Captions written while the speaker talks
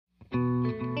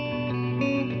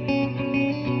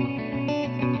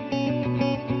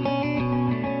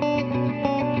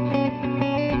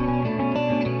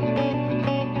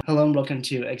welcome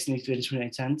to Extending Through the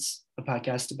 2010s, a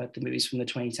podcast about the movies from the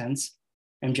 2010s.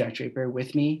 I'm Jack Draper.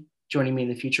 With me, joining me in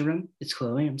the future room, it's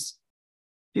Chloe Williams.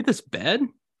 See this bed?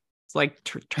 It's like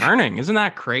turning. Isn't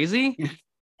that crazy?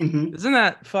 Mm-hmm. Isn't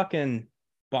that fucking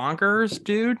bonkers,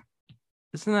 dude?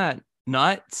 Isn't that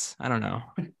nuts? I don't know.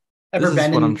 Ever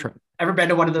been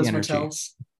to one of those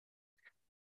motels?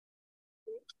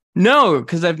 No,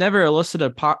 because I've never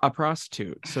elicited a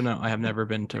prostitute. So no, I have never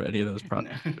been to any of those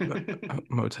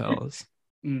motels.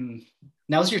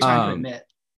 Now's your time to admit.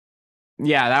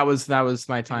 Yeah, that was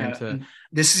my time to.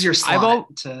 This is your slot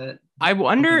I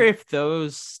wonder if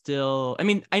those still. I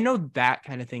mean, I know that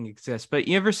kind of thing exists, but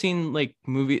you ever seen like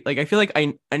movie? Like, I feel like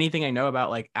anything I know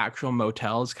about like actual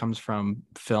motels comes from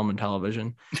film and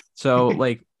television. So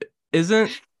like,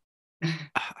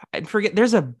 I forget.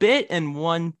 There's a bit in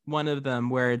one of them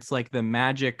where it's like the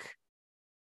magic.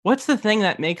 What's the thing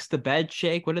that makes the bed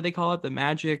shake? What do they call it? The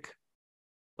magic.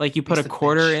 Like you put a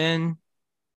quarter in.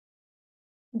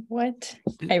 What?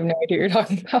 I have no idea what you're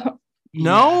talking about.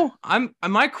 No, am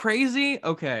I crazy?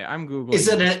 Okay, I'm Googling. Is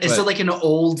it like an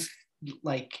old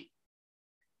like?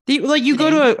 You go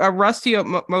to a rusty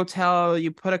motel,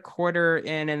 you put a quarter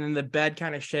in, and then the bed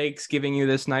kind of shakes, giving you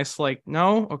this nice like.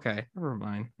 No, okay, never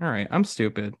mind. All right, I'm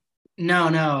stupid.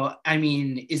 No. I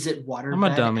mean, is it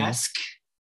waterbed-esque?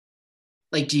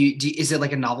 Like, is it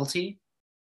like a novelty?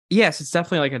 Yes, it's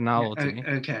definitely like a novelty.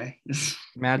 Yeah, okay.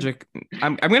 Magic.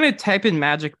 I'm gonna type in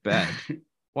magic bed.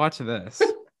 Watch this.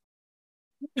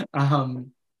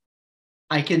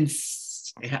 I can.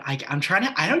 I'm trying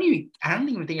to. I don't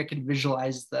even think I can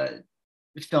visualize the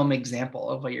film example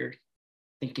of what you're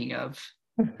thinking of.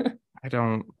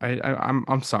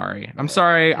 I'm sorry. I'm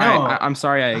sorry. No. I'm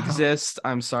sorry. I exist.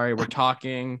 I'm sorry. We're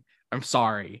talking. I'm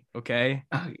sorry. Okay.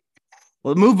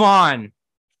 Well, move on.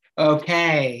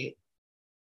 Okay.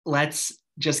 Let's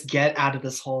just get out of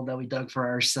this hole that we dug for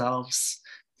ourselves.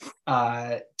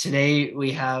 Today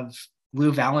we have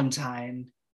Blue Valentine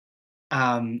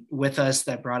with us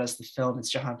that brought us the film.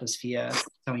 It's Jihane Bousfiha.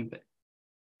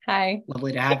 Hi.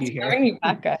 Lovely to have you here. Having you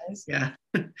back, guys. Yeah.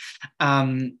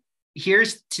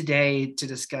 Here's today to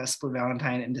discuss Blue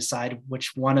Valentine and decide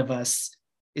which one of us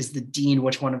is the Dean,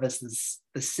 which one of us is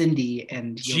the Cindy,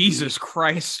 and Jesus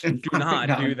Christ, do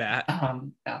not do that.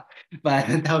 No. But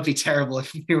that would be terrible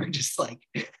if we were just like,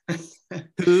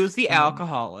 who's the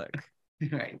alcoholic,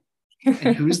 right?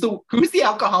 And who's the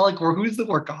alcoholic or who's the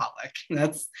workaholic?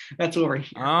 That's what we're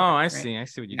here. Oh, I see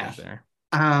what you did there.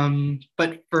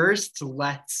 But first,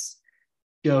 let's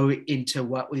go into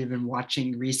what we've been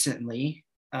watching recently.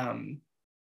 If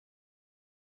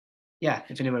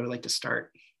anybody would like to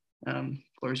start.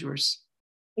 Floor is yours.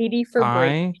 80 for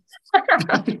Brady.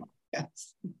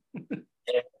 Yes.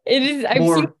 It is. I've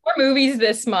seen 4 movies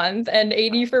this month, and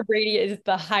 80 for Brady is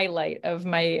the highlight of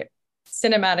my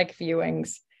cinematic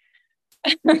viewings.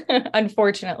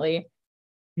 Unfortunately.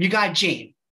 You got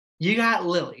Jane. You got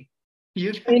Lily.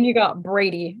 And you got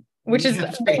Brady, which is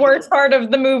the worst part of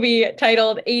the movie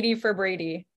titled 80 for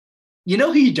Brady. You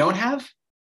know who you don't have?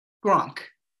 Gronk.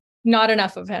 Not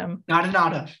enough of him. Not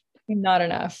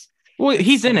enough. Well,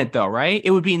 he's in it though, right? It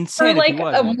would be insane. For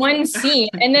like one scene.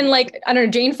 And then like, I don't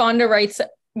know, Jane Fonda writes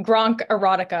Gronk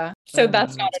erotica. So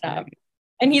that's not enough.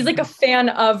 And he's like a fan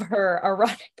of her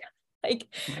erotica. Like,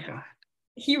 oh my God.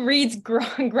 He reads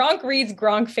Gronk reads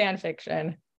Gronk fan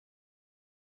fiction,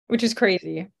 which is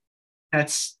crazy.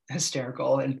 That's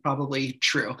hysterical and probably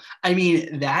true. I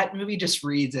mean, that movie just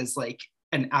reads as like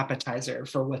an appetizer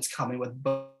for what's coming with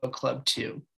Book Club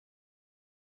 2.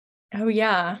 Oh,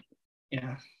 yeah.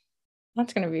 Yeah.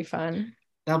 That's going to be fun.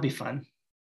 That'll be fun.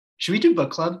 Should we do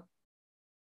book club?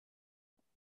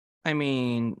 I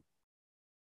mean,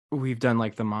 we've done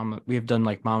like Mamma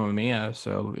Mia,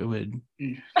 so it would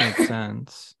make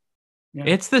sense. Yeah.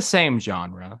 It's the same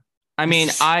genre. I mean,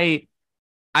 I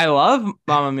love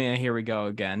Mamma Mia, Here We Go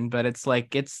Again, but it's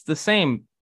the same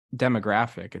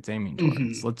demographic it's aiming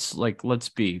towards. Let's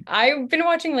be. I've been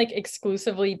watching like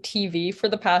exclusively TV for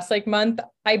the past like month.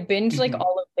 I binged like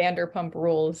all of Vanderpump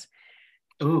Rules.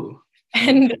 Ooh.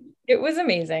 And it was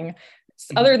amazing.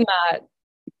 Other than that,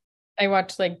 I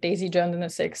watched like Daisy Jones and the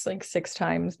Six like 6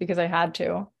 times because I had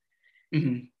to.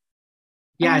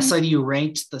 Yeah, so you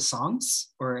ranked the songs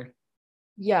or?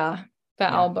 Yeah, the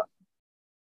album.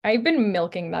 I've been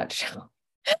milking that show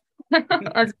as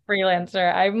a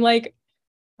freelancer. I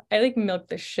milk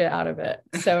the shit out of it.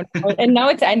 So, and now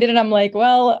it's ended and I'm like,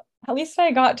 well, at least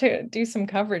I got to do some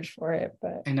coverage for it.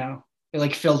 But I know. It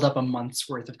like filled up a month's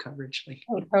worth of coverage. Like,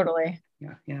 oh, totally.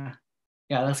 Yeah,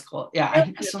 that's cool. Yeah,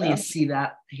 I still need to see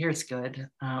that. I hear it's good.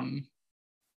 It's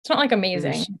not like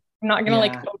amazing. I'm not gonna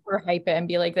like overhype it and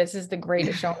be like, this is the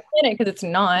greatest show on the planet, because it's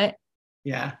not.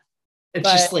 Yeah. It's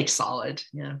just like solid.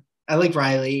 Yeah. I like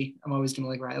Riley. I'm always gonna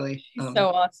like Riley. She's so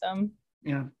awesome.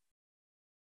 Yeah.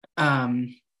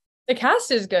 The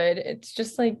cast is good. It's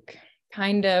just like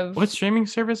kind of. What streaming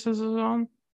services is it on?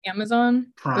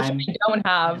 Amazon Prime. Which I don't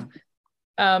have.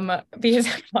 Because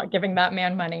I'm not giving that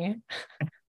man money.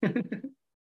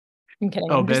 I'm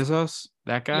kidding. Oh, Bezos,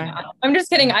 that guy. Yeah, I'm just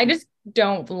kidding. I just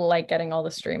don't like getting all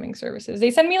the streaming services.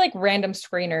 They send me like random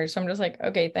screeners, so I'm just like,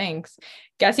 okay, thanks.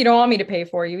 Guess you don't want me to pay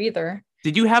for you either.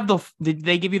 Did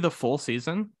they give you the full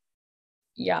season?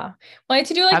 Yeah. Well, I had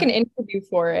to do like an interview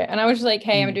for it, and I was just like,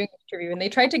 hey, I'm doing an interview, and they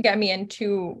tried to get me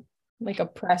into like a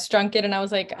press junket, and I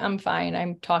was like, I'm fine.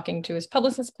 I'm talking to his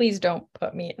publicist. Please don't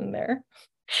put me in there,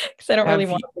 because I don't really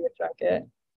want to be a junket.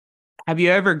 Have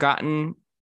you ever gotten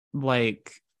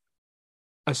like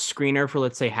a screener for,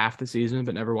 let's say, half the season,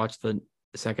 but never watched the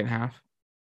second half?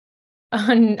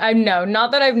 I know,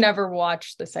 not that I've never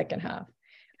watched the second half.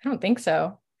 I don't think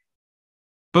so.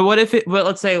 But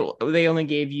let's say they only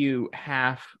gave you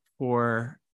half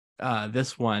for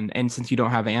this one, and since you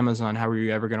don't have Amazon, how are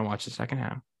you ever going to watch the second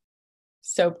half?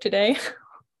 Soap today.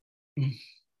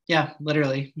 Yeah,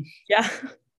 literally. Yeah.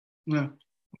 Yeah.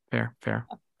 Fair.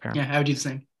 Yeah, I would do the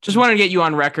same. Just wanted to get you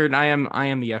on record. I am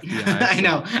the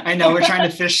FBI. I know. We're trying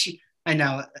to fish. I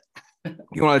know.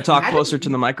 You want to talk closer to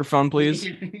the microphone, please?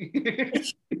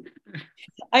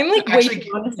 I'm like way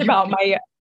too honest about my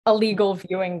illegal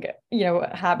viewing,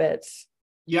 habits.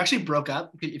 You actually broke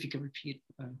up. If you could repeat.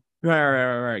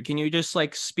 Right. Can you just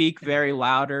like speak very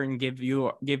louder and give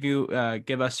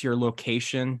us your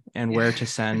location and where to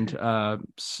send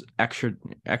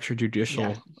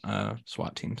extrajudicial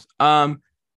SWAT teams?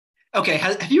 Okay.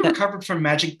 Have you recovered from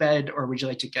Magic Bed, or would you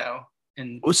like to go?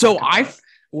 And so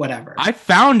whatever. I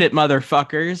found it,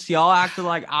 motherfuckers. Y'all acted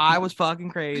like I was fucking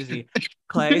crazy.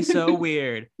 Clay's so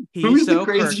weird. Who's so the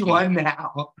crazy one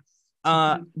now?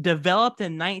 Developed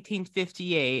in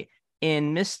 1958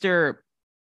 in Mr.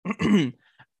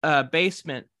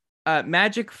 Basement.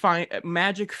 Magic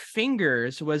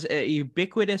Fingers was a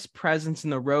ubiquitous presence in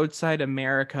the roadside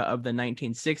America of the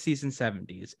 1960s and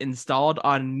 70s. Installed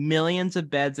on millions of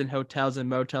beds in hotels and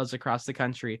motels across the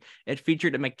country, it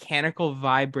featured a mechanical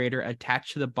vibrator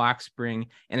attached to the box spring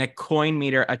and a coin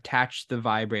meter attached to the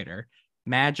vibrator.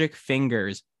 Magic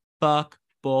Fingers. Fuck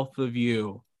both of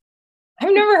you.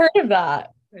 I've never heard of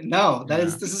that. No,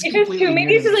 this is completely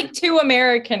maybe this is like too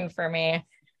American for me.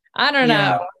 I don't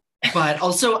know. But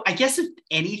also, I guess if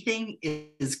anything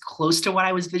is close to what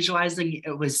I was visualizing,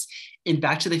 it was in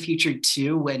Back to the Future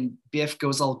 2 when Biff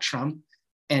goes all Trump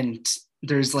and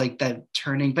there's like that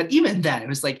turning. But even then, it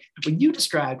was like what you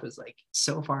described was like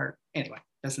so far. Anyway,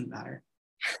 doesn't matter.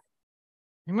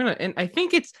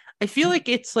 I feel like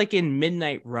it's like in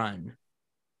Midnight Run.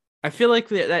 I feel like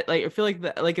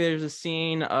there's a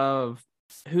scene of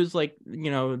who's like,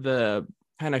 the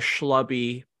kind of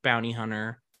schlubby bounty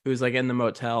hunter who's like in the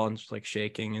motel and just like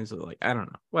shaking and like, I don't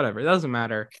know, whatever. It doesn't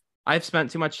matter. I've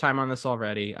spent too much time on this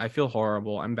already. I feel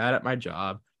horrible. I'm bad at my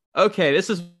job. Okay,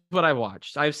 this is what I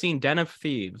watched. I've seen Den of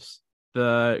Thieves,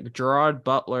 the Gerard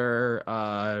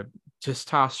Butler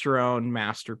testosterone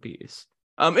masterpiece.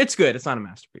 It's good. It's not a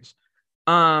masterpiece.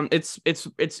 It's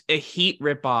a Heat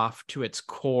ripoff to its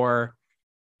core.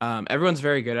 Everyone's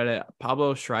very good at it.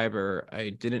 Pablo Schreiber, I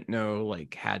didn't know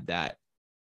like had that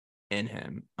in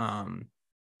him.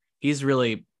 He's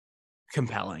really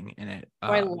compelling in it.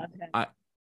 I love him. I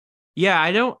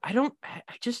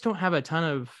just don't have a ton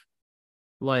of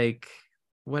like,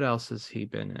 what else has he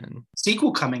been in?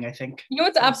 Sequel coming, I think. You know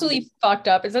what's absolutely fucked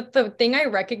up is that the thing I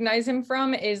recognize him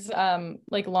from is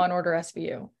like Law and Order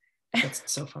SVU. That's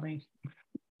so funny.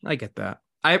 I get that.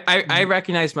 I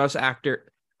recognize most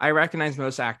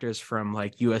actors from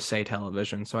like USA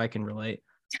television, so I can relate.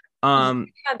 Yeah,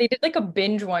 they did like a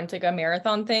binge once, like a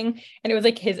marathon thing, and it was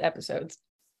like his episodes.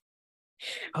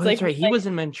 Oh, that's right. He was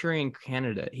in Manchurian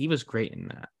Candidate. He was great in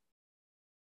that.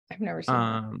 I've never seen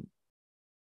that.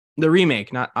 The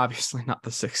remake, not obviously not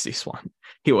the 60s one.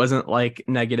 He wasn't like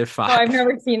 -5. Oh, I've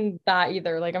never seen that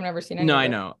either. Like I've never seen any. No, I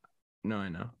know.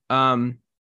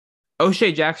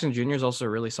 O'Shea Jackson Jr. is also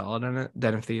really solid in it.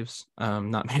 Den of Thieves.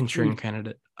 Not Manchurian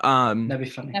Candidate. That'd be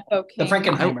funny. The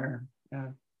Frankenheimer.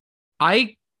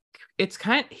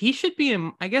 He should be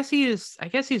in, I guess he's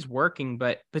working,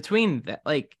 but between that,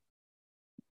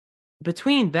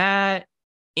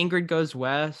 Ingrid Goes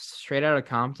West, Straight Outta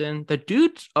Compton, the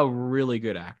dude's a really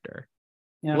good actor.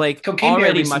 Yeah. Like Cocaine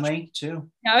Bear recently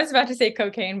too. Yeah, I was about to say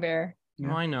Cocaine Bear.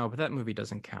 Yeah. Oh, I know, but that movie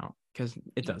doesn't count because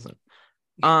it doesn't.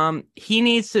 He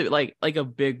needs to like a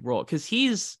big role because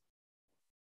he's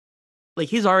like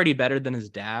he's already better than his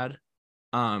dad.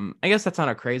 I guess that's not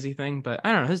a crazy thing, but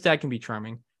I don't know. His dad can be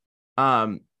charming.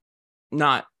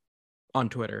 Not on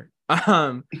Twitter.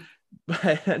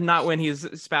 But not when he's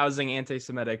espousing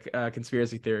anti-Semitic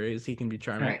conspiracy theories. He can be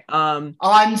charming. Right.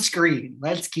 On screen.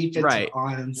 Let's keep it right,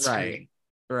 on screen.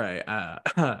 Right.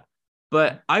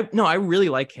 But I really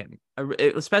like him.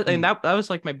 Especially, and that was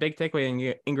like my big takeaway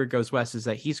in Ingrid Goes West is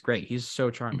that he's great. He's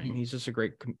so charming. Mm-hmm. He's just a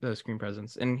great screen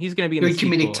presence, and he's going to be in good the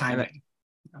sequel. Comedic timing.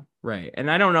 Right, and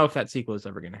I don't know if that sequel is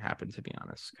ever going to happen, to be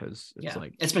honest, because it's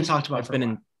like it's been talked about.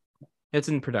 It's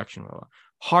in production.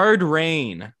 Hard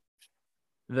Rain,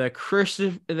 the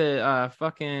Christian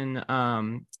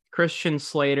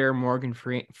Slater Morgan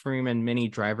Freeman mini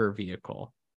driver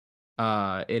vehicle.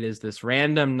 It is this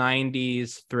random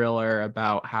 90s thriller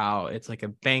about how it's like a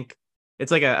bank.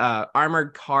 It's like a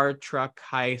armored car truck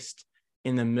heist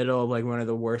in the middle of like one of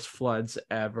the worst floods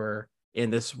ever in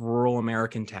this rural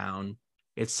American town.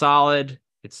 It's solid.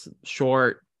 It's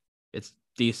short. It's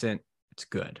decent. It's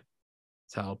good.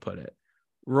 That's how I'll put it.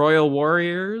 Royal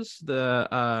Warriors,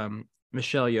 the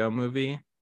Michelle Yeoh movie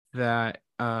that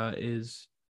is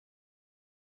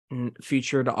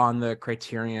featured on the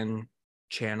Criterion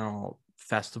Channel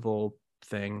festival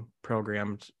thing,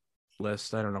 programmed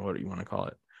list. I don't know what you want to call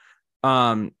it.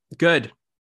 Good.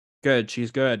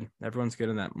 She's good. Everyone's good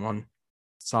in that one.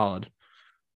 Solid.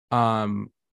 And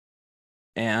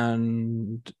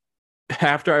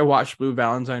after I watched Blue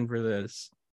Valentine for this,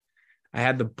 I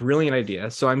had the brilliant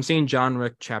idea. So I'm seeing John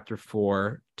Wick Chapter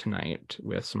 4 tonight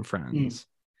with some friends.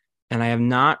 And I have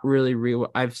not really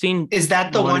I've seen. Is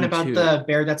that the one about the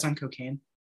bear that's on cocaine?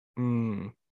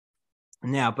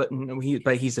 Yeah, but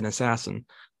he's an assassin.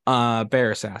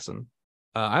 Bear assassin.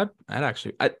 That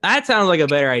sounds like a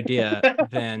better idea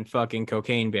than fucking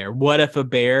Cocaine Bear. What if a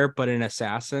bear but an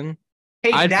assassin?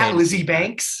 Hey, that Lizzie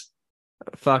Banks.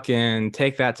 Fucking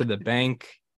take that to the bank,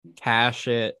 cash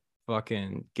it,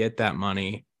 fucking get that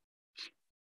money.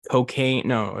 Cocaine,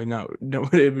 no,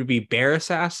 it would be Bear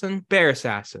Assassin.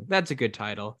 That's a good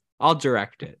title. I'll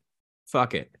direct it.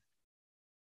 Fuck it.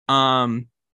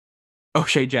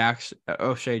 O'Shea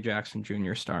Jackson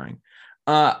Jr. starring.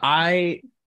 I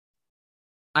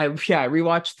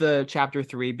rewatched the Chapter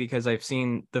 3 because I've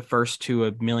seen the first two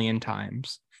a million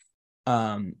times.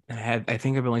 I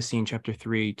think I've only seen Chapter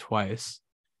 3 twice,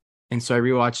 and so I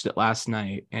rewatched it last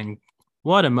night, and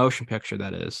what a motion picture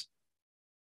that is.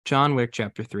 John Wick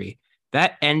Chapter 3.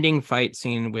 That ending fight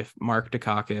scene with Mark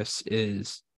Dacascos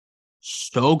is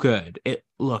so good.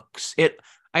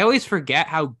 I always forget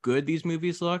how good these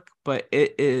movies look, but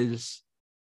it is.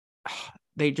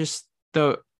 They just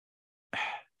the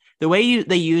way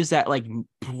they use that like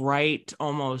bright,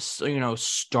 almost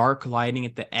stark lighting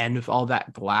at the end of all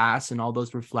that glass and all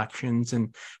those reflections,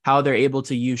 and how they're able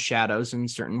to use shadows in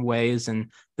certain ways,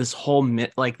 and this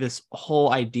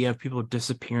whole idea of people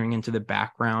disappearing into the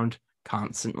background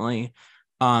constantly.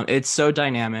 It's so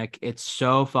dynamic. It's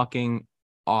so fucking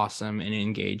awesome and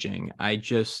engaging.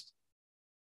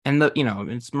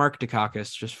 it's Mark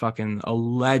Dacascos, just fucking a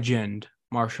legend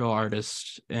martial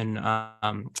artist in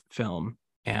film,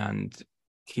 and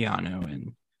Keanu,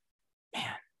 and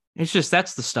man, it's just,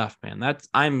 that's the stuff, man.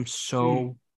 I'm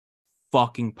so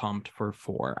fucking pumped for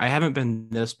 4. I haven't been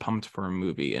this pumped for a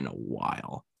movie in a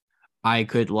while. I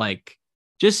could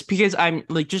just because I'm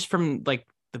just from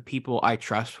the people I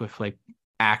trust with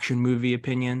action movie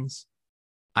opinions,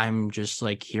 I'm just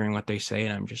hearing what they say,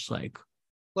 and I'm just like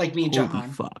me and Jihane.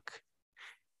 Fuck.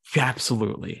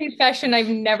 Absolutely. Confession, I've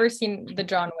never seen the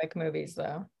John Wick movies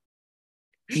though.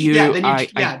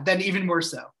 Then even more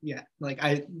so. Yeah,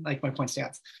 I like my point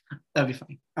stats. That'd be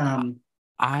funny.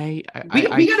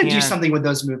 We gotta do something with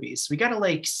those movies. We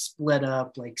gotta split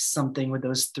up something with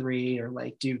those 3, or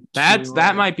do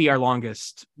that might be our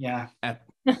longest. Yeah.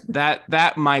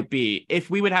 That might be, if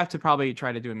we would have to probably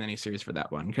try to do a mini series for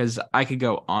that one, because I could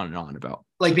go on and on about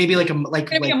maybe a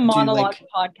monologue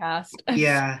podcast.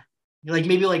 Yeah,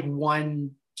 maybe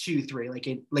 1, 2,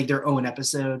 3, their own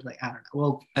episode. I don't know.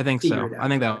 Well, I think so. I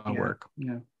think that would work.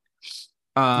 Yeah.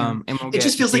 And it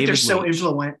just feels like they're so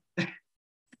influential.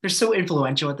 They're so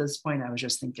influential at this point. I was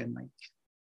just thinking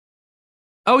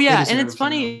oh yeah, and it's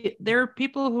funny. There are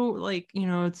people who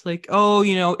it's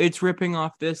it's ripping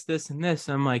off this, and this.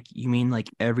 I'm like, you mean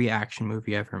every action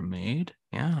movie ever made?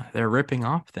 Yeah, they're ripping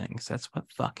off things. That's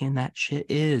what fucking that shit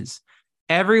is.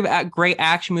 Every great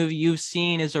action movie you've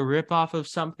seen is a ripoff of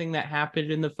something that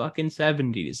happened in the fucking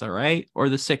 70s, all right? Or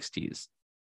the 60s.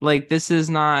 This is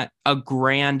not a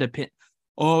grand opinion.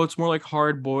 Oh, it's more like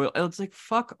hard boiled. It's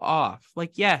fuck off.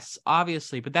 Yes,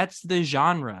 obviously, but that's the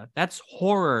genre. That's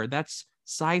horror. That's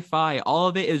sci-fi. All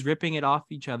of it is ripping it off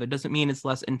each other. Doesn't mean it's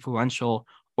less influential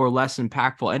or less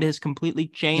impactful. It has completely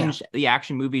changed the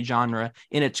action movie genre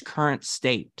in its current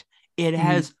state. It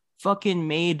has fucking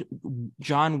made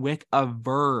John Wick a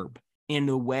verb in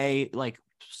a way like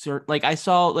I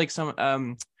saw like some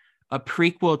a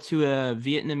prequel to a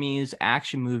Vietnamese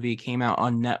action movie came out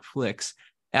on Netflix,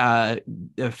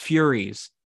 The Furies,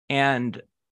 and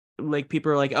like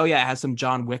people are like, oh yeah, it has some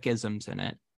John Wickisms in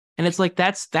it, and it's like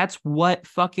that's what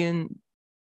fucking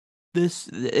that's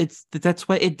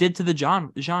what it did to the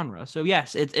genre. So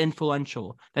yes, it's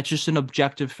influential. That's just an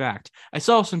objective fact. I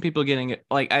saw some people getting it,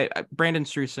 like Brandon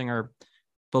Struessing, our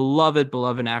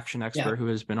beloved action expert who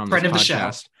has been on this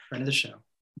podcast, friend of the show,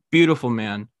 beautiful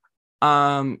man.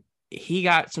 He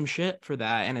got some shit for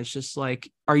that, and it's just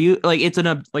like, are you like, it's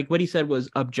like what he said was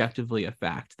objectively a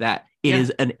fact that it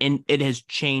is it has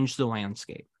changed the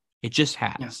landscape. It just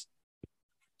has. Yeah.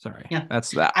 Sorry. Yeah.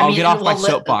 That's that. I'll get off my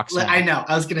soapbox. I know.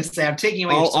 I was gonna say I'm taking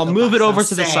away. I'll move it over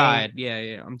to the side.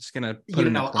 Yeah. I'm just gonna put it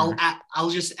in the corner. I'll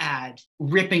just add,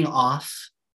 ripping off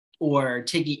or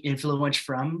taking influence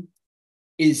from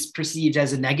is perceived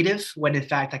as a negative when in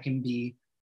fact that can be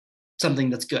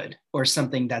something that's good, or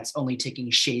something that's only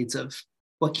taking shades of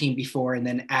what came before and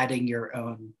then adding your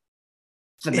own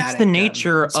thematic. It's the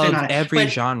nature of every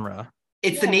genre.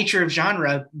 It's the nature of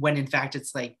genre when in fact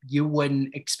it's like you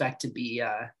wouldn't expect to be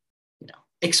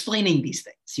explaining these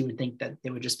things. You would think that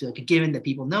they would just be like a given that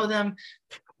people know them.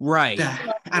 Right.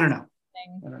 I don't know.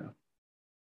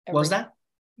 What was that?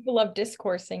 People love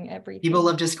discoursing everything. People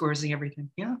love discoursing everything.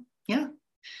 Yeah.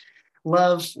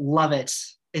 Love it.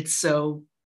 It's so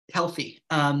healthy.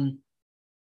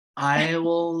 I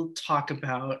will talk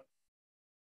about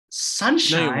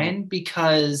Sunshine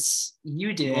because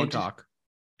you did. Won't talk.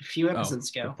 A few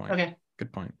episodes ago. Okay.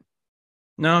 Good point.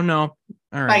 No. All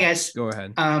right. Bye, guys. Go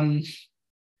ahead. I'm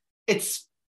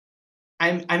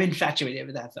infatuated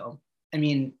with that film. I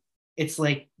mean, it's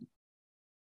like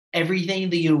everything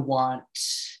that you want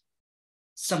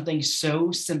something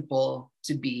so simple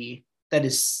to be that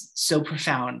is so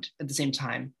profound at the same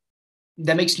time.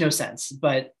 That makes no sense,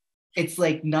 but it's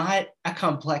like not a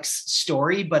complex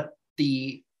story, but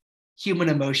the human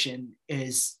emotion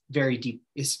is very deep.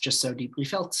 It's just so deeply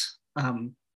felt.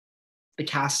 The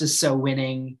cast is so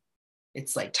winning.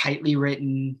 It's like tightly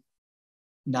written.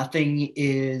 Nothing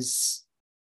is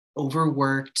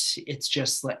overworked. It's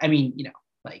just like,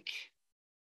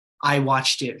 I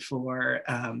watched it for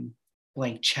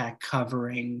Blank Check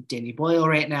covering Danny Boyle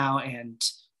right now. And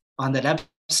on that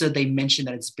episode, they mentioned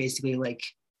that it's basically like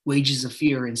Wages of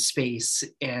Fear in space.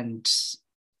 And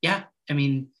yeah,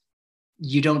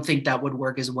 you don't think that would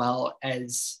work as well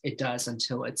as it does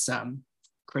until it's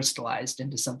crystallized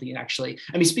into something actually.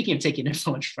 Speaking of taking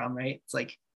influence from, right? It's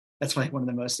like, that's like one of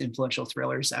the most influential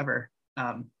thrillers ever.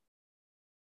 And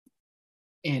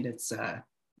it's,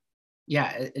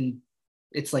 and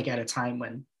it's like at a time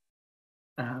when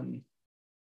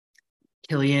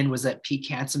Killian was at peak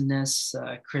handsomeness.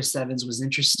 Chris Evans was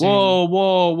interesting.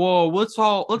 Whoa! Let's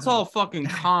all fucking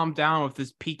calm down with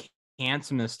this peak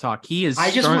handsomeness talk. He is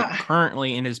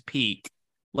currently in his peak.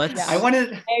 Let's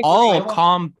all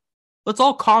calm the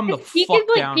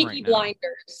fuck down Peaky right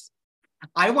Blinders. Now.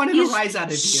 I wanted to rise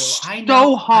out of you. I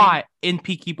know. So hot in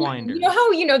Peaky Blinders.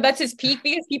 You know how that's his peak?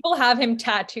 Because people have him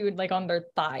tattooed like on their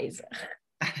thighs.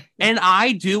 And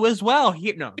I do as well.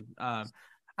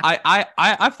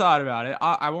 I've thought about it.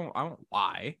 I won't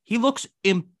lie. He looks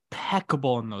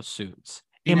impeccable in those suits.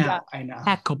 I know.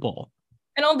 Impeccable.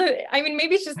 And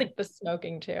maybe it's just like the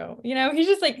smoking too. He's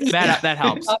just like that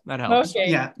helps. That helps.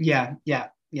 Smoking. Yeah.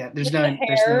 There's no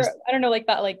hair. I don't know, like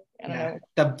that. Like I don't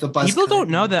know. The buzz. People don't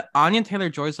know that Anya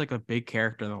Taylor-Joy is like a big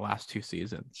character in the last 2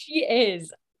 seasons. She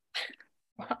is.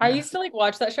 I used to like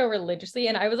watch that show religiously,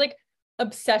 and I was like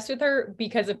obsessed with her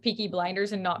because of Peaky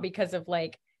Blinders and not because of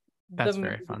like. That's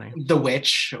very funny. The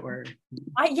Witch, or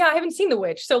I haven't seen The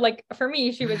Witch, so like for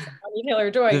me, she was Anya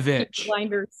Taylor-Joy, The Witch,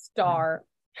 Blinders star.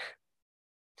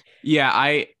 Yeah,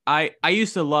 I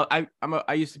used to love. I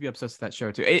used to be obsessed with that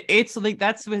show too. It's like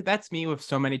that's me with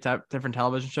so many different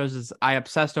television shows. Is I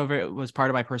obsessed over it. It was part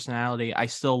of my personality. I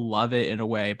still love it in a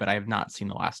way, but I have not seen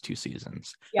the last 2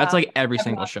 seasons. Yeah, that's like every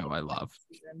single show I love.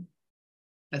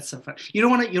 That's so fun. You don't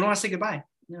want to say goodbye.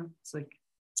 It's like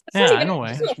in a way.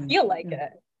 I don't feel like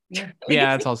it.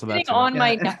 Yeah, it's also that too. On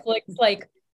my Netflix, like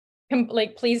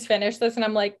please finish this, and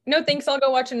I'm like, no thanks, I'll go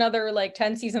watch another like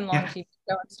 10 season long TV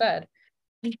show instead.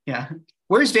 Yeah,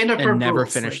 where's Vanderpump and never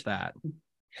Rules? Finish that.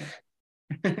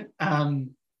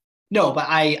 No, but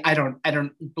I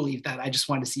don't believe that. I just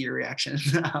wanted to see your reaction.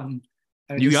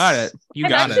 You got it. You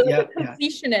I'm got actually it. like a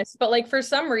completionist, but like for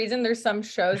some reason, there's some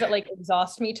shows that like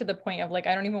exhaust me to the point of like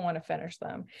I don't even want to finish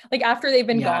them. Like after they've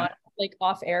been gone, like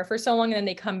off air for so long, and then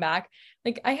they come back,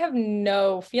 like I have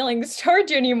no feelings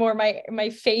towards you anymore. My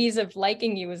phase of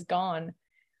liking you is gone.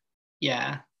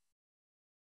 Yeah,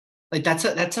 like that's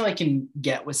how I can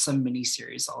get with some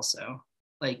miniseries also.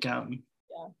 Like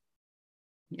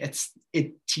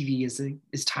TV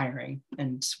is tiring,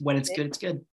 and when it's good, it's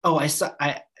good. Oh,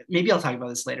 maybe I'll talk about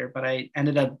this later, but I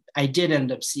did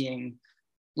end up seeing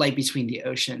Light Between the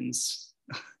Oceans,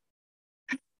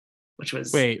 which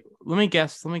was, wait, let me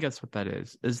guess what that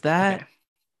is. Is that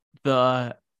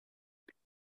the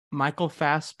Michael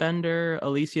Fassbender,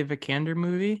 Alicia Vikander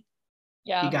movie?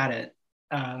 Yeah, you got it.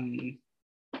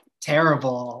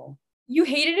 Terrible. You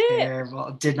hated it?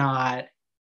 Terrible. Did not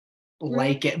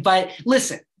like it, but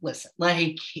listen,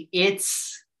 like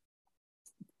it's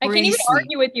I can't even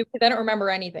argue with you because I don't remember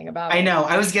anything about it. I know.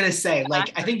 I was gonna say,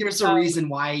 like, I think there's a reason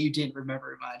why you didn't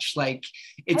remember much. Like,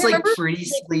 it's like pretty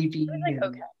sleepy. Like,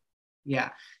 okay. Yeah.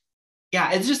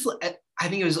 It's just. I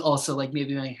think it was also like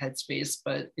maybe my headspace,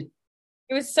 but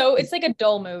it's like a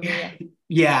dull movie.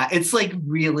 Yeah, it's like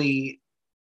really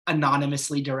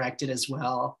anonymously directed as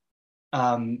well.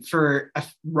 For a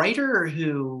writer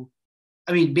who,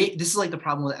 I mean, this is like the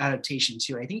problem with adaptation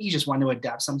too. I think you just want to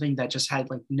adapt something that just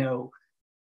had like no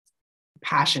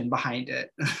passion behind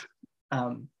it.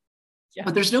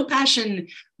 But there's no passion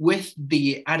with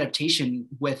the adaptation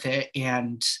with it,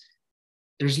 and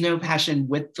there's no passion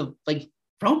with the like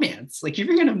romance. Like if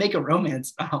you're gonna make a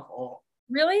romance novel,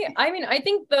 really, I mean, I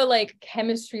think the like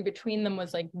chemistry between them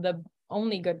was like the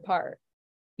only good part,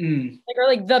 like or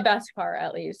like the best part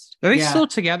at least. Are they still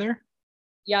together?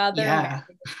 Yeah, they're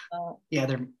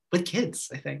they're with kids,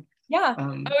 I think. Yeah.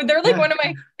 They're like one of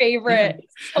my favorite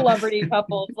celebrity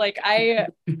couples. Like I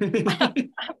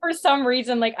for some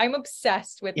reason, like I'm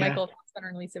obsessed with Michael Fassbender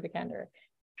and Alicia Vikander.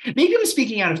 Maybe I'm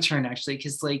speaking out of turn actually,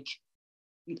 because like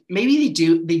maybe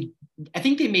I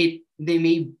think they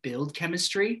may build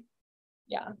chemistry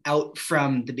out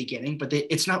from the beginning, but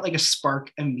it's not like a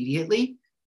spark immediately.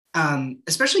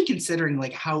 Especially considering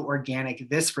like how organic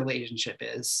this relationship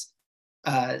is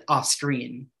off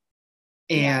screen.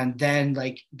 And then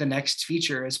like the next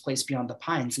feature is Place Beyond the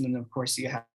Pines, and then of course you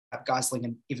have Gosling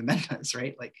and Eva Mendes,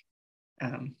 right? Like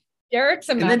Derek's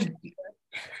a matchmaker.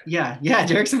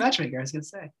 Derek's a matchmaker, I was gonna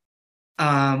say.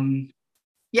 I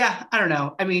don't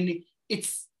know. I mean,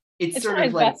 it's sort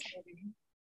of like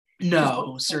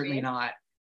no, certainly not.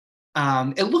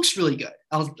 It looks really good.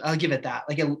 I'll give it that.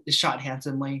 Like it's shot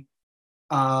handsomely.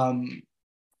 I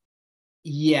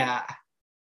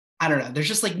don't know. There's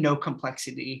just like no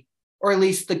complexity. Or at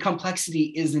least the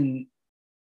complexity isn't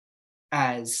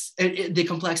the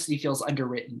complexity feels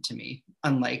underwritten to me,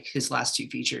 unlike his last two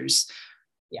features.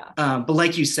 But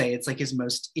like you say, it's like his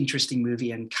most interesting movie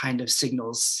and kind of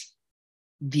signals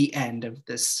the end of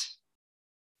this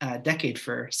decade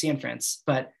for San France.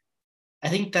 But I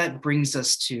think that brings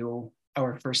us to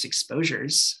our first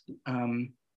exposures.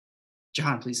 Jihane,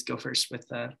 please go first with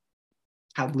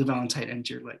how Blue Valentine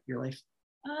entered your life.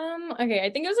 Okay, I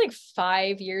think it was like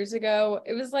 5 years ago.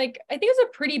 It was like, I think it was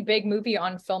a pretty big movie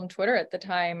on film Twitter at the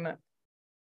time,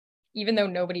 even though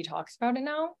nobody talks about it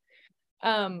now.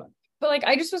 But like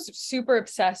I just was super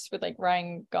obsessed with like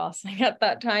Ryan Gosling at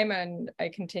that time, and I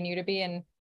continue to be. And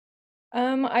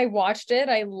I watched it,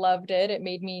 I loved it. It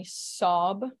made me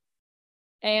sob.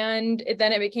 And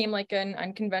then it became like an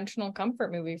unconventional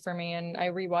comfort movie for me, and I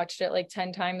rewatched it like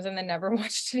 10 times and then never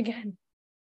watched it again.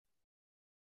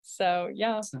 So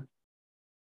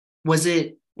was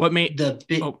it what made the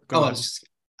big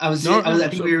I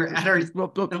think we were at our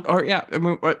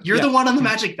you're the one on the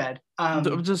magic bed.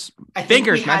 Just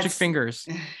fingers, magic fingers.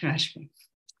 I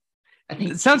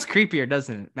think it sounds creepier,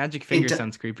 doesn't it? Magic fingers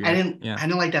sounds creepier. I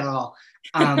didn't like that at all.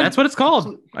 That's what it's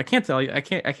called. I can't tell you. I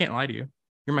can't lie to you.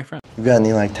 You're my friend. You got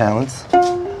any like talents?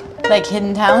 Like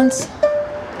hidden talents?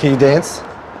 Can you dance?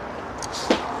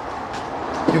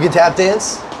 You can tap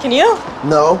dance? Can you?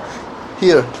 No.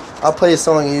 Here, I'll play a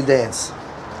song and you dance.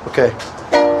 Okay.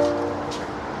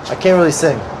 I can't really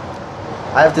sing.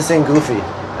 I have to sing goofy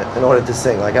in order to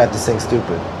sing. Like I have to sing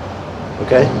stupid.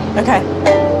 Okay? Okay.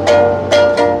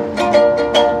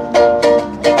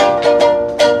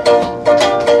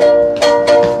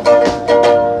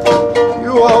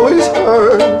 You always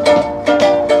hurt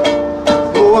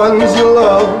the ones you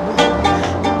love.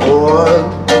 Or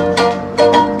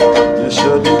you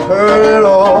shouldn't hurt at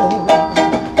all.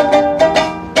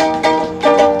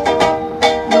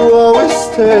 You always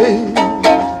stay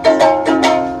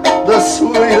the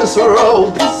sweetest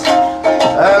rose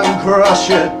and crush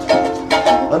it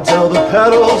until the petals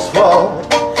walls fall.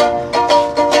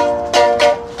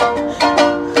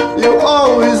 You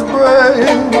always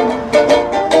bring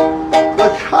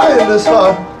the kindest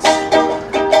hearts,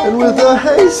 and with a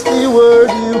hasty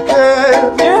word you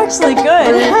can. You're actually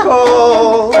good.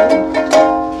 Recall.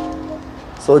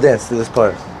 Slow dance to this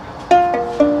part.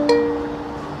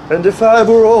 And if I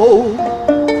broke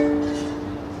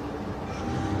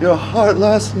your heart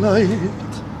last night,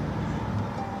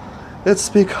 it's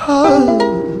because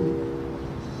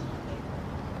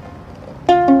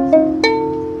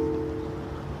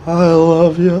I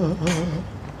love you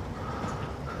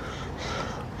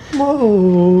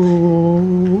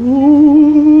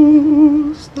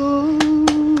most of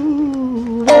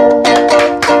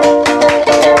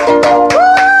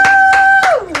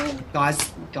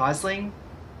Gosling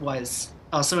was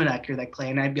also an actor that Clay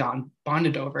and I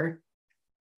bonded over.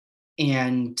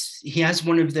 And he has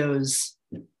one of those,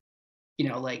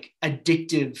 like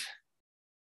addictive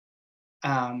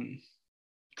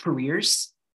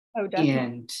careers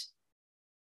and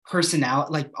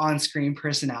personality, like on-screen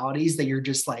personalities that you're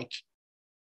just like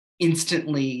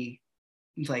instantly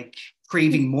like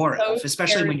craving more of,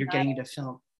 especially when you're getting into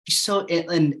film. So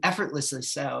and effortlessly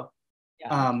so.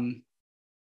 Yeah.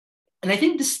 And I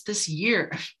think this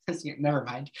year, never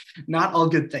mind, not all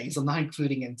good things. I'm not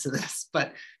including into this,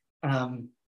 but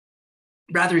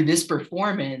rather this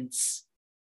performance,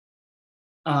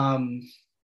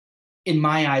 in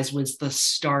my eyes, was the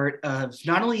start of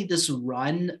not only this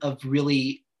run of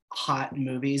really hot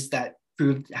movies that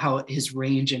proved how his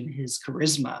range and his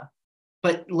charisma,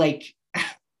 but like,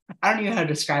 I don't even know how to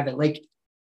describe it. Like,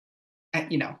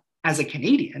 as a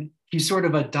Canadian, he sort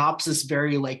of adopts this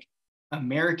very like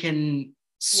American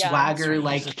swagger,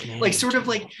 like sort of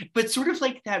like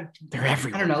that. They're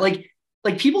everywhere. I don't know, like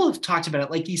people have talked about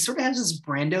it. Like he sort of has this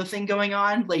Brando thing going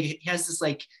on. Like he has this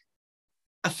like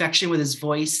affection with his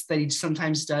voice that he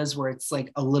sometimes does, where it's like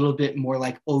a little bit more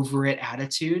like over it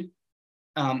attitude.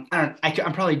 I'm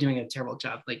probably doing a terrible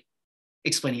job like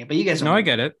explaining it, but you guys. No, I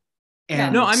get it.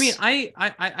 And no, I mean, I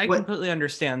completely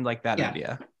understand like that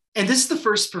idea. And this is the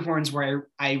first performance where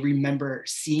I remember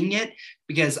seeing it,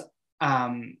 because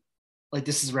like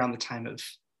this is around the time of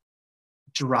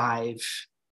Drive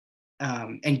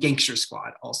and Gangster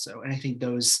Squad also. And I think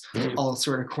those all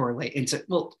sort of correlate into,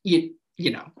 well, it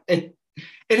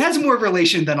has more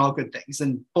relation than All Good Things,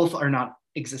 and both are not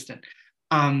existent.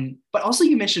 But also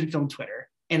you mentioned film Twitter,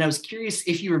 and I was curious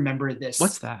if you remember this.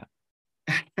 What's that?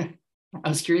 I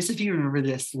was curious if you remember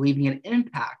this leaving an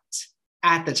impact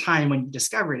at the time when you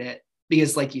discovered it,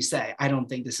 because like you say, I don't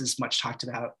think this is much talked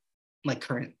about like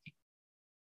currently.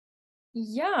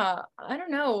 Yeah, I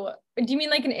don't know. Do you mean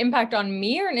like an impact on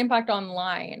me or an impact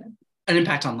online? An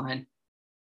impact online.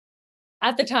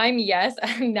 At the time, yes.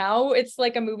 Now it's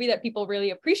like a movie that people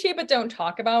really appreciate but don't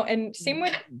talk about. And same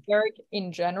with Derek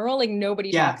in general. Like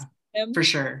nobody talks about him. For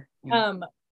sure. Yeah.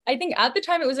 I think at the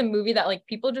time it was a movie that like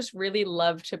people just really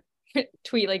loved to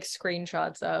tweet like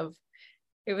screenshots of.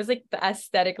 It was like the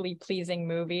aesthetically pleasing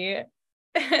movie.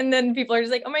 And then people are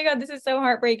just like, oh my God, this is so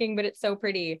heartbreaking, but it's so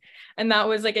pretty. And that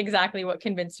was like exactly what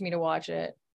convinced me to watch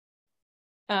it.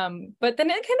 But then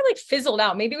it kind of like fizzled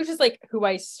out. Maybe it was just like who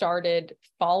I started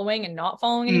following and not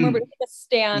following anymore, but it was like a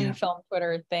stan film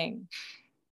Twitter thing.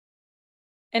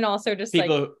 And also just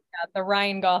people, like the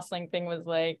Ryan Gosling thing was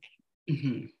like,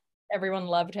 everyone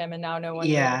loved him and now no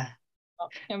one loved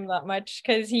him that much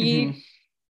because we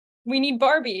need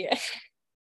Barbie.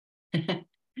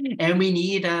 And we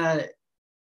need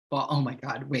well, oh my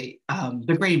God, wait,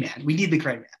 the Gray Man. We need the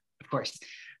Gray Man, of course.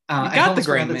 You got the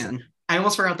Gray Man. I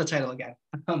almost forgot the title again.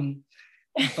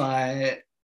 But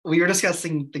we were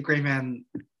discussing the Gray Man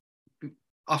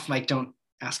off mic. Don't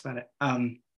ask about it. How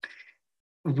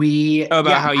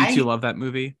you two love that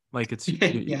movie. Like it's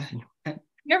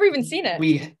never even seen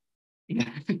it.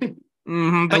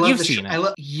 But you've seen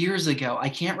it. Years ago. I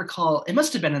can't recall. It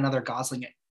must have been another Gosling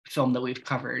film that we've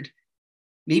covered.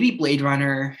 Maybe Blade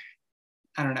Runner.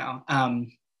 I don't know.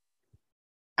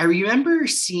 I remember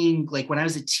seeing, like, when I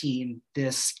was a teen,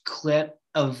 this clip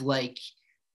of, like,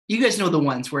 you guys know the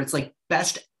ones where it's like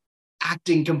best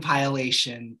acting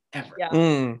compilation ever,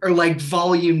 or like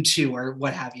volume 2 or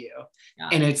what have you.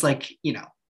 And it's like,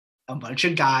 a bunch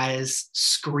of guys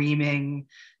screaming,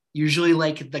 usually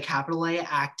like the capital A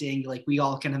acting, like we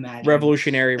all can imagine.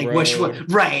 Revolutionary like, Road. Which one?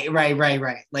 Right.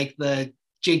 Like the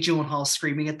Jake Gyllenhaal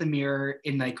screaming at the mirror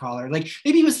in Nightcrawler. Like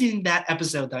maybe it was in that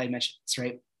episode that I mentioned this,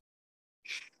 right?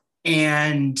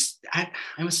 And I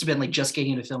must have been like just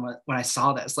getting into film when I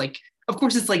saw this. Like, of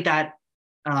course, it's like that,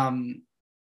 clickbaity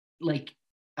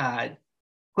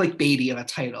of a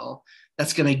title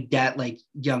that's gonna get like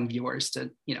young viewers to,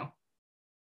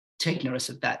 take notice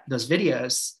of those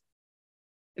videos.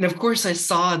 And of course, I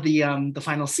saw the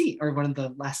final scene, or one of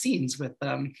the last scenes with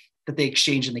that they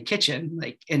exchange in the kitchen,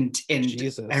 like, and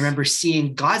Jesus. I remember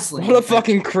seeing Gosling. What a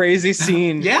fucking crazy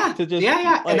scene! Yeah, to just,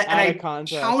 yeah, like, and I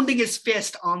context. pounding his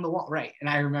fist on the wall, right? And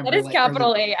I remember that is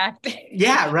capital A acting.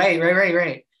 Yeah,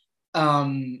 right.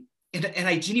 And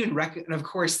I didn't even recognize. And of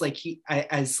course, like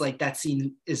as like that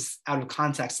scene is out of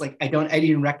context, like I didn't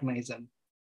even recognize him,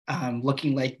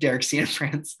 looking like Derek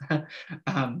Cianfrance,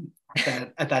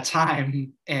 at that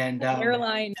time, and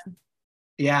hairline.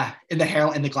 Yeah, in the hair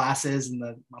and the glasses and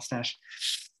the mustache.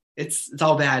 It's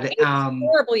all bad.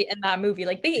 Horribly in that movie.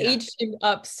 Like they aged him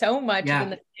up so much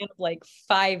in the span of like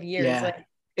 5 years. Yeah. Like,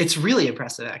 it's really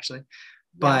impressive, actually.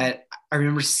 But I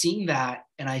remember seeing that,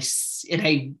 and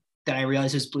then I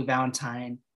realized it was Blue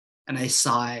Valentine, and I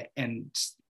saw it, and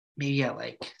maybe at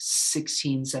like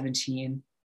 16, 17,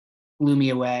 blew me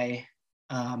away.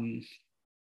 Same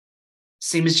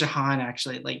as Jihane,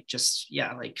 actually, like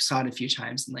like saw it a few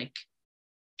times, and like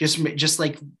just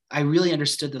like I really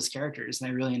understood those characters,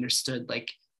 and I really understood, like,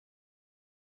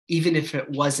 even if it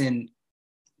wasn't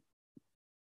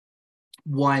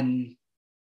one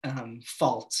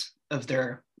fault of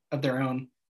their own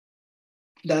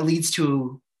that leads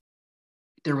to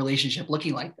their relationship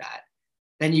looking like that,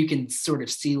 then you can sort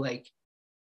of see like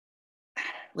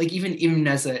even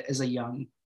as a young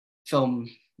film,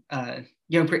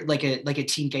 like a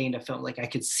teen getting into film, like I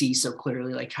could see so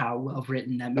clearly like how well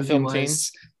written that movie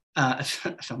was. A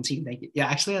film teen, thank you. Yeah,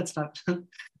 actually, that's not.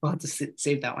 We'll have to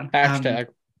save that one. Hashtag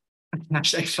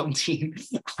film teen.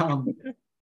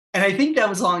 And I think that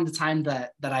was along the time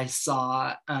that I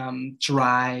saw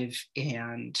Drive,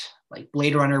 and like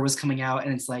Blade Runner was coming out,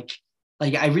 and it's like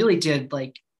I really did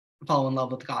like fall in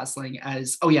love with Gosling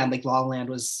as and like La La Land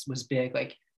was big,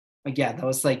 like yeah, that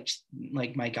was like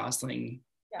my Gosling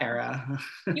era.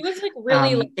 He was like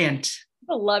really and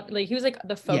beloved, like he was like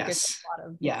the focus of a lot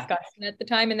of discussion at the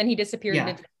time, and then he disappeared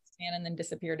into Pakistan and then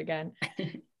disappeared again.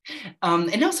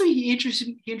 And also he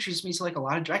introduced me to like a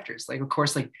lot of directors, like of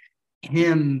course like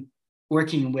him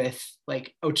working with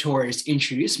like auteurs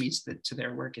introduced me to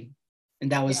their work,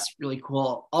 and that was really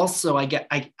cool. Also, I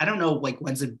don't know like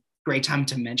when's a great time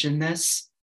to mention this.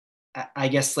 I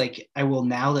guess like I will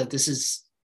now, that this is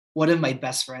one of my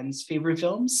best friend's favorite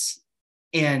films,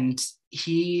 and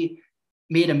he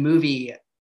made a movie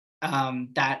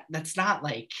that's not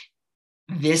like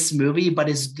this movie, but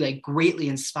is like greatly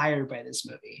inspired by this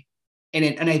movie.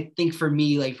 And I think for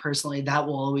me, like personally, that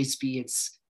will always be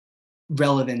its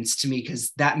relevance to me,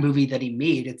 because that movie that he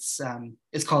made, it's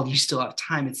called You Still Have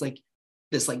Time. It's like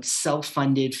this like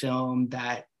self-funded film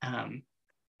that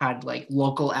had like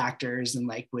local actors and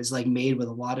like was like made with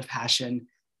a lot of passion.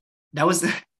 That was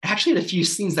actually the few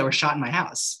scenes that were shot in my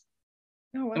house.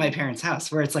 Oh, wow. In my parents' house,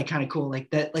 where it's like kind of cool, like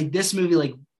that, like this movie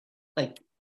like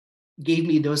gave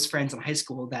me those friends in high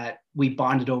school that we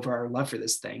bonded over our love for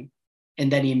this thing. And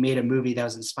then he made a movie that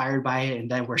was inspired by it, and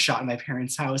then we're shot in my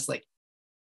parents' house. Like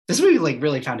this movie, like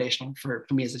really foundational for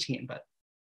me as a teen. But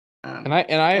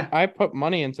I put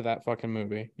money into that fucking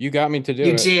movie. You got me to do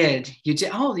it. You did.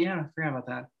 Oh yeah, I forgot about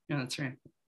that. Yeah, that's right.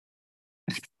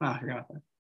 Wow, I forgot about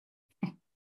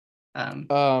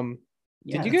that.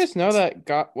 Did you guys know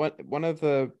that one of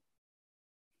the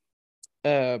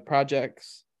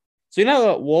projects? So you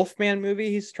know the Wolfman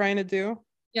movie he's trying to do?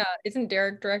 Yeah, isn't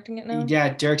Derek directing it now?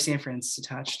 Yeah, Derek Cianfrance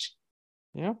attached.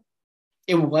 Yeah.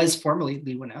 It was formerly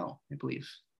Lee Winnell, I believe.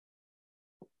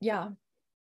 Yeah.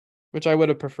 Which I would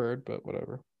have preferred, but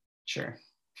whatever. Sure.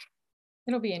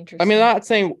 It'll be interesting. I mean, I'm not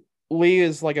saying Lee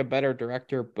is like a better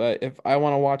director, but if I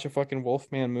want to watch a fucking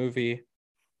Wolfman movie,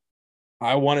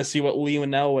 I want to see what Lee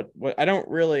Winnell what I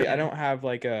don't have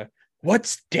like a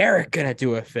what's Derek gonna do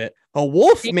with it? A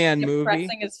Wolfman movie.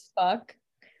 Depressing as fuck.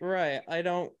 Right, I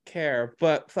don't care,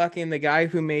 but fucking the guy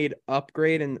who made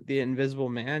Upgrade and The Invisible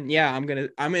Man, yeah,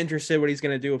 I'm interested what he's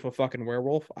gonna do with a fucking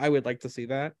werewolf. I would like to see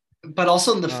that. But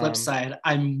also on the flip side,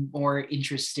 I'm more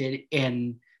interested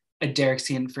in a Derek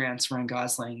Cianfrance, Ryan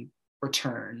Gosling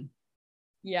return.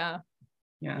 Yeah,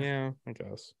 I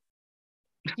guess.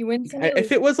 You win.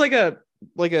 If it was like a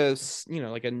like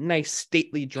a nice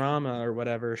stately drama or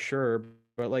whatever, sure.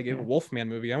 But like a Wolfman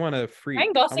movie, I want to free.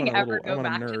 Ryan Gosling ever go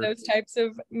back to those types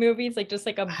of movies, like just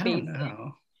like a I don't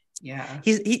know. Yeah,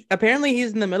 he apparently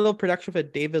he's in the middle of production of a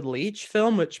David Leitch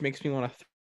film, which makes me want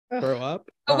to throw up.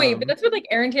 Oh wait, but that's with like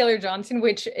Aaron Taylor Johnson,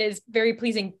 which is very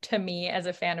pleasing to me as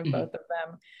a fan of both of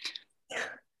them.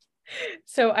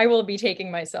 So I will be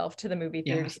taking myself to the movie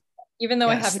theaters, even though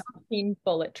I have not seen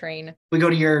Bullet Train. We go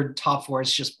to your top four.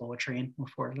 It's just Bullet Train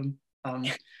with four of them.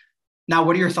 Now,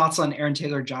 what are your thoughts on Aaron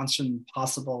Taylor Johnson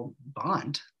possible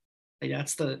Bond? Like,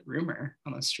 that's the rumor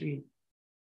on the street.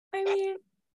 I mean,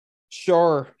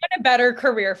 Sure. what a better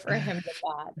career for him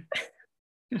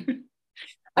than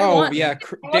that.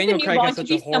 Daniel Craig has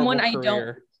such a horrible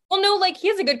career. Well, no, like he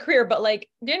has a good career, but like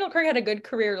Daniel Craig had a good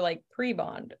career like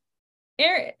pre-Bond.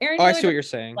 Aaron I see what you're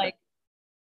saying. Like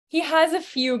he has a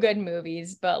few good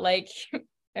movies, but like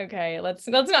okay, let's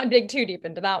not dig too deep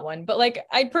into that one. But like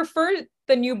I prefer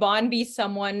the new Bond be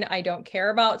someone I don't care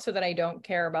about so that I don't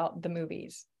care about the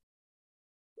movies.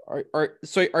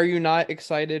 Are you not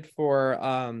excited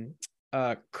for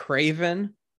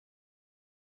Craven?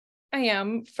 I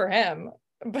am for him,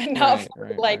 but not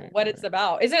for what it's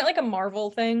about. Isn't it like a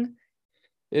Marvel thing?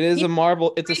 It is a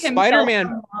Marvel. It's a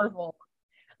Spider-Man. Marvel.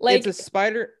 Like it's a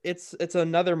spider. It's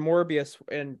another Morbius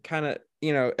and kind of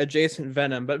adjacent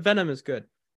Venom, but Venom is good.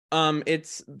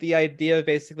 It's the idea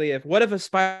basically of what if a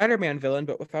Spider-Man villain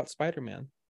but without Spider-Man.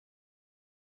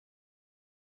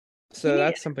 So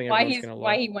that's something everyone's gonna love.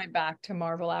 Why he went back to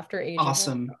Marvel after Age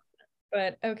awesome. of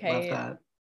Ultron. But okay. Love that.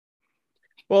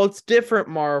 Well, it's different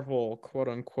Marvel, quote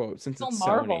unquote, since it's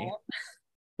Marvel. Sony.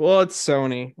 Well, it's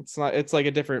Sony. It's not. It's like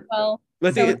a different. Well,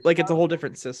 it's a whole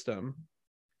different system.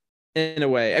 In a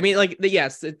way, I mean, like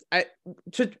yes.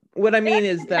 What I mean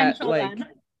is that like. Then.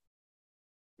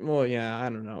 Well, yeah, I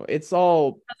don't know. It's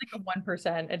all. That's like a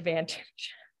 1%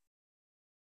 advantage.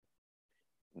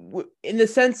 In the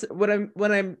sense, what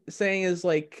I'm saying is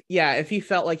like, yeah, if he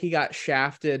felt like he got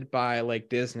shafted by like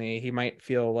Disney, he might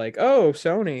feel like, oh,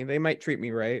 Sony, they might treat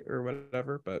me right or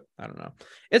whatever. But I don't know.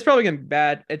 It's probably gonna be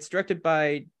bad. It's directed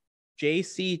by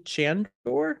J.C.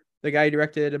 Chandor, the guy who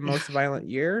directed Most Violent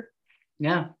Year.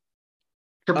 Yeah.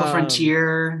 Triple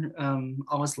Frontier,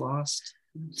 Always Lost,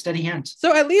 Steady Hand.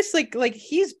 So at least like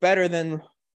he's better than.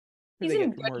 He's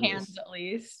in good hands at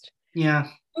least. Yeah.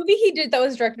 The movie he did that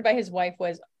was directed by his wife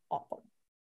was awful.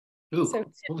 Ooh, what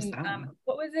was that?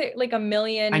 What was it? Like a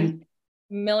million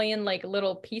like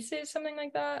little pieces, something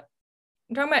like that.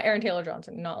 I'm talking about Aaron Taylor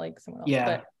Johnson, not like someone else. Yeah.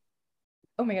 But,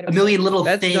 oh my god. A Million Little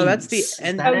Things. No, that's the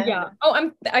end. Yeah.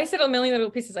 Oh, I said A Million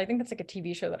Little Pieces. I think that's like a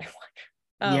TV show that I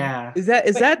watch. Yeah. Is that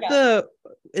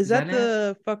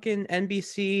the fucking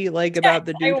NBC like about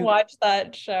the dude? I watched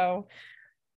that show.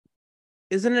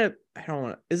 Isn't it? I don't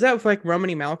want to. Is that like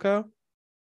Romany Malco?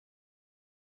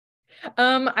 I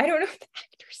don't know the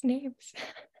actors' names.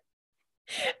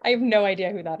 I have no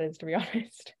idea who that is, to be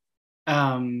honest.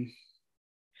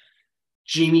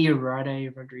 Jamie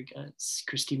Arade Rodriguez,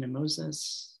 Christina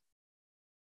Moses,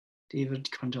 David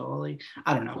Condoli.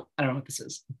 I don't know what this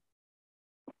is.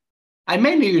 I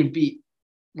may not even be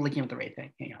looking at the right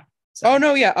thing. Hang on. Sorry. Oh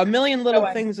no, yeah, A Million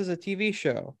Little Things is a TV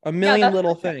show. A Million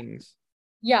Little Things.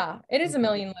 Yeah, it is A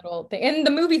Million Little Things, and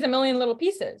the movie's A Million Little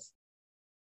Pieces.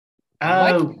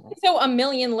 Oh. What? So A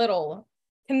Million Little.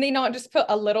 Can they not just put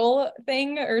a little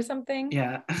thing or something?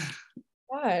 Yeah.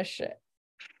 Gosh.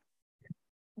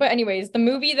 But anyways, the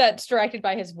movie that's directed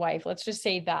by his wife, let's just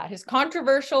say that. His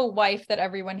controversial wife that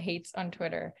everyone hates on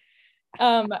Twitter.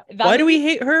 Why do we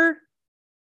hate her?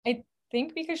 I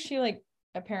think because she like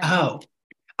apparently.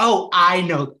 Oh, I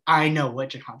know what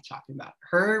Jihane's talking about.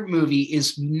 Her movie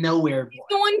is Nowhere Boy. He's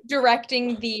the one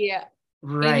directing the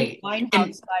right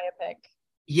Winehouse biopic.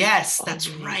 Yes, that's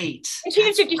right. And she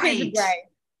did 50 Shades of Grey.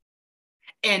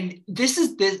 And this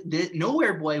is the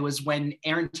Nowhere Boy was when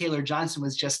Aaron Taylor Johnson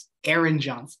was just Aaron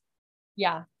Johnson.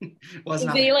 Yeah.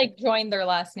 They like joined their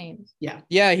last names. Yeah.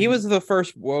 Yeah, he was the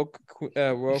first woke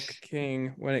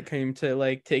king when it came to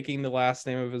like taking the last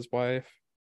name of his wife.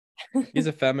 He's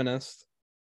a feminist.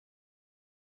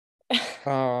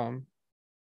 I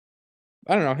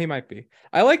don't know, he might be.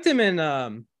 I liked him in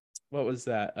what was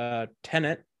that?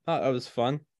 Tenet. Thought that was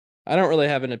fun. I don't really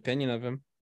have an opinion of him.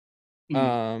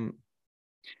 I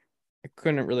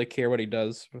couldn't really care what he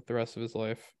does with the rest of his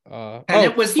life. He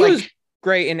was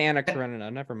great in Anna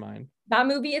Karenina. Never mind. That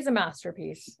movie is a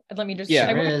masterpiece. Let me just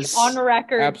I on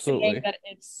record absolutely saying that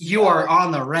it's you are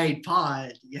on the right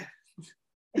pod. Yeah.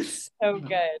 It's so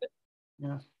good.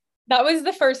 Yeah. That was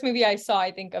the first movie I saw,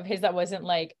 I think, of his that wasn't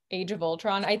like Age of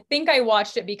Ultron. I think I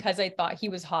watched it because I thought he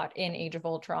was hot in Age of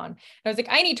Ultron. And I was like,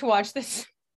 I need to watch this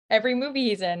every movie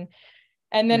he's in.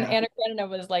 And then Anna Karenina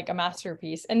was like a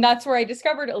masterpiece. And that's where I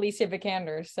discovered Alicia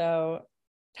Vikander. So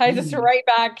ties us right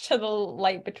back to the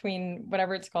light between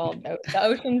whatever it's called, the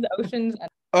oceans.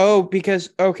 Oh,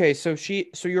 because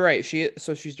so you're right.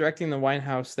 She's directing the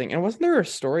Winehouse thing. And wasn't there a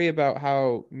story about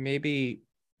how maybe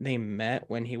they met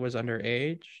when he was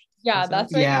underage? Yeah,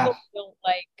 that's why people don't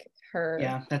like her.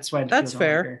 Yeah, that's why. That's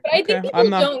fair. But I think people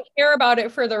don't care about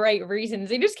it for the right reasons.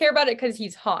 They just care about it because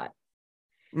he's hot.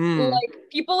 Like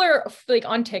people are like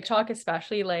on TikTok,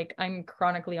 especially, like I'm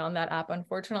chronically on that app,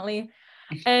 unfortunately.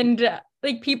 And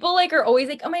like people like are always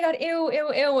like, oh my god, ew,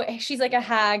 ew, ew, she's like a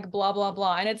hag, blah blah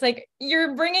blah. And it's like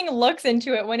you're bringing looks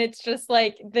into it when it's just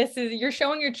like you're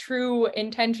showing your true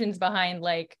intentions behind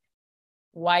like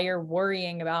why you're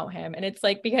worrying about him. And it's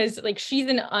like because like she's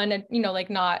like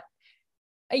not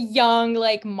a young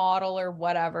like model or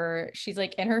whatever. She's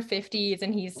like in her 50s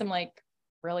and he's some like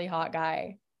really hot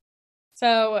guy.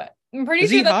 So I'm pretty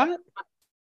sure he hot?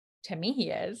 To me he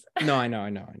is. No, I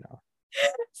know.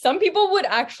 Some people would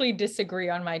actually disagree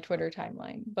on my Twitter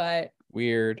timeline, but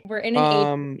weird. We're in an age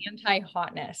of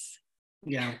anti-hotness.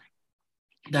 Yeah.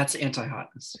 That's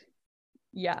anti-hotness.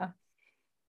 Yeah.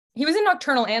 He was in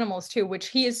Nocturnal Animals too, which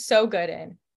he is so good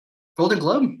in. Golden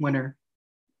Globe winner.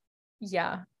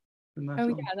 Yeah. Yeah,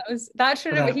 that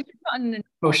should have he gotten a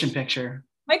motion picture.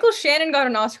 Michael Shannon got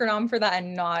an Oscar nom for that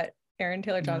and not Aaron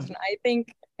Taylor Johnson. I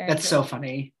think that's so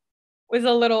funny. Was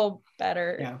a little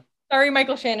better. Yeah. Sorry,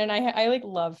 Michael Shannon. I like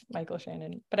love Michael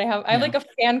Shannon, but I have like a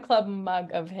fan club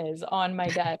mug of his on my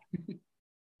desk.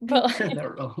 But like,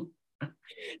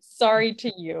 sorry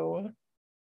to you.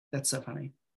 That's so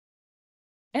funny.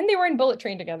 And they were in Bullet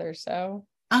Train together, so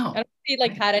I don't know if they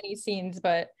like had any scenes,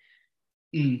 but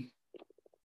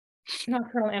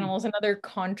Nocturnal Animals, another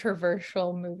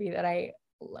controversial movie that I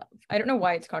love. I don't know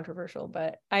why it's controversial,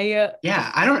 but I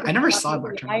never saw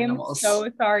Nocturnal Animals. I am so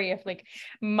sorry if like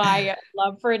my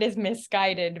love for it is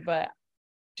misguided, but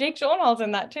Jake Gyllenhaal's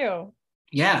in that too.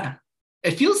 Yeah,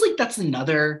 it feels like that's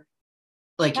another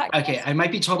like okay, I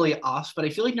might be totally off, but I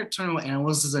feel like Nocturnal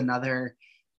Animals is another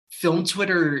film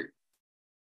Twitter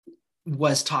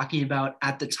was talking about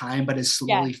at the time, but has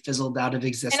slowly fizzled out of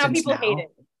existence. And now people hate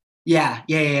it. Yeah.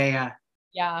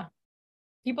 Yeah.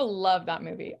 People love that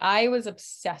movie. I was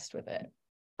obsessed with it.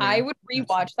 Yeah, I would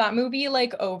rewatch that movie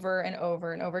like over and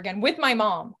over and over again with my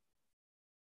mom.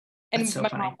 And my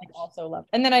mom like also loved.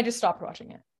 And then I just stopped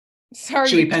watching it. Sorry.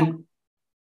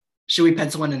 Should we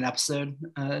pencil in an episode,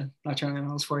 Nocturnal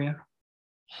Animals for you?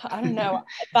 I don't know.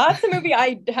 That's a movie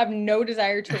I have no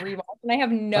desire to rewatch, and I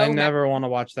have I never want to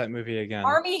watch that movie again.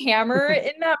 Armie Hammer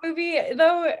in that movie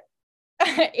though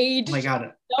aged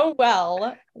so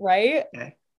well, right?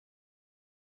 Okay.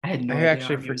 I had no I idea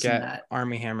actually forget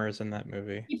Armie Hammer is in that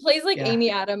movie. He plays like Amy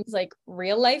Adams' like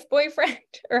real life boyfriend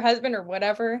or husband or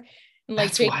whatever, and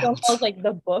like Jake Gyllenhaal's like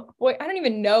the book boy. I don't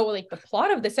even know like the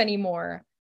plot of this anymore.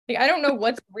 Like I don't know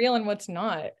what's real and what's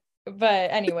not. But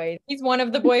anyway, he's one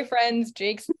of the boyfriends.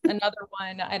 Jake's another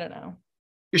one. I don't know.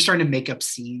 You're starting to make up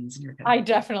scenes in your head. I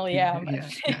definitely am. Yeah.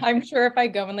 I'm sure if I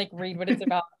go and like read what it's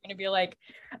about, I'm gonna be like,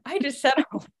 I just said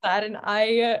all that and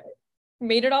I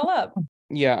made it all up.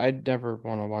 Yeah, I'd never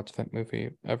want to watch that movie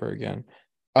ever again.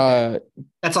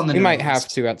 That's on the. We might have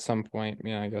to at some point.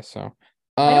 Yeah, I guess so.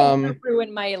 I don't want to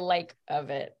ruin my like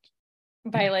of it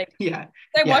by like. Yeah.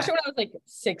 I watched it when I was like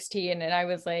 16, and I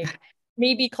was like.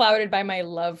 Maybe clouded by my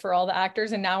love for all the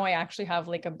actors, and now I actually have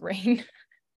like a brain.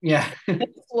 Yeah.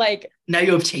 Like now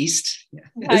you have taste.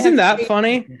 Yeah. Isn't that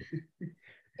funny?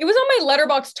 It was on my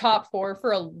Letterboxd top 4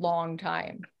 for a long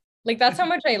time. Like that's how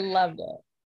much I loved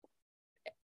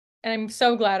it. And I'm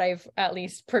so glad I've at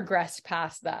least progressed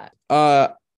past that.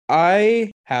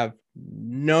 I have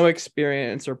no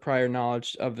experience or prior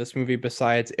knowledge of this movie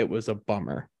besides it was a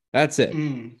bummer. That's it.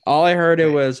 All I heard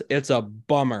it's a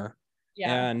bummer.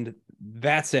 Yeah. And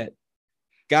that's it.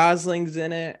 Gosling's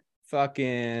in it.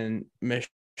 Fucking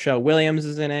Michelle Williams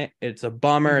is in it. It's a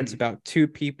bummer. It's about two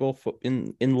people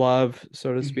in love,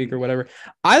 so to speak, or whatever.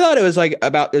 I thought it was like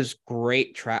about this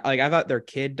great track. Like I thought their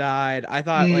kid died. I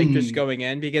thought like just going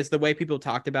in because the way people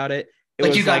talked about it,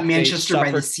 like you got Manchester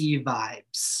by the Sea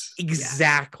vibes.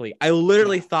 Exactly. Yeah. I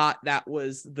literally thought that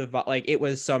was it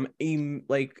was some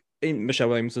like Michelle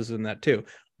Williams was in that too.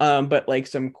 But like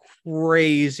some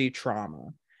crazy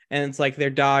trauma. And it's like their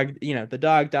dog, the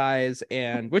dog dies,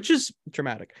 and which is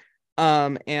traumatic. Yeah.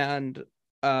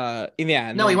 No,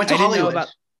 he went to Hollywood.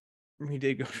 He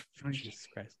did go. Jesus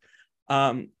Christ.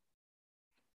 I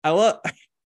love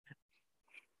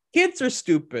kids are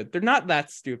stupid. They're not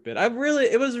that stupid.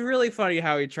 It was really funny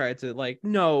how he tried to like,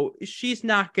 no, she's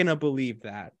not gonna believe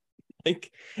that.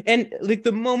 Like, and like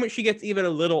the moment she gets even a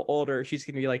little older, she's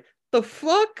gonna be like, the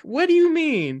fuck? What do you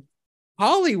mean?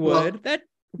 Hollywood? Well,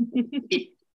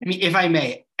 I mean, if I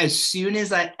may, as soon as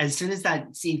that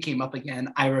scene came up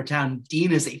again, I wrote down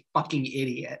Dean is a fucking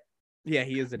idiot. Yeah,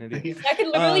 he is an idiot. That could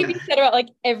literally be said about like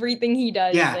everything he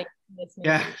does. Yeah. Like, in this movie.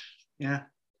 Yeah.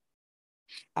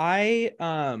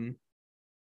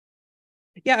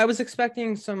 I was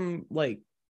expecting some like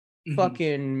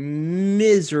fucking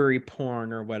misery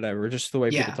porn or whatever, just the way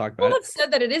people talk about it. People have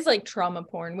said that it is like trauma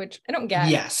porn, which I don't get.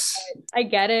 Yes. I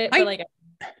get it, but like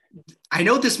I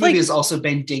know this movie has also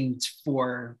been dinged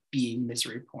for being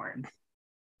misery porn,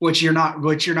 which you're not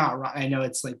wrong. I know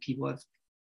it's like people have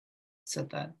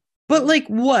said that. But like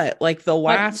what? Like the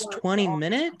last 20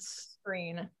 minutes?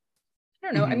 Screen. I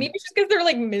don't know. Maybe it's just because they're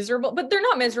like miserable, but they're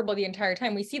not miserable the entire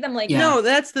time. We see them like no,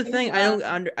 that's the thing. I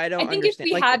don't I think understand.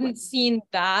 If we hadn't seen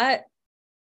that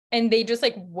and they just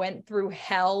like went through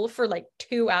hell for like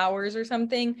 2 hours or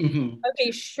something,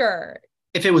 okay, sure.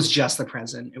 If it was just the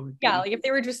present, it would be. Like if they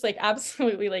were just like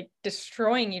absolutely like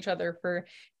destroying each other for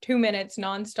 2 minutes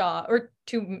nonstop, or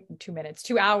 2 minutes,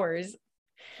 2 hours,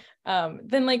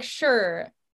 then like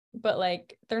sure, but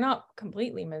like they're not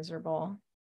completely miserable.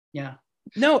 Yeah.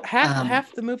 No,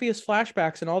 half the movie is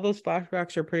flashbacks, and all those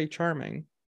flashbacks are pretty charming.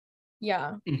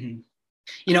 Yeah. You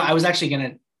know, I was actually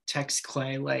gonna text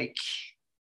Clay like,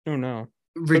 oh no,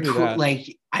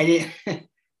 like I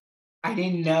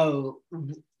didn't know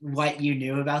what you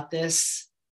knew about this,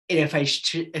 and if I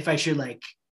should like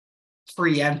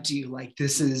preempt you, like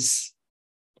this is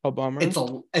a bummer. It's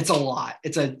a lot.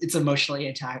 It's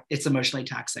emotionally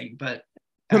taxing, but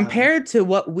compared to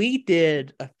what we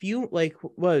did a few, like,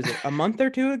 what was it, a month or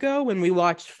two ago when we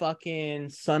watched fucking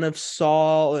Son of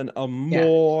Saul and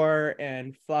Amor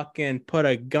and fucking Put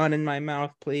a Gun in My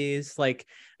Mouth, Please. Like,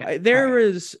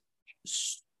 was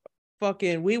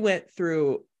fucking, we went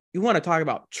through, you want to talk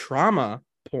about trauma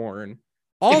porn.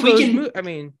 All those I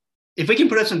mean, if we can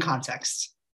put up some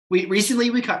context, we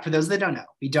cut, for those that don't know,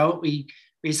 we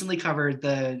recently covered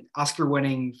the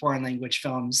Oscar-winning foreign language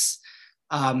films.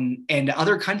 And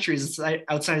other countries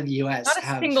outside of the US not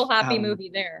a single happy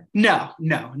movie there. No,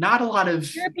 not a lot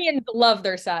of Europeans love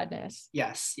their sadness.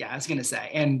 Yes, I was gonna say,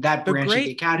 and that branch of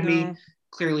the Academy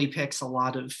clearly picks a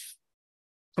lot of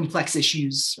complex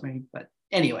issues, right? But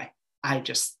anyway,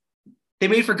 they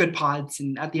made for good pods,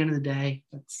 and at the end of the day,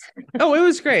 it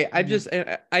was great. I just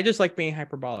like being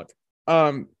hyperbolic.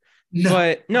 But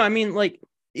no, I mean, like,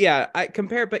 yeah,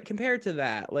 compared to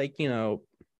that, like, you know,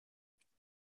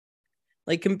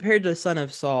 like compared to Son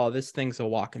of Saul, this thing's a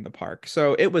walk in the park.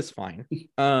 So it was fine.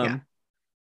 I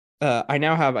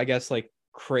now have, I guess, like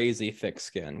crazy thick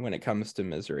skin when it comes to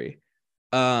misery.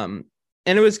 And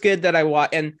it was good that I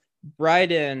watched, and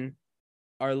Bryden,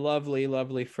 our lovely,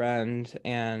 lovely friend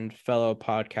and fellow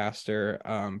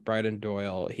podcaster, Bryden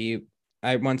Doyle,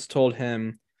 I once told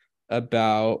him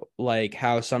about like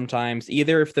how sometimes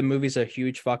either if the movie's a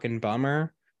huge fucking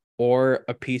bummer or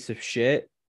a piece of shit,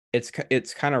 it's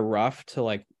kind of rough to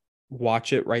like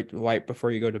watch it right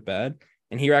before you go to bed.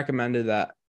 And he recommended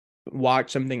that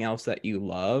watch something else that you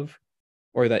love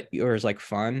or is like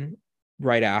fun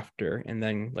right after, and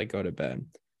then like go to bed.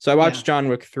 So I watched John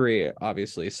Wick 3,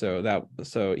 obviously.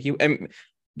 And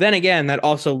then again, that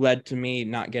also led to me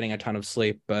not getting a ton of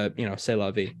sleep, but you know, c'est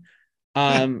la vie.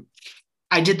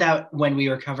 I did that when we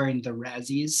were covering the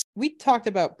Razzies. We talked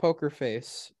about Poker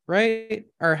Face, right?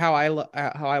 Or how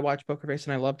I watched Poker Face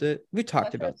and I loved it. We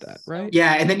talked about that, right?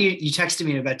 Yeah, and then you texted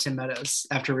me about Tim Meadows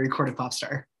after we recorded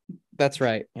Popstar. That's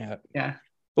right. Yeah.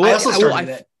 Well, I also started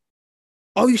it.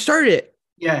 Oh, you started it?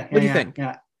 Yeah. What do you think?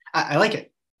 Yeah, I like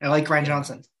it. I like Ryan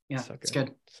Johnson. Yeah, so it's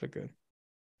good. So good.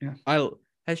 Yeah.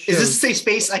 Is this a safe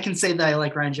space? I can say that I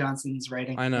like Ryan Johnson's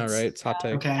writing. I know, right? It's hot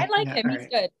take. Okay. I like him. He's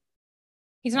good.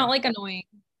 He's not like annoying.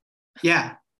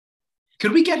 Yeah.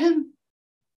 Could we get him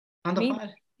on the pod?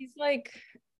 He's like,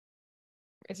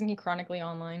 isn't he chronically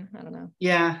online? I don't know.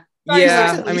 Yeah.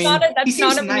 Yeah. I mean, that's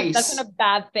not a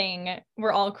bad thing.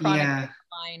 We're all chronically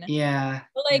online. Yeah.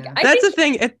 But like, that's the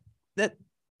thing. That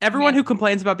everyone who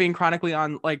complains about being chronically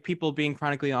on, like people being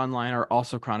chronically online are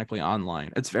also chronically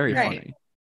online. It's very funny.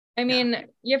 I mean,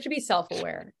 you have to be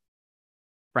self-aware.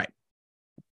 Right.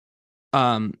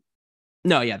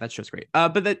 No, yeah, that's just great.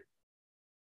 But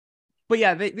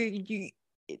yeah,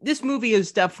 this movie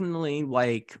is definitely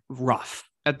like rough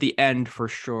at the end for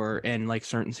sure, and like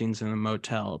certain scenes in the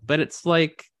motel. But it's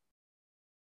like,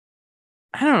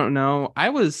 I don't know. I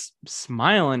was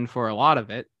smiling for a lot of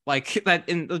it, like that,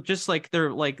 in just like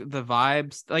they're like the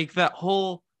vibes, like that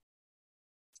whole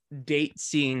date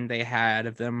scene they had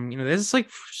of them. You know, this is like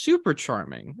super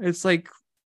charming. It's like,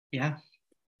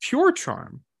 pure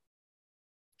charm.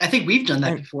 I think we've done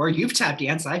that before. You've tap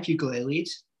danced. I've ukulele'd.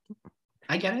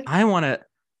 I get it. I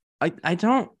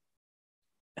don't.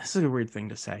 This is a weird thing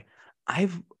to say. I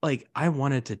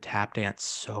wanted to tap dance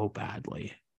so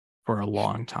badly for a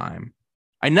long time.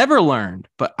 I never learned,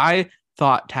 but I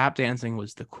thought tap dancing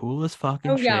was the coolest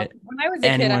fucking shit when I was a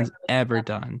anyone's ever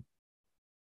done.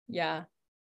 Yeah.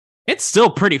 It's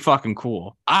still pretty fucking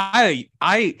cool. I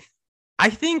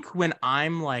think when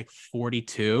I'm like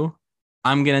 42,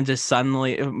 I'm gonna just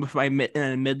suddenly, if I'm in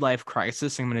a midlife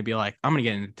crisis, I'm gonna be like, I'm gonna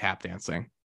get into tap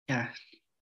dancing. Yeah.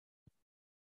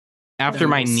 After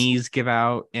my knees give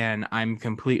out and I'm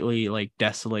completely like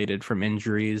desolated from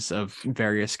injuries of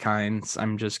various kinds,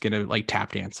 I'm just gonna like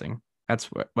tap dancing. That's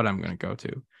what I'm gonna go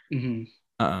to.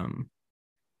 Mm-hmm.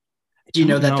 Do you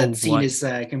know that scene is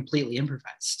completely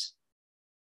improvised,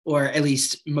 or at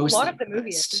least mostly? A lot of the movie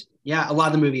is. Yeah, a lot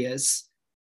of the movie is.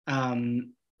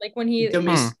 Like when he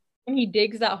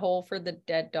digs that hole for the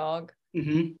dead dog.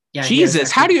 Mm-hmm. Yeah,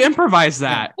 Jesus, how do you improvise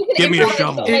that? Yeah. Give me a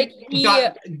shovel. Like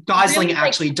Gosling really,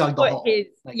 actually dug the hole. They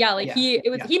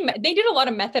did a lot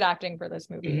of method acting for this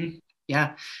movie. Mm-hmm.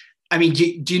 Yeah, I mean,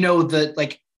 do you know the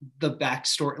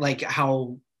backstory, like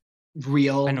how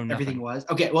real everything was?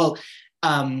 Okay, well,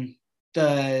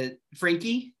 the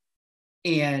Frankie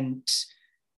and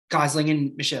Gosling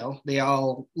and Michelle, they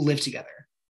all lived together.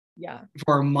 Yeah,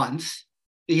 for a month,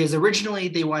 because originally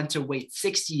they wanted to wait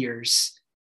 6 years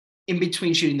in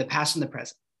between shooting the past and the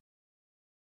present.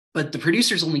 But the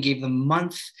producers only gave them a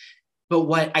month. But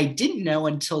what I didn't know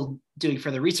until doing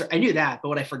further research, I knew that, but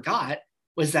what I forgot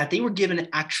was that they were given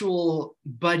actual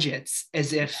budgets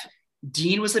as if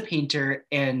Dean was a painter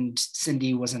and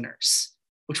Cindy was a nurse,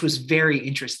 which was very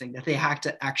interesting, that they had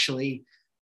to actually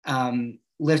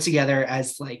live together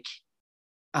as like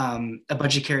a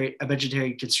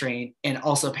budgetary constraint and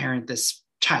also parent this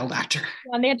child actor.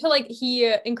 And they had to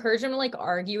he encouraged them to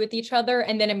argue with each other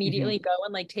and then immediately go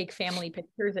and take family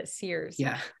pictures at Sears.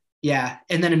 Yeah,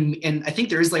 and I think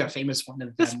there is a famous one of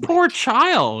them. This poor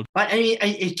child. But I mean,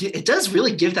 it does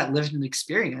really give that lived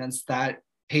experience that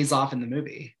pays off in the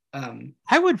movie. I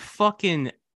would call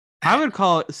it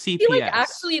CPS. Did she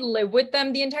actually live with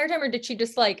them the entire time, or did she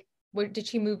just did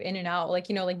she move in and out?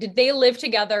 Did they live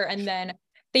together and then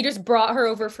they just brought her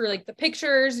over for the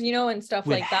pictures, and stuff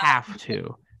like that? Have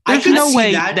to. There's no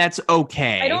way that's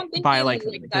okay. I don't think by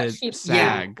that the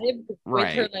SAG, lived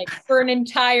right? With her for an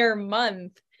entire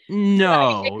month.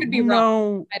 No, I could be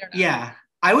wrong. I don't know. Yeah,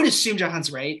 I would assume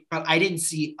Jahan's right, but I didn't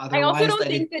see otherwise. I also don't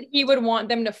think that he would want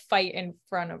them to fight in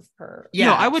front of her. Yeah,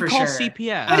 no, I would call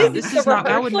CPS. This is not.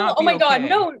 I would not. Oh my god,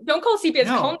 no! Don't call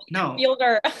CPS. No.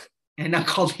 Fielder. And not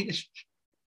call the.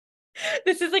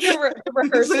 This is a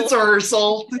rehearsal. It's a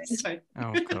rehearsal.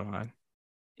 Oh god.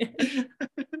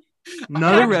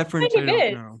 Another reference. I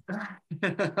don't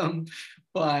know.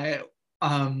 But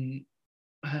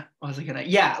what was I gonna?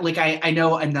 Yeah, I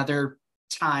know another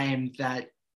time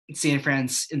that San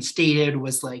France instated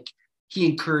was he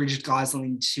encouraged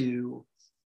Gosling to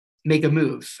make a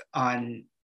move on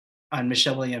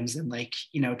Michelle Williams and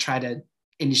try to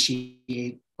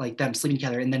initiate them sleeping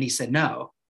together, and then he said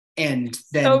no, and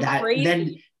then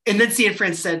then San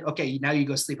France said, okay, now you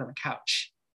go sleep on the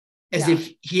couch, as if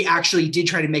he actually did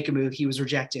try to make a move. He was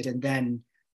rejected, and then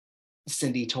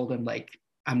Cindy told him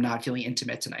I'm not feeling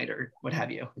intimate tonight or what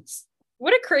have you. It's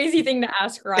what a crazy thing to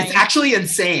ask Ryan. It's actually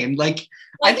insane.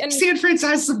 I think San France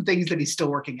has some things that he's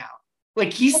still working out.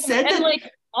 He said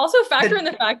that. Also factor in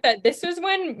the fact that this was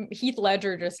when Heath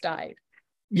Ledger just died.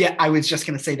 Yeah, I was just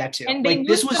gonna say that too. And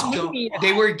this was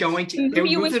they were going to. The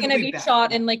movie was gonna be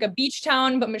shot in a beach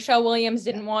town, but Michelle Williams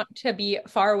didn't want to be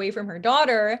far away from her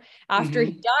daughter after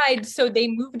he died, so they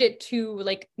moved it to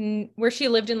where she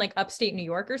lived in upstate New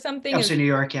York or something. Upstate New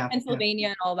York, yeah, Pennsylvania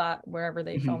and all that, wherever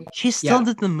they filmed. She still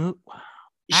did the movie.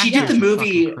 She did the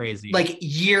movie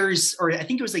years, or I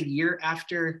think it was a year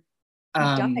after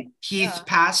Heath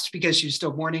passed, because she was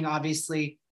still mourning,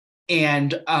 obviously.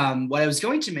 And what I was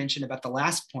going to mention about the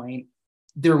last point,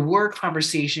 there were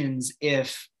conversations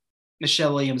if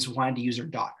Michelle Williams wanted to use her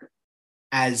daughter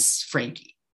as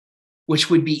Frankie, which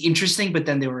would be interesting, but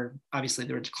then they were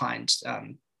declined.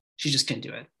 She just couldn't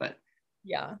do it. But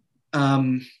what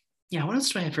else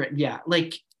do I have for it? Yeah,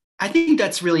 I think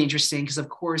that's really interesting because, of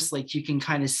course, you can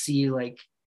kind of see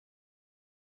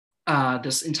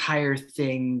this entire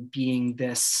thing being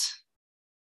this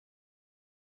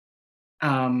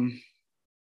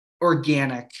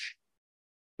organic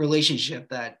relationship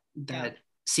that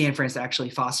San France actually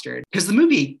fostered, because the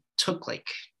movie took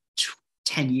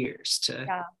 10 years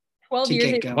to 12 to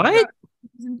years get going.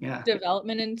 What?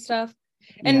 Development and stuff.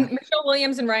 And Michelle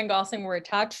Williams and Ryan Gosling were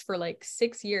attached for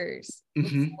 6 years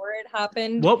before it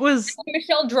happened. What was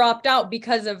Michelle dropped out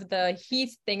because of the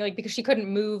Heath thing, because she couldn't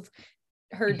move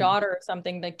her daughter or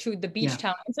something to the beach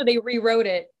town, and so they rewrote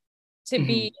it to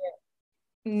be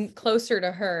closer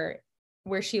to her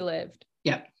where she lived.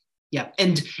 Yeah.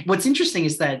 And what's interesting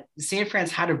is that San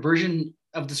France had a version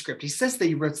of the script. He says that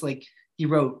he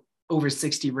wrote over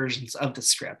 60 versions of the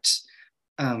script,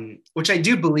 which I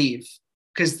do believe,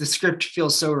 because the script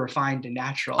feels so refined and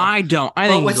natural. I don't. I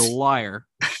think he's a liar.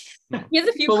 He has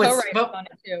a few co-writers on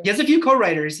it too. He has a few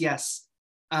co-writers, yes.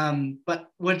 But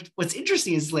what's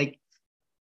interesting is like,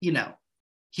 you know,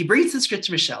 he brings the script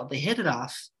to Michelle, they hit it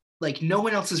off, like no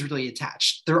one else is really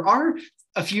attached. There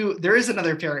is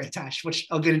another pair attached, which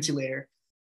I'll get into later.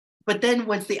 But then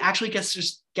once they actually get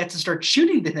to start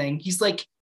shooting the thing, he's like,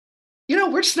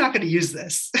 we're just not going to use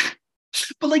this.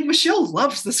 But like Michelle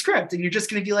loves the script, and you're just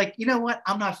going to be like, you know what?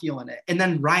 I'm not feeling it. And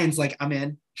then Ryan's like, I'm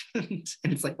in. And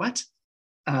it's like, what?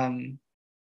 But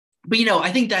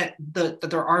I think that that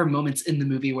there are moments in the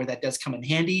movie where that does come in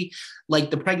handy,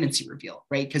 like the pregnancy reveal,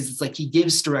 right? Because it's like he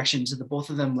gives direction to the both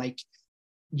of them, like,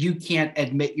 you can't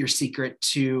admit your secret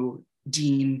to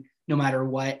Dean no matter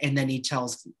what. And then he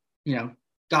tells,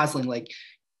 Gosling, like,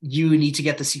 you need to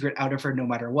get the secret out of her no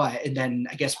matter what. And then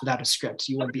I guess without a script,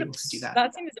 you won't be able to do that.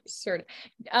 That seems absurd.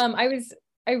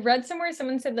 I read somewhere,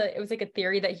 someone said that it was like a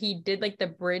theory that he did like the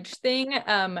bridge thing,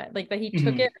 like that he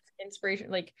took it as inspiration,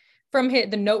 like from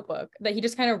the Notebook, that he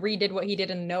just kind of redid what he did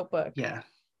in the Notebook. Yeah.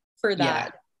 For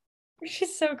that. Which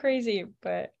is so crazy,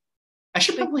 but I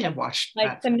should probably have watched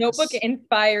like the Notebook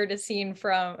inspired a scene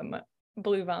from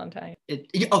Blue Valentine.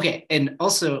 Okay, and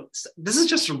also this is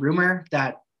just a rumor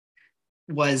that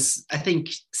was, I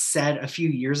think, said a few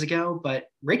years ago, but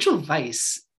Rachel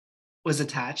Weisz was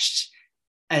attached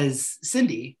as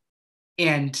Cindy,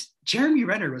 and Jeremy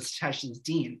Renner was attached as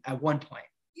Dean at one point.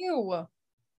 Ew.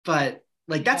 But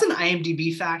like that's an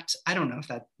IMDb fact. I don't know if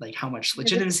that, like, how much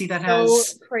legitimacy that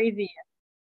has. So crazy.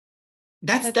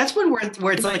 That's when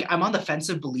where it's like I'm on the fence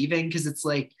of believing, because it's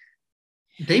like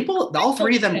they both, all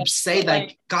three of them say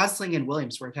that Gosling and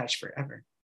Williams were attached forever.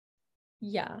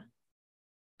 Yeah.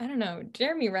 I don't know.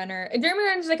 Jeremy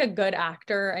Renner's like a good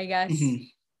actor, I guess.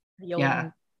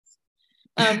 Yeah.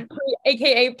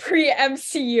 AKA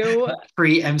pre-MCU.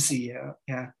 Pre-MCU,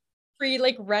 yeah. Pre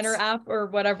like Renner app or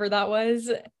whatever that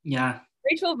was. Yeah.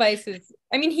 Rachel Weisz is,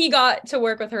 I mean, he got to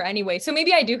work with her anyway. So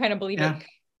maybe I do kind of believe it.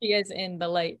 She is in the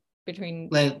light between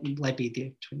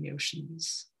the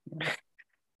oceans. Yeah.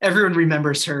 Everyone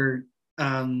remembers her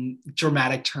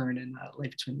dramatic turn in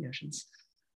Light Between the Oceans.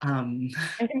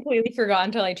 I completely forgot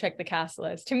until I checked the cast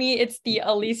list. To me, it's the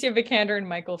Alicia Vikander and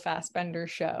Michael Fassbender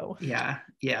show. Yeah,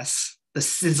 yes. The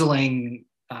sizzling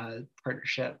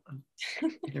partnership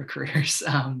of their careers.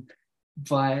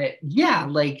 But yeah,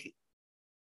 like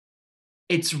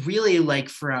it's really like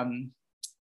I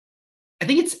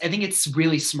think it's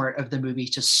really smart of the movie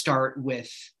to start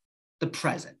with the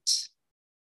present.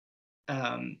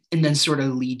 And then sort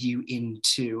of lead you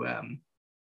into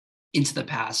the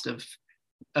past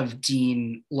of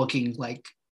Dean looking like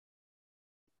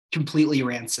completely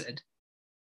rancid,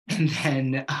 and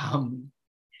then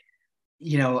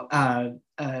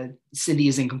Cindy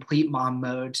is in complete mom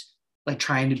mode, like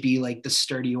trying to be like the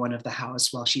sturdy one of the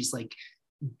house while she's like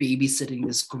babysitting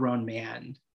this grown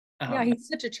man. Yeah, he's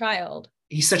such a child.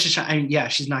 He's such a child. I mean, yeah,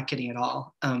 she's not kidding at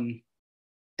all. And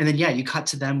then you cut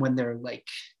to them when they're like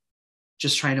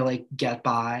just trying to like get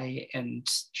by and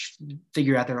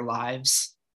figure out their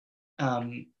lives.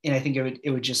 And I think it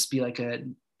would just be like a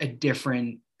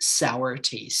different sour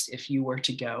taste if you were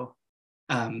to go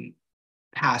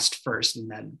past first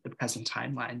and then the present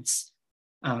timelines.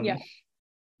 Yeah.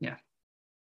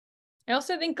 I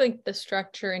also think like the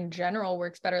structure in general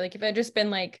works better. Like if it had just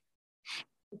been like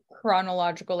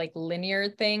chronological, like linear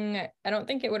thing, I don't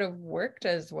think it would have worked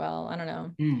as well. I don't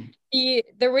know.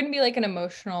 There wouldn't be like an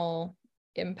emotional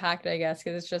impact, I guess,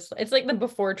 because it's like the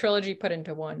before trilogy put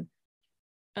into one.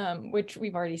 Which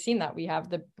we've already seen that we have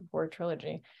the before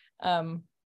trilogy. But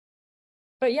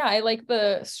yeah, I like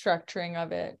the structuring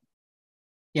of it.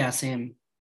 Yeah, same.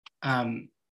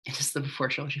 Just the before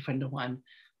trilogy put into one.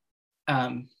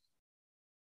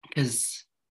 Because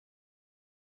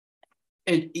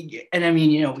and I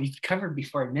mean, we've covered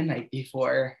Before Midnight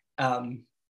before. And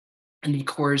of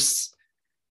course,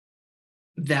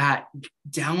 that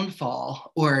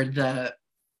downfall or the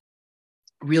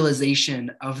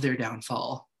realization of their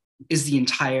downfall is the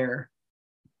entire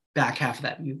back half of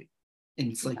that movie. And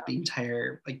it's like the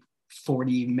entire like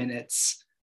 40 minutes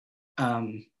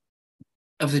of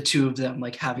the two of them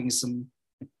like having some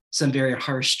very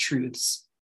harsh truths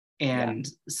and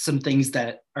some things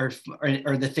that are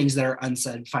the things that are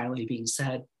unsaid finally being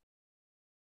said.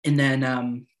 And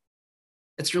then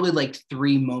it's really like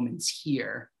three moments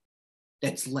here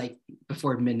that's like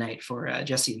Before Midnight for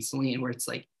Jesse and Celine, where it's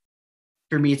like,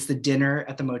 for me, it's the dinner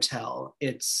at the motel,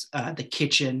 it's the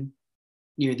kitchen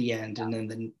near the end, and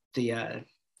then the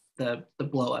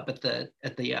blow up at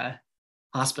the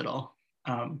hospital.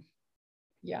 And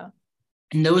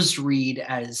those read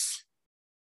as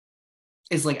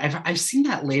like I've seen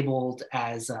that labeled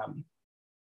as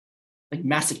like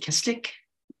masochistic,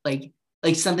 like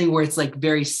like something where it's like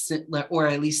very or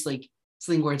at least like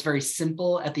something where it's very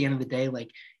simple at the end of the day.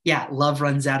 Like, yeah, love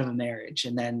runs out of a marriage,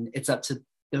 and then it's up to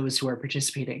those who are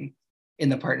participating in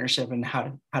the partnership and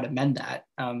how to mend that.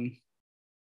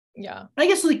 Yeah, I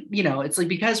guess like, you know, it's like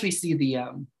because we see the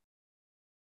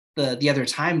other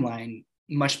timeline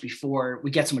much before,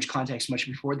 we get so much context much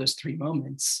before those 3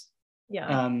 moments.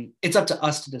 Yeah. It's up to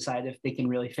us to decide if they can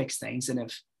really fix things, and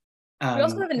if we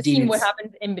also haven't seen what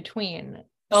happens in between.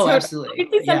 Oh, so absolutely.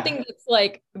 It's something that's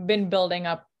like been building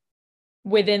up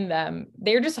within them.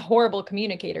 They're just horrible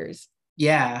communicators.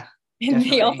 Yeah. And definitely.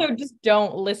 they also just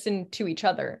don't listen to each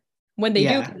other when they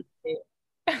do communicate.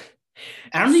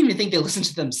 I don't even think they listen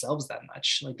to themselves that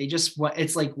much. Like they just,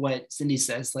 it's like what Cindy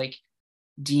says, like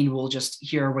Dean will just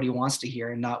hear what he wants to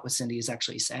hear and not what Cindy is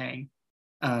actually saying,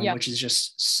 which is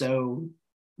just so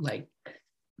like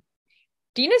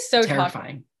Dean is so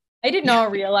terrifying. Toxic. I did not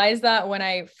realize that when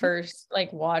I first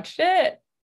like watched it.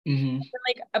 Mm-hmm. And,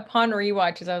 like upon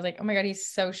rewatches, I was like, oh my God, he's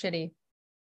so shitty.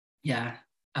 Yeah.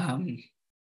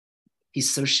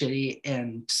 He's so shitty.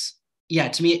 And yeah,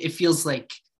 to me, it feels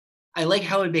like, I like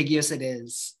how ambiguous it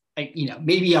is. You know,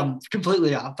 maybe I'm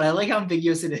completely off, but I like how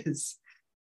ambiguous it is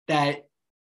that,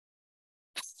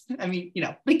 I mean, you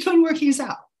know, they couldn't work things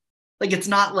out. Like, it's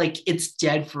not like it's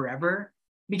dead forever,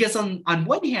 because on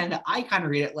one hand, I kind of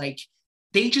read it like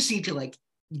they just need to like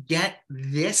get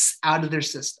this out of their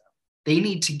system. They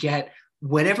need to get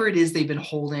whatever it is they've been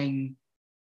holding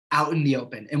out in the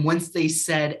open. And once they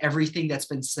said everything that's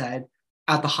been said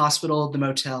at the hospital, the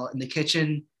motel, and the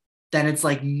kitchen, then it's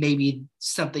like maybe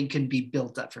something can be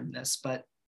built up from this. But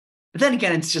then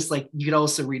again, it's just like you could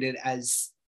also read it as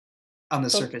on the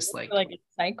surface, like a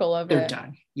cycle of they're it.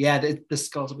 done. Yeah, the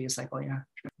skulls will be a cycle. Yeah.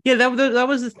 Yeah, that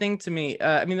was the thing to me.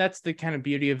 I mean, that's the kind of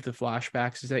beauty of the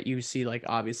flashbacks, is that you see like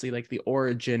obviously like the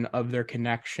origin of their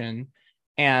connection,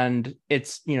 and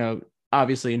it's, you know,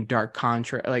 obviously in dark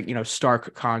contrast, like, you know,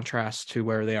 stark contrast to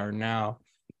where they are now.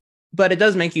 But it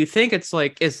does make you think, it's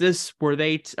like,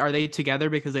 are they together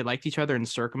because they liked each other and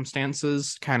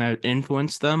circumstances kind of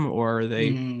influenced them, or are they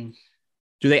do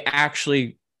they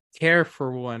actually care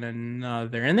for one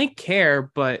another? And they care,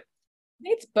 but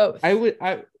it's both.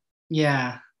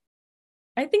 Yeah.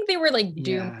 I think they were like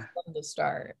doomed from the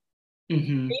start.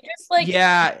 Mm-hmm. They just like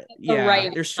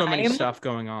there's so many stuff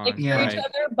going on like, for each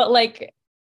other, but like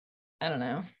I don't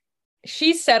know.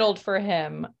 She settled for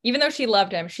him, even though she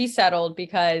loved him. She settled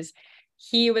because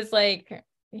he was like,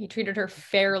 he treated her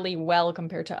fairly well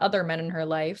compared to other men in her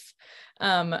life,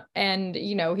 and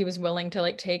you know, he was willing to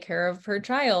like take care of her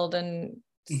child and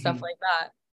stuff like that.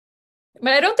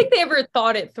 But I don't think they ever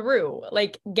thought it through,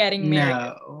 like getting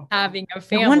married, having a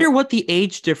family. I wonder what the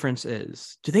age difference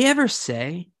is. Do they ever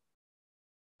say?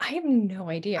 I have no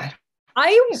idea.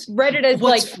 I read it as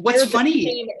what's funny.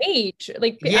 Same age,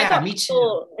 like yeah, I thought me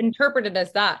people interpreted it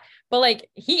as that, but like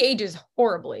he ages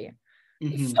horribly.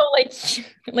 So like she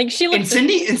looks. And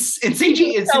Cindy ages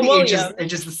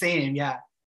just the same. Yeah.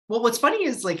 Well, what's funny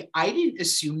is like I didn't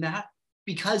assume that,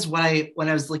 because when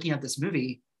I was looking at this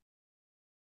movie,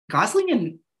 Gosling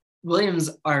and Williams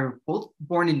are both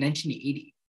born in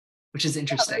 1980, which is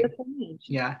interesting.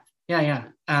 Yeah.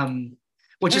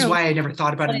 Which is why I never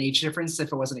thought about an age difference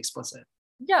if it wasn't explicit.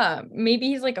 Yeah, maybe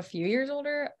he's like a few years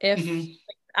older, if like,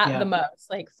 at the most,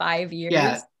 like 5 years.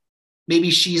 Yeah, maybe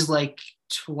she's like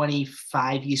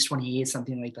 25, he's 28,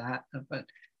 something like that. But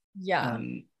yeah,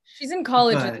 she's in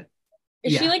college.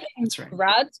 Is she like in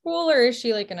grad school, or is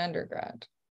she like an undergrad?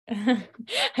 I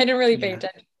didn't really pay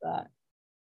attention to that.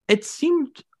 It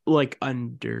seemed like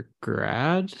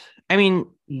undergrad. I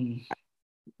mean,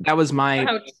 that was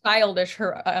how childish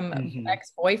her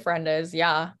ex-boyfriend is.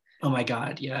 Yeah. Oh my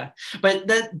God. Yeah. But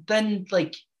then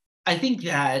like, I think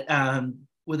that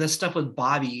with the stuff with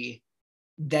Bobby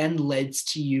then leads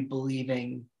to you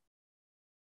believing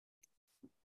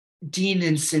Dean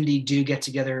and Cindy do get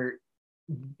together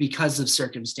because of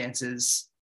circumstances,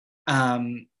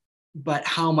 but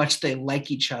how much they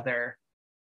like each other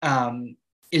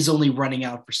is only running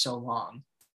out for so long.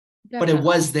 But it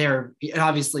was there.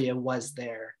 Obviously, it was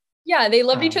there. Yeah, they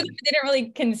loved each other, but they didn't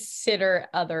really consider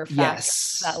other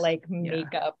factors that like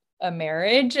make up a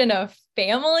marriage and a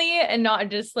family, and not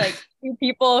just like two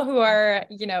people who are,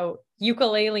 you know,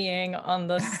 ukuleleing on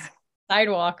the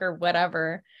sidewalk or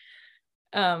whatever.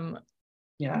 But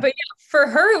yeah, for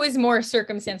her it was more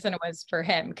circumstance than it was for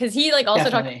him, because he like also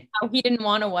talked about how he didn't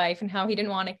want a wife and how he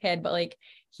didn't want a kid, but like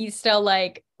he's still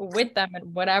like with them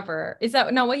and whatever. Is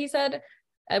that not what he said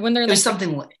when they're like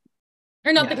something like,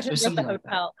 or not the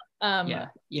hotel?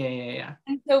 Yeah.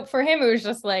 And so for him, it was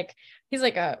just like, he's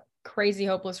like a crazy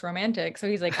hopeless romantic. So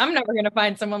he's like, I'm never gonna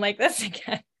find someone like this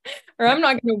again. or I'm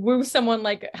not going to woo someone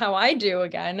like how I do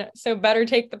again. So better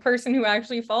take the person who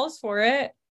actually falls for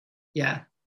it. Yeah.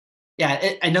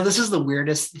 Yeah. I know this is the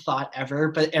weirdest thought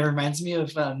ever, but it reminds me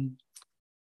of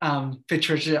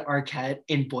Patricia Arquette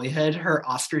in Boyhood. Her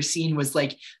Oscar scene was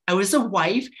like, I was a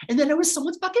wife and then I was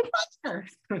someone's fucking mother.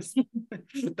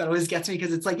 That always gets me,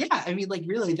 because it's like, yeah, I mean, like,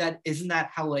 really, isn't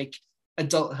that how like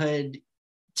adulthood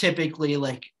typically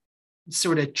like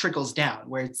sort of trickles down,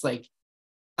 where it's like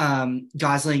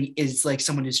Gosling is like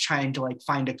someone who's trying to like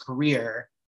find a career,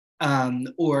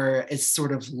 or is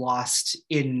sort of lost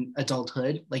in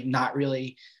adulthood, like not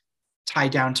really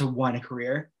tied down to one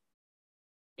career.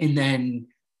 And then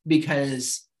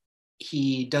because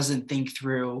he doesn't think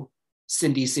through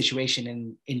Cindy's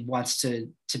situation and wants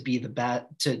to be the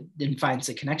best, and finds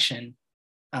a connection,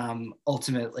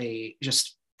 ultimately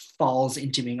just falls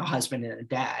into being a husband and a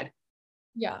dad.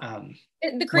 Yeah.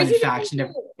 The crazy thing fact, is,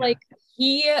 like,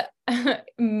 he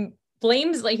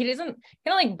blames, like, he doesn't kind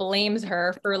of like blames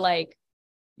her for like,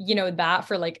 you know, that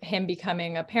for like him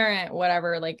becoming a parent,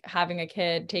 whatever, like having a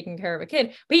kid, taking care of a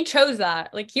kid, but he chose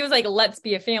that. Like, he was like, let's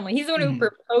be a family. He's the one who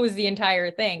proposed the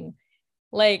entire thing.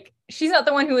 Like, she's not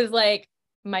the one who was like,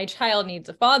 my child needs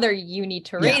a father, you need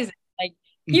to raise it. Like,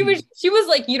 she was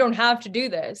like, you don't have to do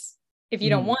this if you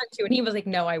don't want to. And he was like,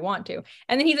 no, I want to.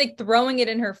 And then he's like throwing it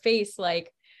in her face,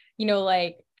 like, you know,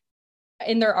 like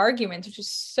in their arguments, which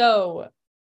is so,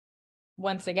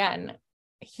 once again,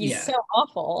 he's so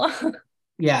awful.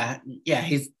 Yeah.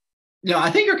 He's,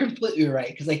 I think you're completely right,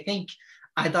 because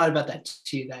I thought about that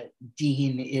too, that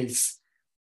Dean is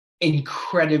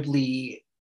incredibly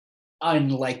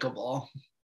unlikable.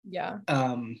 Yeah.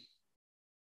 And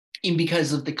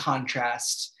because of the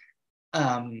contrast,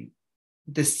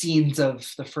 the scenes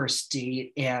of the first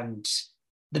date and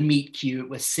the meet cute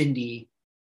with Cindy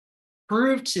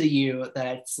prove to you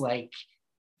that it's like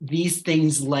these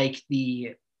things, like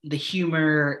the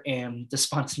humor and the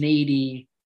spontaneity,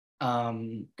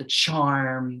 the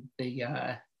charm,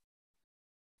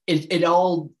 it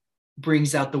all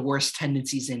brings out the worst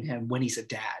tendencies in him when he's a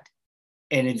dad.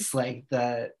 And it's like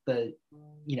the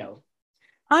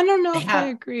I don't know if I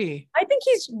agree. I think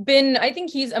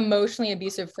he's emotionally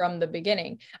abusive from the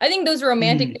beginning. I think those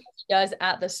romantic things he does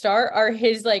at the start are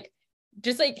his, like,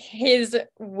 just like his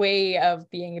way of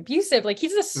being abusive. Like,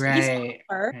 he's right.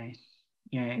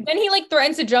 Then he like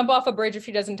threatens to jump off a bridge if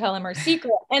she doesn't tell him her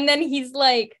secret. And then he's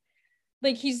like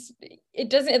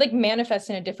it like manifests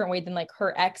in a different way than like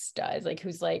her ex does, like,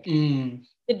 who's like the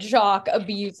jock,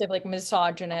 abusive, like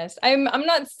misogynist. I'm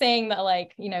not saying that,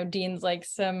 like, you know, Dean's like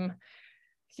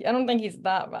I don't think he's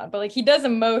that bad, but like he does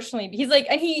emotionally. He's like,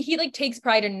 and he like takes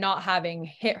pride in not having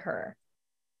hit her,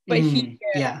 but he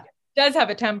does have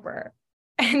a temper,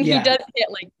 and he does hit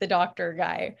like the doctor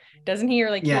guy, doesn't he? Or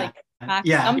like he like smacks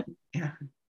something.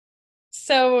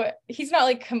 So he's not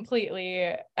like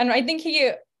completely, and I think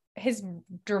his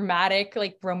dramatic,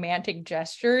 like, romantic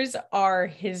gestures are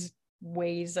his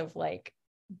ways of like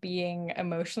being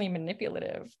emotionally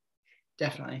manipulative.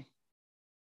 Definitely.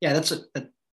 Yeah, that's what.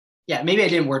 Yeah, maybe I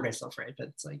didn't word myself right, but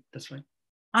it's like that's fine.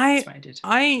 I did.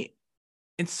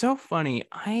 It's so funny.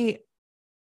 I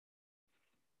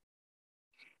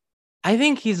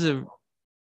think he's a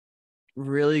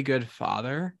really good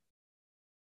father.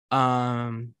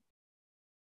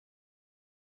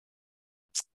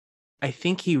 I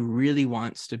think he really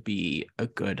wants to be a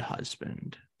good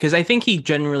husband, because I think he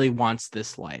generally wants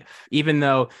this life, even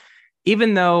though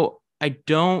I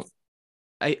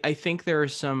think there are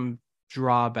some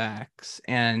drawbacks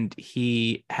and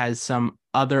he has some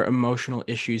other emotional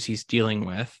issues he's dealing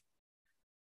with.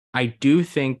 I do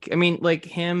think, I mean, like,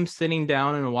 him sitting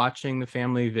down and watching the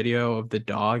family video of the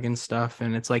dog and stuff,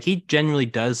 and it's like he genuinely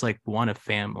does like want a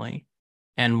family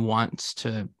and wants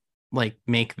to like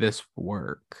make this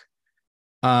work.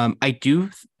 I do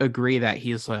agree that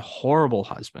he's a horrible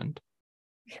husband.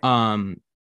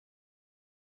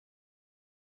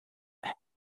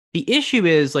 The issue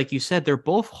is, like you said, they're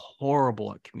both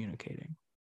horrible at communicating.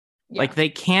 Like, they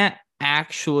can't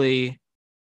actually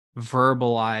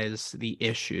verbalize the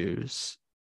issues,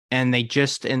 and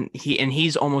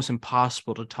he's almost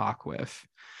impossible to talk with.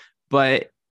 But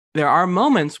there are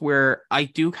moments where I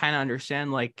do kind of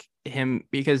understand, like, him,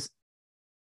 because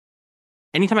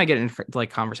anytime I get in like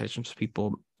conversations with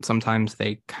people, sometimes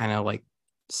they kind of like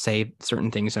say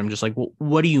certain things, and I'm just like, well,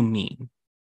 what do you mean?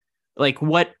 Like,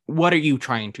 what are you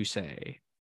trying to say?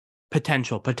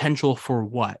 Potential for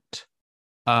what?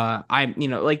 I'm,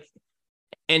 like,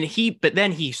 but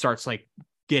then he starts like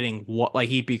getting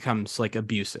he becomes like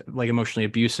abusive, like emotionally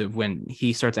abusive, when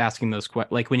he starts asking those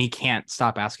like when he can't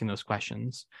stop asking those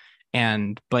questions.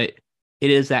 But it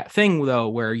is that thing though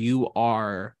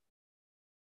where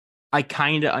I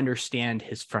kind of understand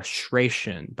his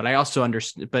frustration, but I also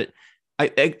understand, but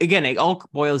again, it all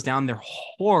boils down, they're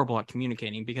horrible at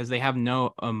communicating because they have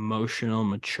no emotional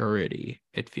maturity,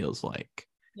 it feels like.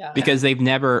 Yeah. Because they've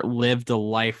never lived a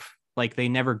life, like they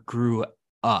never grew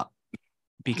up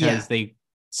because they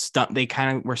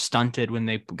kind of were stunted when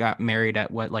they got married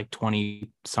at like 20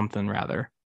 something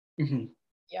rather. Mm-hmm.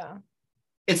 Yeah.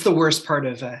 It's the worst part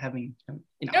of having, I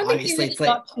don't think they really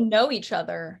got to know each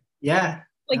other. Yeah.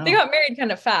 Like they got married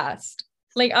kind of fast.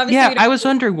 Like obviously. Yeah, I was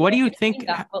wondering, what do you think?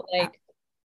 That, but like,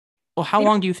 well, how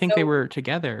long do you think they were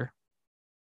together?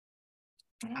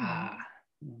 I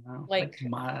don't know. Like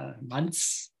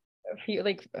months. A few,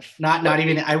 like not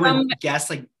even. I would guess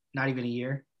like not even a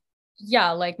year.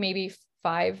 Yeah, like maybe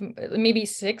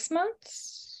 6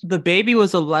 months. The baby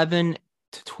was 11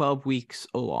 to 12 weeks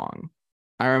along.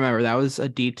 I remember that was a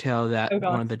detail that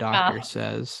one of the doctors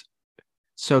says.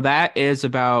 So that is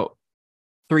about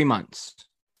 3 months.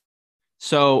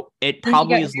 So it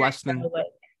probably is less than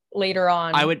later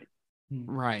on. I would,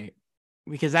 right?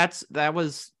 Because that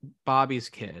was Bobby's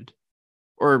kid,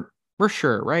 or we're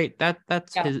sure, right?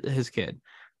 That's his kid.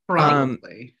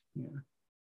 Probably.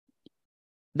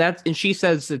 And she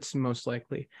says it's most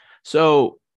likely.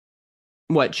 So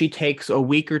what, she takes a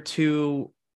week or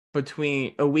two,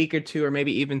 or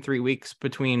maybe even 3 weeks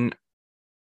between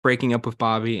breaking up with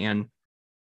Bobby and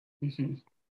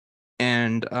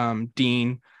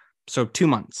Dean. So 2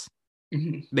 months.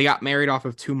 They got married off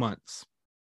of 2 months.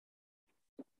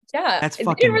 Yeah, that's they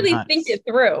fucking didn't really nuts. think it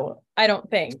through. I don't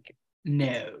think.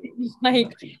 No.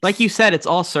 Like you said, it's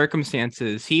all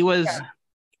circumstances. He was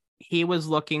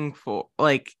looking for,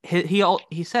 like,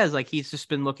 he says, like, he's just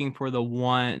been looking for the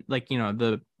one, like, you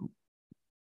know,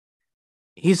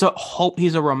 he's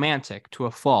a romantic to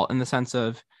a fault, in the sense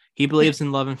of he believes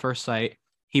in love at first sight.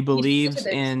 He believes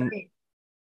in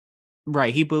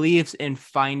he believes in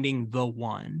finding the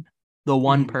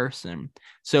one person.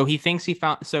 So he thinks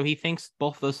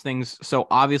both those things. So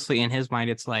obviously in his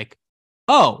mind, it's like,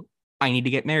 oh, I need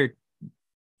to get married.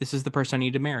 This is the person I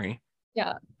need to marry.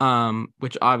 Yeah.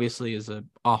 Which obviously is an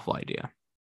awful idea.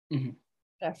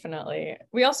 Definitely.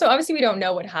 We also, obviously, we don't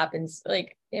know what happens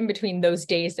like in between those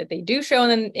days that they do show,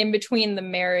 and then in between the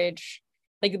marriage,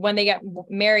 like when they get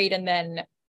married and then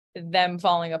them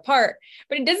falling apart.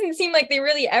 But it doesn't seem like they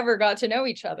really ever got to know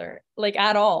each other, like,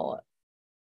 at all.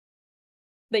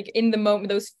 Like in the moment,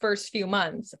 those first few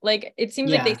months, like it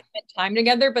seems like they spent time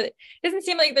together, but it doesn't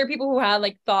seem like they're people who had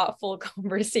like thoughtful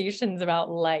conversations about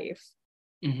life.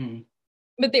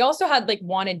 But they also had like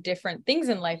wanted different things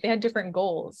in life. They had different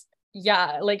goals.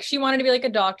 Yeah, like she wanted to be like a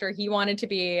doctor. He wanted to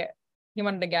get,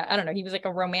 I don't know, he was like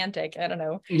a romantic. I don't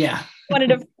know. Yeah. He wanted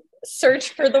to search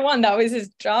for the one. That was his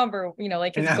job, or, you know,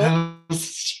 like his goal.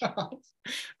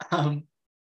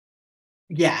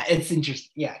 Yeah, it's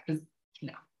interesting. Yeah, because, you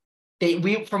know,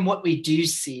 we from what we do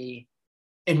see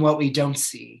and what we don't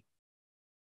see,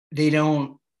 they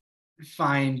don't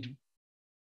find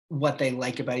what they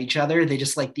like about each other. They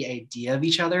just like the idea of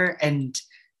each other. And,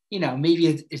 you know, maybe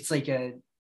it's like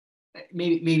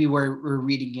maybe we're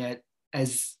reading it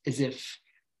as if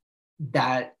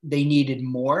that they needed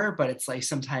more, but it's like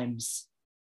sometimes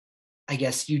I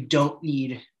guess you don't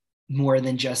need more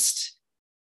than just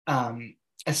a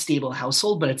stable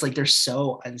household, but it's like they're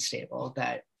so unstable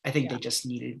that I think they just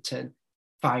needed to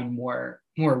find more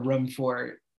room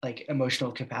for like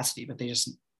emotional capacity, but they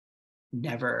just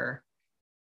never.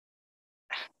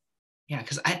 Yeah,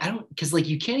 because I don't, because like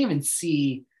you can't even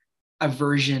see a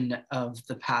version of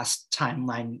the past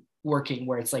timeline working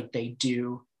where it's like they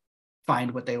do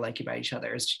find what they like about each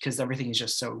other, is because everything is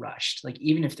just so rushed. Like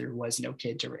even if there was no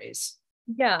kid to raise.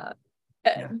 Yeah.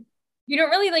 You don't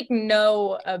really like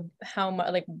know how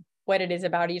much, like, what it is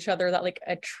about each other that like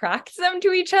attracts them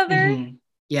to each other.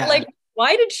 Yeah. Like,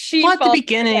 why did she at the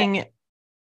beginning,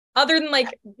 other than like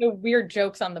the weird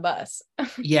jokes on the bus?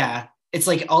 Yeah, it's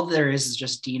like all there is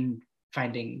just Dean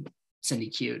finding Cindy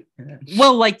cute.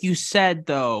 Well, like you said,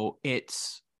 though,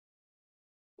 he's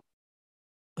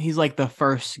like the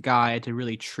first guy to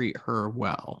really treat her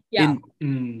well. Yeah.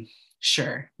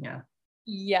 Sure. Yeah.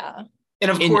 Yeah. And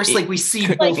of course, like we see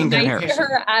like nice to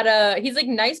her he's like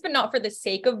nice, but not for the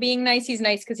sake of being nice. He's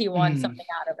nice because he wants something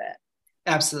out of it.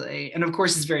 Absolutely. And of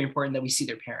course, it's very important that we see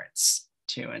their parents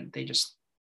too. And they just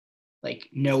like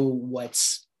know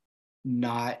what's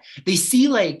not, they see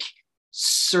like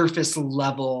surface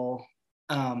level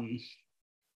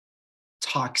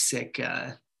toxic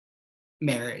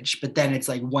marriage, but then it's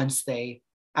like once they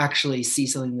actually see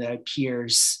something that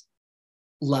appears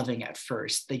loving at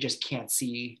first, they just can't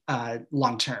see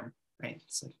long term, right?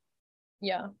 So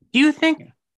Yeah. Do you think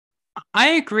I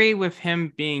agree with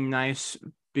him being nice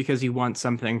because he wants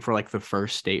something for like the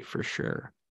first date for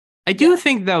sure. I do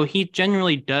think though he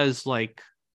genuinely does like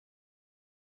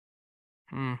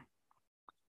I'm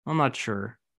not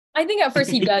sure. I think at first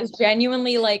he does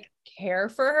genuinely like care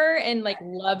for her and like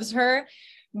loves her,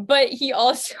 but he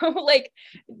also like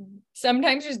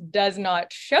sometimes just does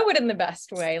not show it in the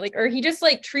best way. Like, or he just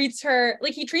like treats her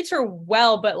like he treats her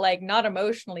well, but like not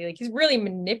emotionally. Like he's really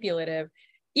manipulative,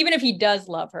 even if he does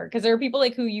love her. Because there are people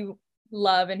like who you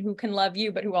love and who can love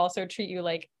you, but who also treat you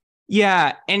like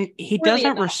and he really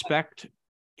doesn't respect.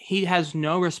 He has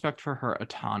no respect for her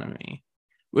autonomy,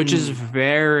 which is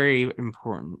very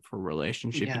important for a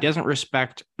relationship. He doesn't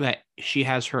respect that she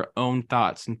has her own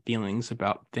thoughts and feelings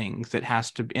about things. That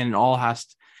has to, and it all has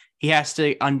to, he has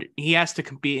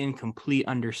to be in complete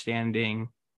understanding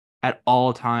at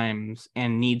all times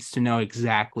and needs to know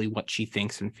exactly what she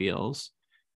thinks and feels,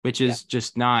 which is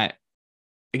just not,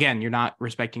 again, you're not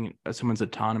respecting someone's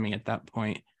autonomy at that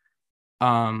point.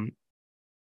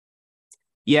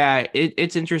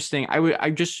 It's interesting. I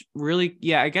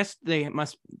guess they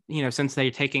must, since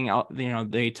they're taking out,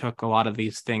 they took a lot of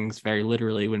these things very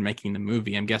literally when making the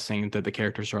movie. I'm guessing that the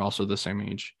characters are also the same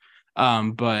age.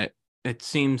 But it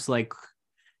seems like,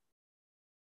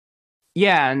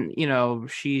 and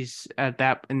she's at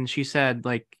that, and she said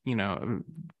like,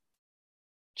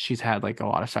 she's had like a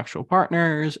lot of sexual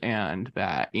partners and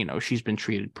that, she's been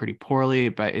treated pretty poorly,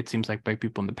 but it seems like by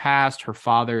people in the past. Her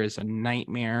father is a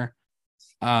nightmare.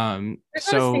 There's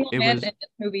so not a single it man was in this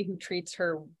movie who treats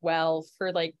her well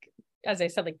for like, as I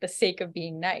said, like the sake of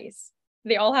being nice.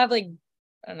 They all have like,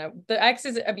 I don't know, the ex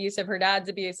is abusive, her dad's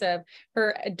abusive,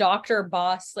 her doctor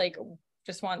boss like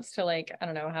just wants to like, I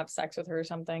don't know, have sex with her or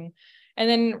something. And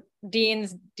then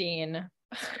Dean's Dean.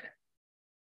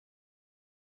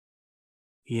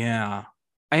 Yeah.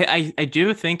 I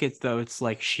do think it's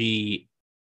like she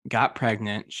got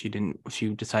pregnant. She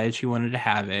decided she wanted to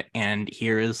have it. And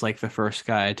here is like the first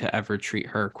guy to ever treat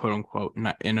her, quote unquote,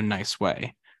 in a nice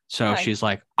way. So she's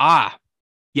like,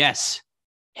 yes,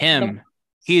 him.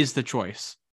 He is the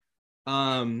choice.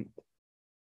 I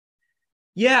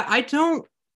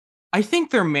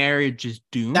think their marriage is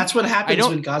doomed. That's what happens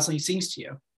when Gosling sings to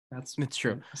you. It's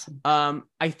true. I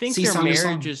think their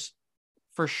marriage is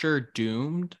for sure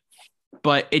doomed,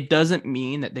 but it doesn't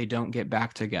mean that they don't get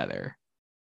back together.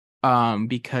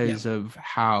 Because of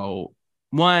how,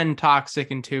 one,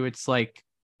 toxic, and two, it's like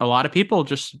a lot of people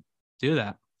just do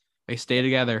that. They stay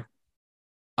together.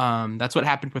 That's what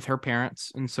happened with her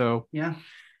parents. And so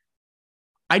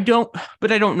I don't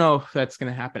know if that's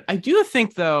going to happen. I do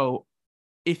think though,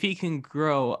 if he can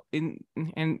grow in,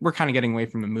 and we're kind of getting away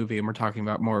from the movie and we're talking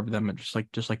about more of them just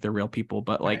like they're real people,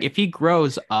 but like if he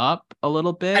grows up a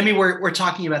little bit. I mean, we're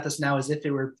talking about this now as if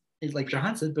it were like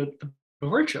Jihane said, but the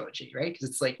word trilogy, right? Because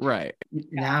it's like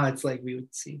now it's like we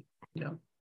would see,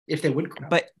 if they would grow.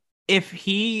 But if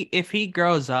he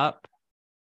grows up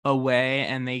away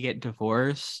and they get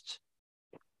divorced,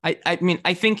 I mean,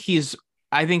 I think he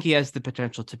has the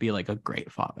potential to be like a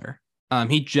great father.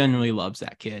 He genuinely loves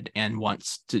that kid and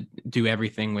wants to do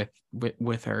everything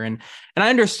with her. And I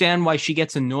understand why she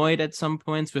gets annoyed at some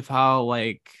points with how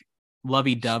like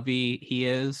lovey-dovey he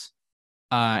is,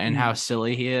 and how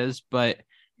silly he is. But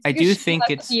I do think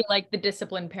it's be like the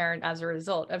disciplined parent as a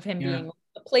result of him being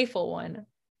the playful one.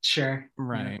 Sure.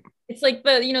 Right. It's like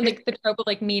the, like the trope of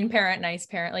like mean parent, nice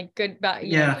parent, like good, bad,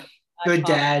 good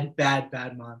dad,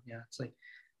 bad mom. Yeah. It's like,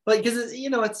 but because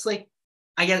it's like,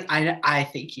 I guess I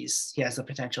think he has the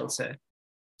potential to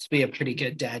be a pretty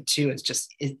good dad too. It's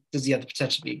just, does he have the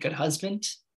potential to be a good husband?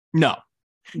 No.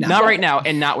 Not right now,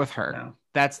 and not with her. No.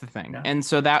 That's the thing. No. And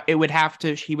so that he would have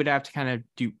to kind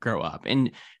of grow up,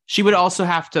 and she would also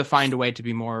have to find a way to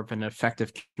be more of an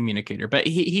effective communicator. But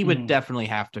he would definitely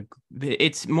have to.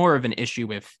 It's more of an issue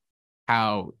with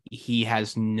how he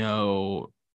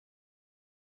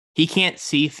can't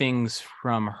see things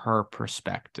from her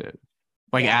perspective,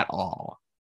 at all.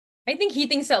 I think he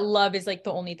thinks that love is like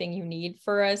the only thing you need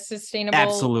for a sustainable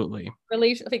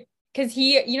relationship. Like, because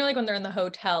he, like when they're in the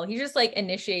hotel, he just like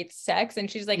initiates sex, and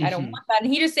she's like, I don't want that.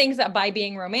 And he just thinks that by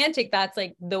being romantic, that's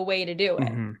like the way to do it.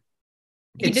 Mm-hmm.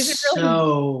 He doesn't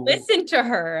really listen to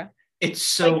her. It's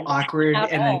so awkward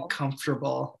and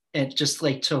uncomfortable. And just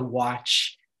like to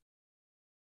watch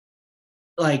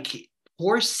like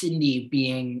poor Cindy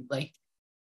being like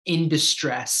in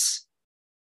distress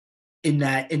in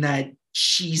that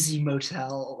cheesy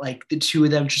motel, like the two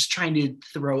of them just trying to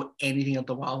throw anything at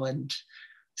the wall and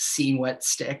seeing what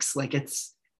sticks. Like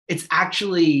it's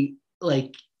actually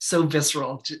like so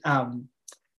visceral.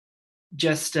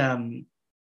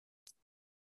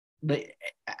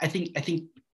 I think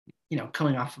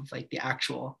coming off of like the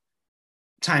actual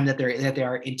time that they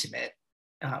are intimate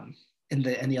in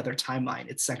the other timeline,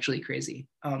 it's actually crazy.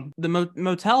 The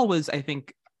motel was, I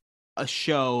think, a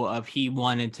show of he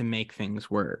wanted to make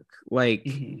things work. Like,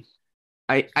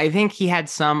 I think he had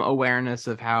some awareness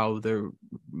of how the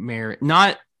marriage,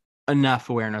 not enough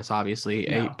awareness, obviously,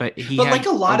 but like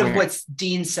a lot of what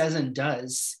Dean says and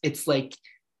does, it's like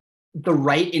the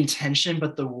right intention,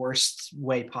 but the worst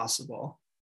way possible.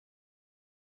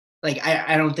 Like,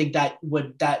 I don't think that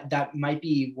might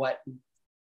be what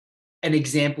an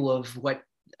example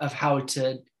of how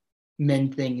to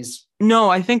mend things. No,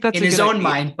 I think that's in his own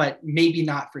mind, but maybe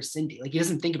not for Cindy. Like, he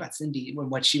doesn't think about Cindy when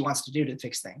what she wants to do to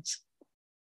fix things.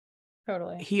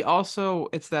 Totally. He also,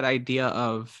 it's that idea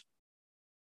of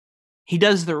he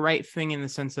does the right thing in the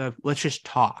sense of let's just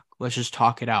talk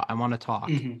it out. I want to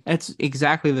talk. That's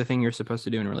exactly the thing you're supposed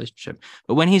to do in a relationship.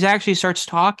 But when he actually starts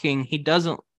talking, he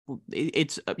doesn't.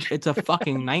 It's a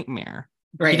fucking nightmare.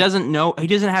 Right. He doesn't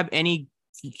have any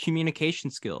communication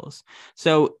skills.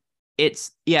 So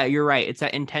it's, yeah, you're right. It's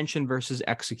that intention versus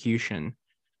execution.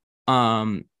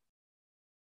 And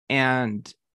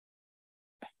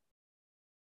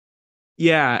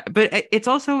yeah, but it's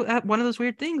also one of those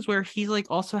weird things where he like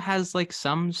also has like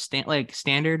some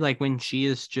standard, like when she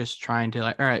is just trying to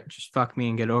like, all right, just fuck me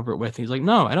and get over it with. He's like,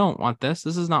 no, I don't want this.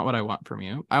 This is not what I want from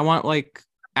you. I want like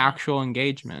actual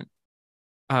engagement.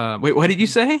 Wait, what did you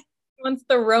say? He wants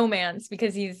the romance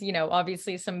because he's,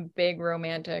 obviously some big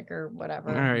romantic or whatever.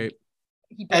 All right.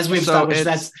 As we've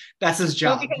established, that's his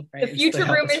job. Right? The future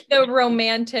room is the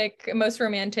most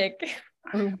romantic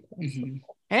room.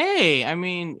 Hey, I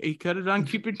mean, he could have done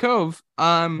Cupid Cove.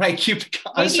 Right, Cupid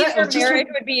Cove. Maybe their marriage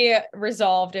would be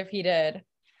resolved if he did.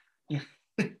 Yeah,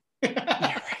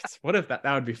 right. What if that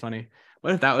would be funny?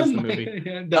 What if that was the movie?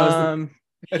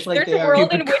 It's like there's a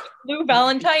world in which Blue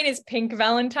Valentine is Pink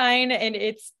Valentine, and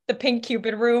it's the Pink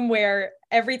Cupid room where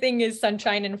everything is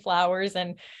sunshine and flowers,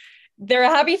 and they're a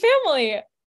happy family.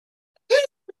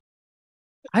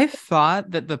 I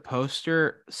thought that the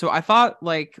poster. So I thought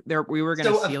like we were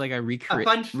gonna see like a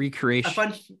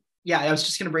recreation. Yeah, I was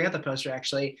just gonna bring up the poster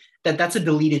actually. That's a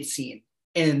deleted scene,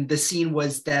 and the scene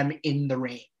was them in the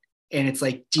rain, and it's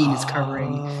like Dean is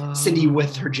covering Cindy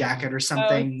with her jacket or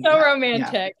something. So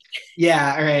romantic.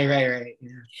 Yeah, right. Yeah.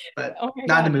 But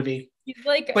not in the movie. He's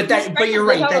like, but you're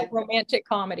right. That romantic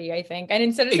comedy, I think, and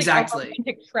instead it's like a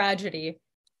romantic tragedy.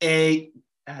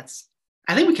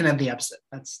 I think we can end the episode.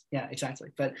 That's exactly.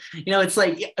 But it's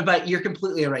like, but you're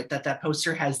completely right that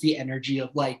poster has the energy of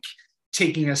like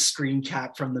taking a screen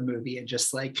cap from the movie and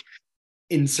just like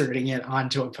inserting it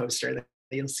onto a poster that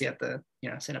you'll see at the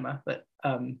cinema. But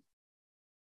I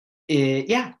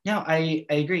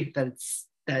agree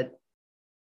that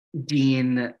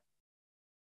Dean,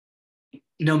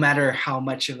 no matter how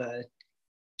much of a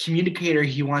communicator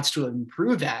he wants to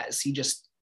improve as, he just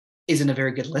isn't a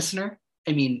very good listener.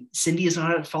 I mean, Cindy is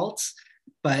not at fault,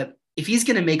 but if he's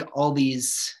going to make all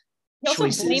these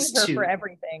choices, he also blames her for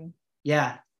everything.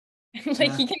 Yeah. He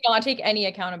cannot take any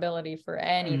accountability for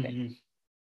anything. Mm-hmm.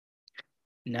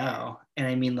 No. And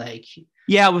I mean, like,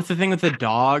 yeah, with the thing with the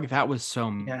dog, that was so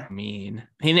mean.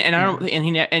 And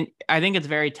I think it's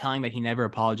very telling that he never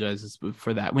apologizes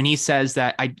for that. When he says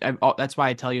that, I that's why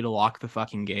I tell you to lock the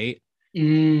fucking gate.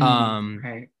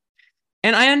 Right.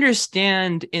 And I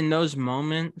understand in those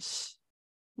moments,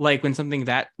 like when something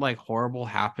that like horrible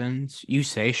happens, you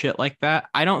say shit like that.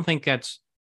 I don't think that's.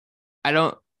 I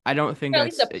don't think at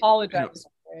least apologize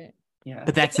for it. Yeah,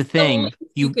 but that's the thing.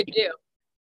 You could do.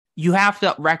 You have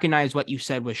to recognize what you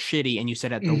said was shitty, and you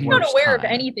said at the worst. You're not aware time.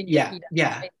 of anything.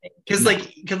 Yeah. Because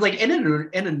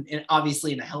in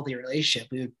obviously in a healthy relationship,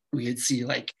 we would see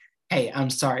like, hey, I'm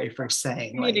sorry for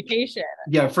saying communication.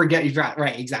 Like, forget you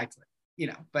right, exactly.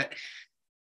 But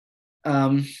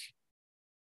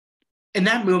and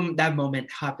that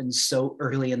moment happens so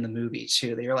early in the movie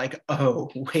too that you're like, oh,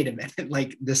 wait a minute,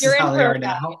 like this is how they are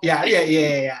now. Yeah.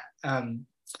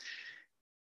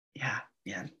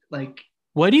 Like,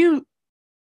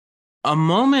 a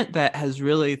moment that has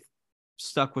really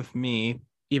stuck with me,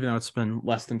 even though it's been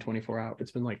less than 24 hours,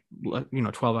 it's been like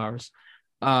 12 hours.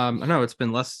 No, it's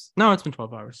been less. No, it's been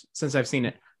 12 hours since I've seen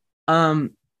it. What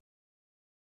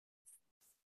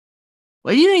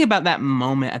do you think about that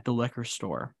moment at the liquor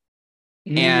store?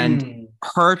 And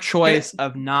her choice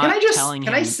of not telling him.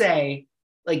 Can I say,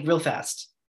 like, real fast,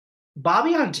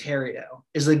 Bobby Ontario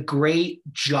is a great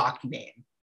jock name.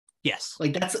 Yes.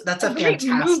 Like, that's a great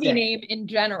fantastic movie name in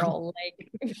general,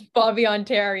 like Bobby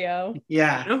Ontario.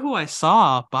 Yeah. You know who I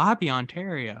saw? Bobby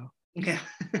Ontario. Yeah.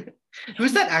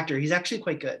 Who's that actor? He's actually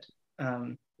quite good.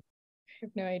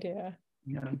 have no idea.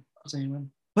 Yeah,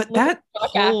 anyone. But that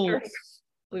whole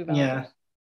yeah,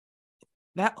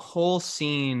 that whole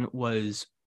scene was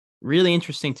really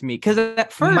interesting to me because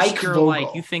at first Mike you're Vogel.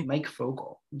 like, you think Mike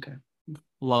Vogel. Okay,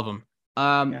 love him.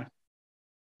 Yeah,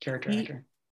 character actor.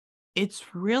 It's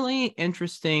really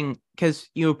interesting because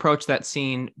you approach that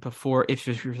scene before, if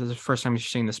it's the first time you're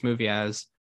seeing this movie, as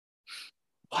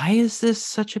why is this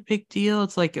such a big deal?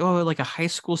 It's like, oh, like a high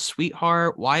school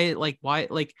sweetheart. Why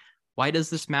does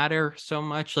this matter so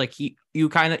much? Like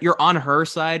you're on her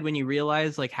side when you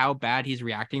realize like how bad he's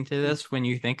reacting to this, when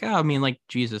you think, oh, I mean, like,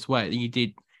 Jesus, what you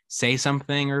did, say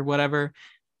something or whatever.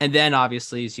 And then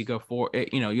obviously as you go forward,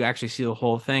 you actually see the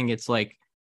whole thing. It's like,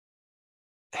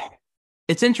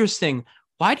 it's interesting.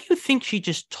 Why do you think she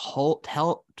just told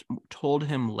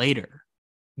him later?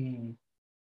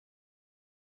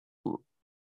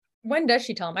 When does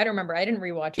she tell him? I don't remember. I didn't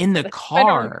rewatch it. In the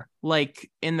car,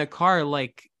 like 20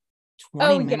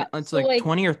 minutes. Yeah. It's so like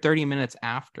 20 or 30 minutes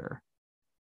after.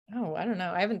 Oh, I don't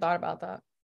know. I haven't thought about that.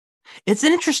 It's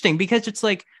interesting because it's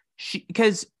like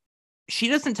because she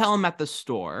doesn't tell him at the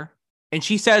store, and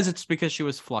she says it's because she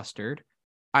was flustered.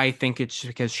 I think it's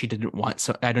because she didn't want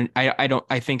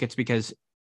I think it's because,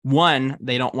 one,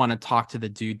 they don't want to talk to the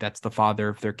dude that's the father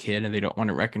of their kid, and they don't want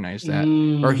to recognize that.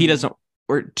 Or he doesn't,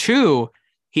 or two,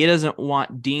 he doesn't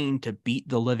want Dean to beat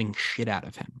the living shit out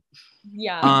of him.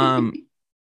 Yeah.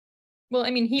 Well,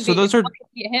 I mean, he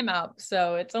beat him up,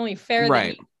 so it's only fair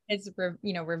that his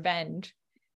revenge.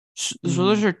 So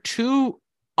those are two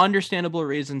understandable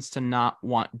reasons to not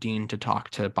want Dean to talk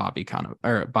to Bobby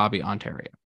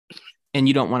Ontario. And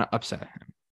you don't want to upset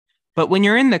him. But when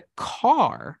you're in the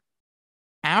car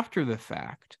after the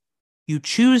fact, you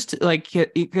choose to, like,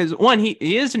 because one, he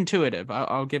is intuitive.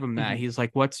 I'll give him that. He's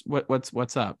like,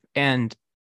 what's up? And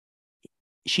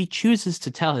she chooses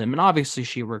to tell him. And obviously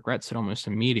she regrets it almost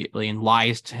immediately and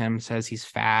lies to him, says he's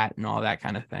fat and all that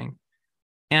kind of thing.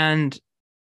 And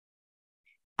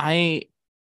I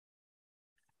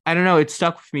don't know. It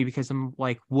stuck with me because I'm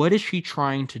like, what is she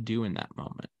trying to do in that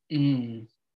moment?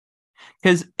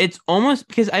 Because it's almost,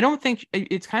 because I don't think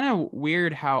it's kind of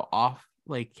weird how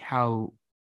how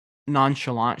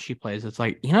nonchalant she plays. It's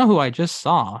like, you know who I just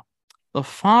saw? The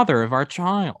father of our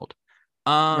child.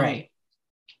 Right.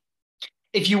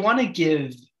 If you want to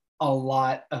give a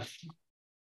lot of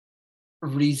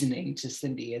reasoning to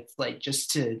Cindy, it's like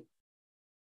just to,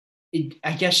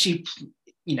 I guess she,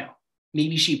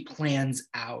 maybe she plans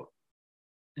out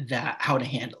how to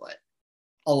handle it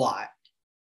a lot.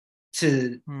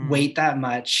 To wait that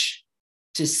much,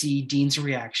 to see Dean's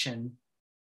reaction,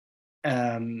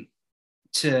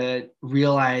 to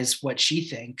realize what she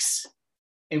thinks,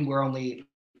 and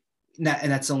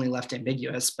that's only left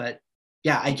ambiguous. But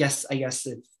yeah, I guess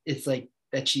it's like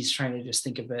that she's trying to just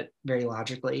think of it very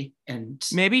logically, and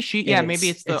maybe I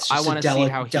want to see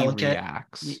how he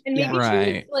reacts, and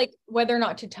maybe she like whether or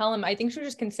not to tell him. I think she was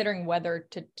just considering whether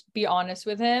to be honest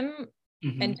with him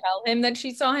and tell him that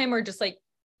she saw him, or just like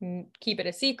keep it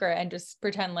a secret and just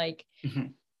pretend like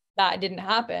that didn't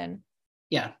happen.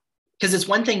 Yeah, because it's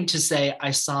one thing to say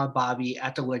I saw Bobby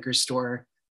at the liquor store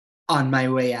on my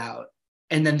way out,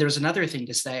 and then there's another thing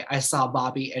to say I saw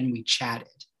Bobby and we chatted.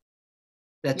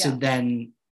 To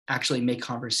then actually make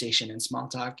conversation and small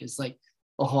talk is like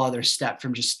a whole other step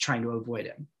from just trying to avoid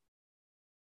him.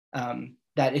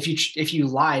 That if you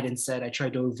lied and said I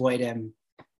tried to avoid him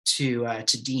to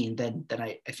Dean, then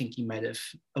I think you might have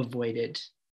avoided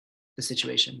the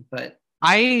situation. But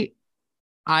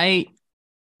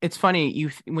it's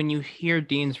funny when you hear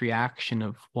Dean's reaction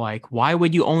of like, why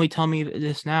would you only tell me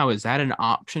this now? Is that an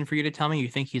option for you to tell me? You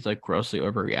think he's like grossly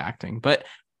overreacting, but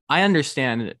I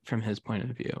understand it from his point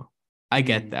of view. I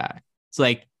get that. It's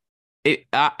like it,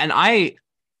 and I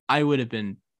would have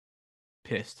been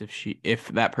pissed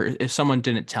if someone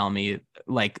didn't tell me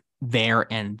like there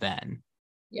and then.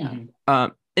 Yeah.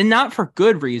 And not for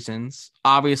good reasons.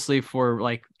 Obviously, for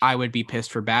like, I would be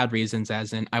pissed for bad reasons,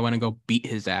 as in I want to go beat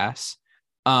his ass.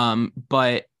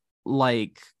 But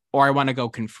like, or I want to go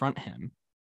confront him.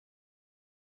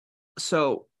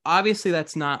 So obviously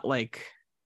that's not like,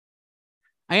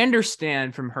 I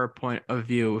understand from her point of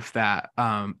view of that.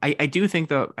 I do think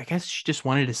though, I guess she just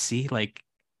wanted to see like,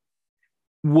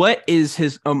 what is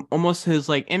his almost his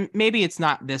like, and maybe it's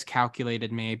not this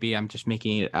calculated, maybe I'm just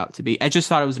making it out to be. I just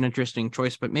thought it was an interesting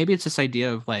choice, but maybe it's this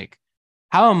idea of like,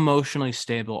 how emotionally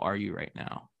stable are you right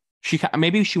now?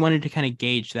 Maybe she wanted to kind of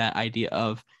gauge that idea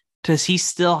of, does he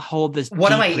still hold this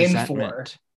what am I resentment? In for?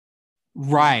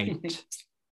 Right.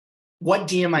 What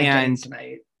D am I getting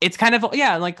tonight? It's kind of,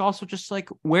 yeah, like also just like,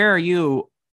 where are you?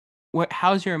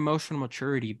 How's your emotional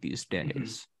maturity these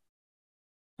days?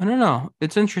 I don't know.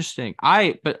 It's interesting.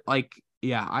 I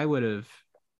would have.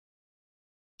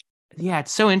 Yeah,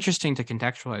 it's so interesting to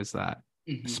contextualize that,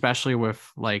 especially with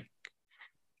like,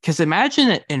 because imagine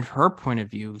it in her point of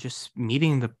view, just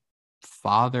meeting the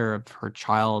father of her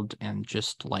child and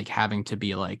just like having to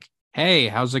be like, hey,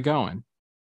 how's it going?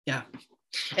 Yeah.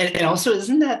 And also,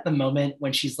 isn't that the moment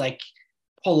when she's like,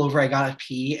 pull over, I gotta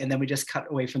pee, and then we just cut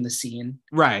away from the scene?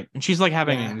 Right. And she's like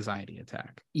having an anxiety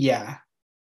attack. Yeah.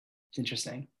 It's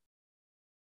interesting.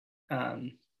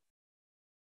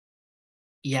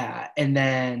 Yeah, and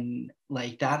then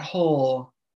like that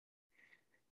whole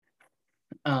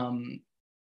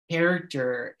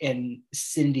character in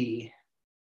Cindy,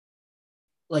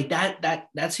 like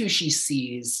that's who she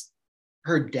sees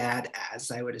her dad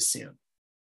as, I would assume.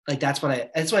 Like that's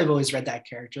what I've always read that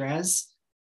character as.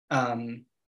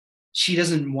 She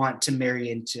doesn't want to marry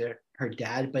into her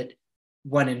dad, but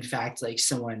when in fact like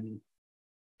someone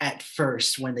at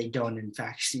first, when they don't in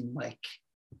fact seem like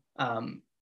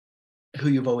who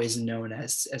you've always known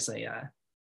as a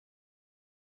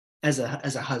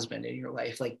husband in your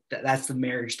life, like that's the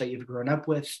marriage that you've grown up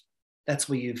with, that's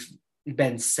what you've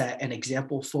been set an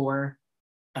example for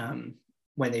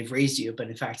when they've raised you. But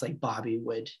in fact, like Bobby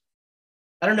would,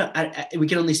 I don't know, we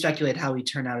can only speculate how he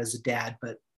turned out as a dad,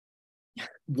 but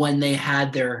when they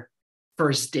had their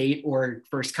first date or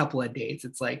first couple of dates,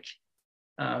 it's like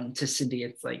to Cindy,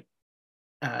 it's like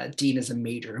Dean is a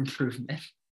major improvement.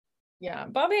 Yeah,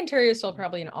 Bobby and Terry are still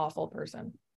probably an awful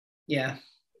person. Yeah.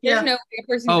 There's no way a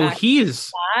person. Oh, he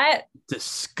is that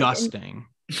disgusting.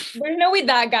 There's no way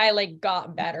that guy like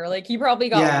got better. Like he probably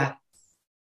got. Yeah.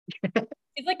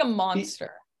 He's like a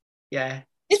monster. Yeah.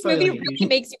 This movie really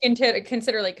makes you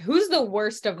consider like who's the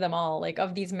worst of them all, like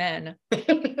of these men.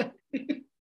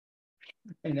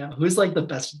 I know. Who's like the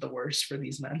best of the worst for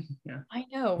these men? Yeah. I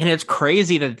know. And it's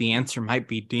crazy that the answer might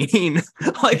be Dean.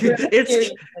 Like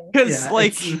it's because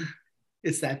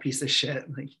it's that piece of shit.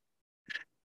 Like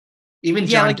even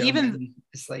John Doman even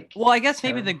is like, well, I guess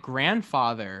terrible. Maybe the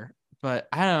grandfather, but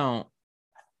I don't.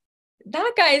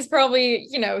 That guy is probably,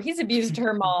 he's abused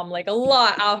her mom like a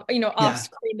lot off, off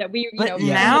screen that we,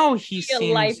 now he seems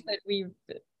a life that we've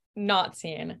not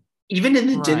seen. Even in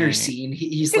the dinner scene,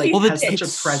 he's like has such a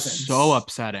presence. So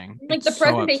upsetting. Like the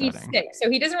present that he's sick,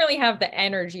 so he doesn't really have the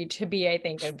energy to be, I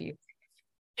think, abused.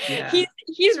 Yeah.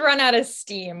 He's run out of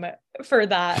steam for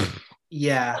that.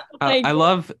 Yeah, I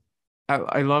love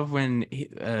when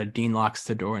Dean locks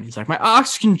the door and he's like, my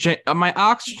oxygen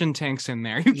tank's in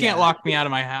there. You can't lock me out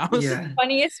of my house. Yeah.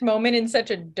 Funniest moment in such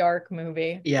a dark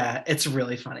movie. Yeah, it's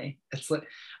really funny. It's like,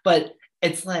 but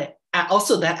it's like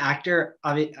also that actor.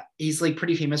 He's like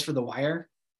pretty famous for The Wire.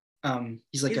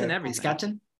 He's like a police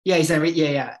captain. Yeah, he's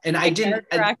every and I didn't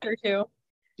actor too.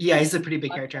 Yeah, he's a pretty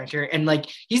big character actor, and like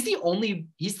he's like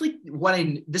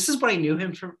this is what I knew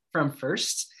him from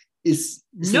first. Is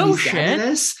no shit.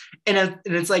 This, and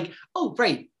it's like, oh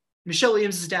right, Michelle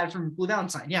Williams' dad from Blue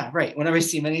Valentine. Yeah, right. Whenever I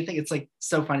see him anything, it's like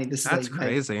so funny. That's like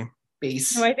crazy.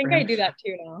 Base. No, I think I do that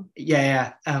too now.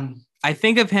 Yeah. I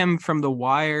think of him from The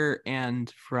Wire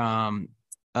and from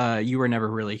You Were Never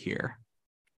Really Here.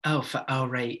 Oh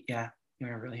right, yeah, You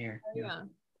Were Never Really Here. Oh, yeah.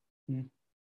 Mm-hmm.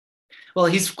 Well,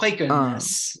 he's quite good in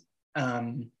this.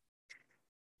 And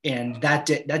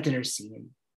that dinner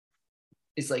scene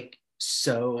is like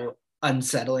so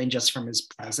unsettling just from his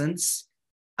presence.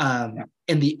 And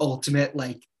the ultimate,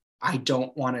 like, I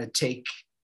don't want to take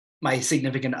my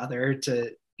significant other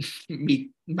to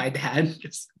meet my dad.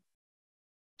 Just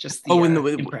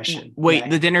the impression. Wait,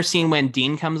 the dinner scene when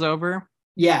Dean comes over?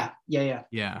 Yeah.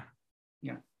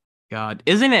 God,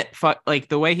 isn't it like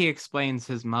the way he explains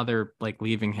his mother like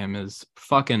leaving him is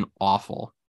fucking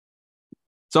awful.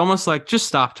 It's almost like just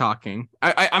stop talking.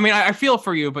 I mean I feel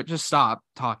for you, but just stop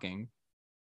talking.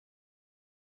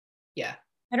 Yeah,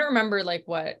 I don't remember like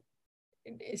what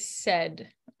is said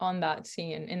on that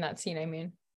scene. In that scene, I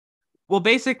mean. Well,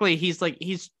 basically, he's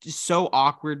so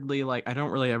awkwardly like I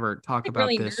don't really ever talk about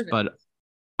really this, nervous.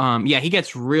 But he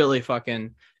gets really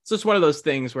fucking. It's just one of those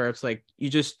things where it's like you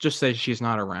just say she's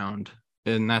not around,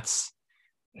 and that's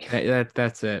it.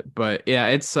 But yeah,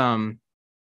 it's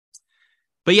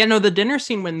but yeah, no, the dinner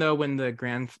scene when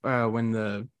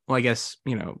I guess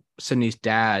Sydney's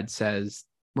dad says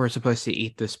we're supposed to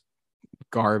eat this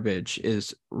garbage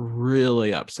is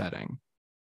really upsetting.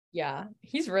 Yeah,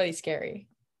 he's really scary.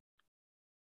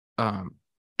 And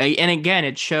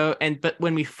again, but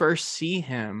when we first see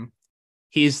him.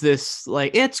 He's this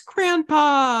like, it's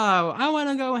Grandpa. I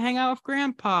want to go hang out with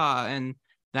Grandpa, and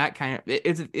that kind of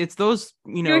it's those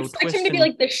You expect him to be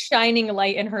like the shining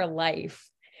light in her life,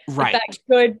 like that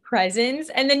good presence.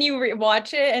 And then you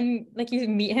watch it and like you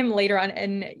meet him later on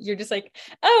and you're just like,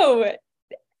 oh,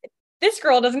 this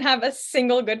girl doesn't have a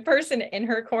single good person in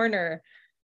her corner.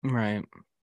 Right.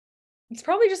 It's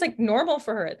probably just like normal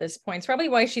for her at this point. It's probably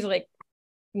why she's like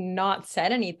not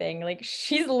said anything. Like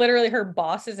she's literally, her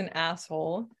boss is an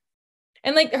asshole.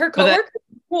 And like her coworkers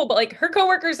are cool, but like her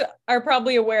coworkers are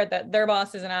probably aware that their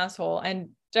boss is an asshole and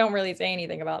don't really say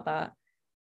anything about that.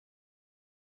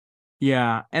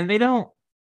 Yeah, and they don't.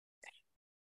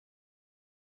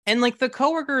 And like the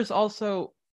coworkers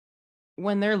also,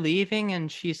 when they're leaving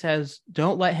and she says,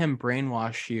 "Don't let him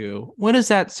brainwash you." What is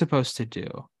that supposed to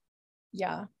do?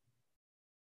 Yeah.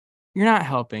 You're not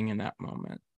helping in that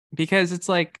moment because it's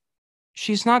like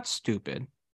she's not stupid.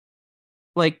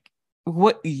 Like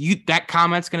that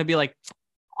comment's going to be like,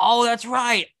 "Oh, that's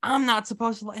right. I'm not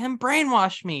supposed to let him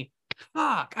brainwash me."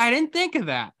 Fuck, I didn't think of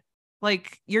that.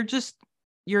 Like you're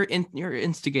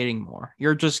instigating more.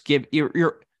 You're just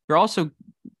you're also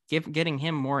getting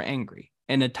him more angry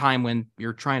in a time when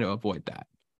you're trying to avoid that.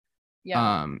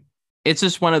 Yeah. It's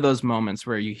just one of those moments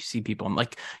where you see people, I'm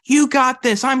like, "You got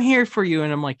this. I'm here for you."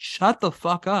 And I'm like, "Shut the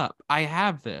fuck up. I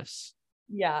have this."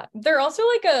 Yeah. They're also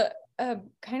like a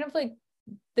kind of like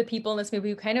the people in this movie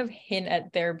who kind of hint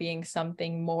at there being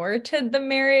something more to the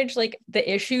marriage, like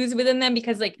the issues within them,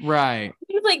 because like, right.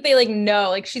 Like they like know,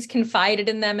 like she's confided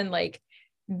in them and like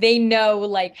they know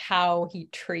like how he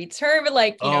treats her, but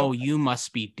like, you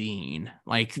must be Dean.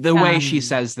 Like the way she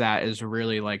says that is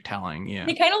really like telling. Yeah.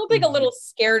 They kind of look like a little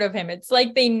scared of him. It's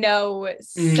like they know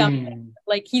something,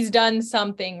 like he's done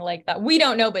something like that. We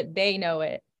don't know, but they know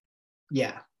it.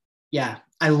 Yeah. Yeah.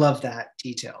 I love that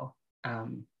detail.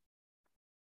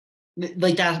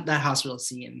 Like that hospital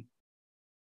scene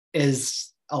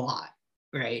is a lot,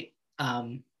 right?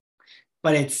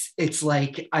 But it's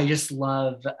like, I just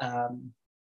love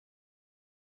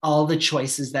all the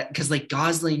choices that, because like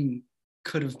Gosling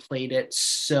could have played it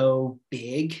so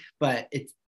big, but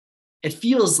it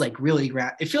feels like really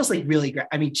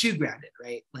I mean, too grounded,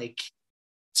 right? Like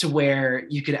to where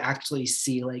you could actually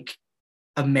see like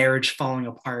a marriage falling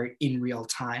apart in real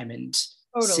time, and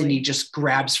Cindy just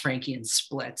grabs Frankie and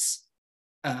splits.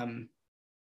 And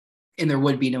there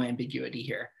would be no ambiguity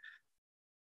here.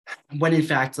 When in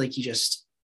fact, like he just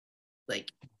like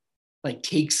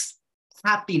takes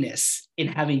happiness in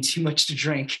having too much to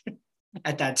drink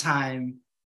at that time.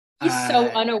 He's so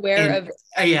unaware of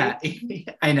yeah,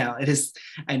 I know it is.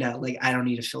 I know, like I don't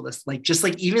need to feel this. Like just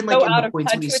like even like so in out the of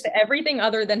points touch with everything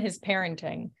other than his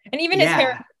parenting, and even his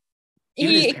parenting.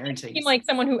 He seems like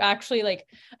someone who actually like,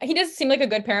 he doesn't seem like a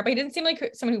good parent, but he doesn't seem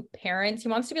like someone who parents. He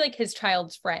wants to be like his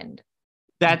child's friend.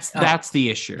 That's the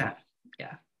issue.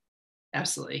 Yeah,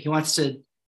 absolutely. He wants to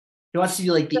be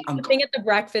like the uncle. The thing at the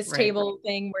breakfast table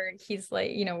thing where he's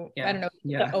like, I don't know,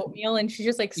 the oatmeal, and she's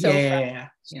just like so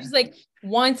she's like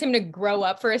wants him to grow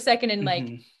up for a second and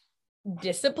like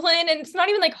discipline, and it's not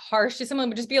even like harsh discipline,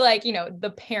 but just be like,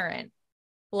 the parent.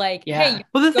 Like, hey.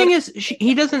 Well, the thing is,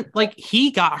 he doesn't like.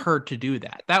 He got her to do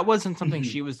that. That wasn't something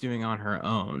she was doing on her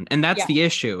own, and that's the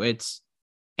issue. It's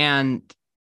that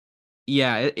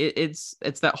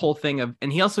whole thing of,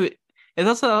 and he also. It's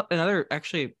also another.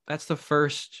 Actually, that's the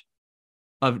first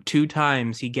of 2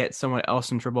 times he gets someone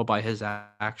else in trouble by his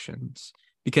actions.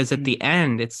 Because at the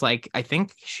end, it's like I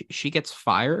think she gets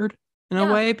fired in a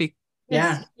way.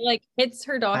 Like hits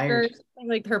her doctor,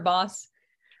 like her boss,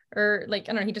 or like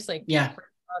I don't know. He just like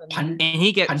and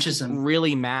he gets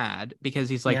really mad because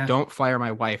he's like, "Don't fire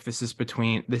my wife. This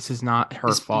is not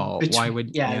her fault. Why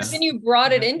would?" Then you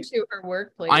brought it into her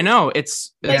workplace. I know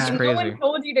it's crazy. No one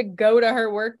told you to go to her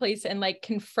workplace and like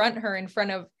confront her in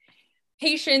front of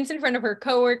patients, in front of her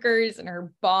coworkers and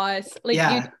her boss. Like, you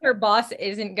think her boss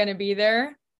isn't gonna be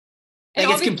there? Like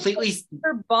it's completely.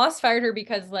 Her boss fired her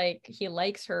because like he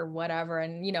likes her, whatever,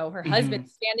 and her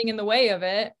husband's standing in the way of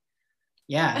it.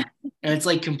 Yeah. And it's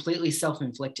like completely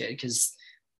self-inflicted because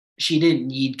she didn't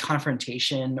need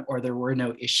confrontation or there were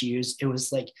no issues. It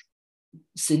was like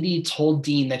Cindy told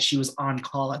Dean that she was on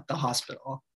call at the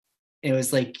hospital. It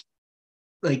was like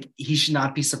he should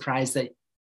not be surprised that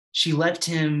she left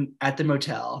him at the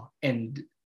motel and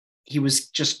he was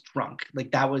just drunk.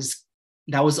 Like that was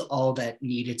all that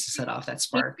needed to set off that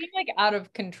spark. He seemed like out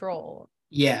of control.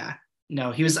 Yeah.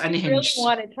 No, he was unhinged. He really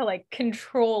wanted to like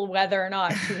control whether or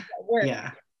not she was at work.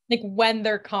 Like when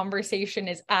their conversation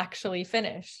is actually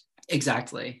finished.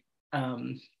 Exactly.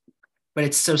 But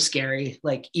it's so scary.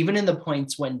 Like even in the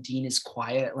points when Dean is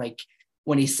quiet, like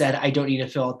when he said, "I don't need to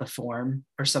fill out the form"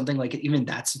 or something, like even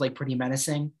that's like pretty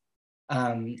menacing.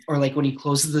 Or like when he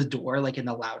closes the door, like in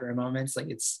the louder moments, like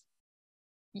it's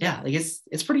like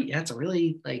it's pretty, it's a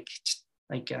really like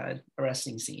like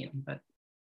arresting scene. But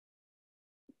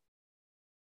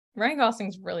Ryan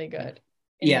Gosling's really good.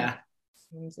 Yeah.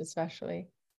 Especially.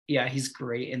 Yeah, he's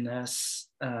great in this.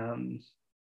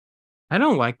 I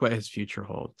don't like what his future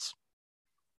holds.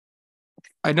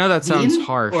 I know that sounds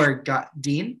harsh. Or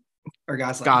Dean or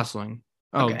Gosling? Gosling.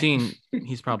 Oh, Okay. Dean,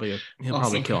 he'll probably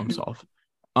Awesome. kill himself.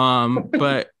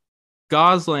 But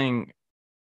Gosling,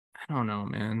 I don't know,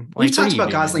 man. Like, we've talked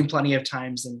about Gosling plenty of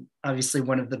times, and obviously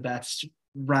one of the best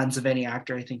runs of any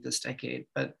actor, I think, this decade.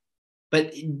 But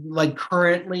like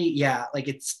currently, yeah, like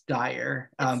it's dire.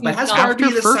 But has Barbie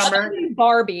this summer?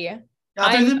 Barbie.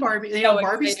 Other than Barbie,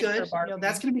 Barbie's good. Barbie.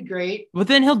 That's gonna be great. But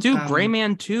then he'll do Gray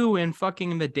Man 2 and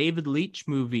fucking the David Leitch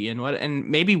movie and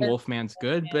maybe Wolfman's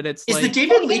good, but it's the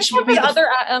David Leitch movie. He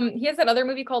has that other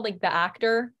movie called like The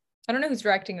Actor. I don't know who's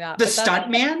directing that. The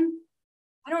Stuntman.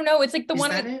 I don't know. It's like the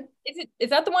one. That is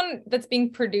that the one that's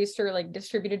being produced or like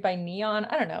distributed by Neon?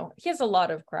 I don't know. He has a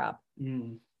lot of crap.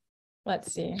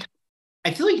 Let's see.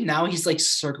 I feel like now he's like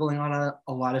circling on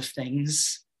a lot of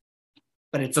things,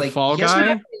 but it's the like Fall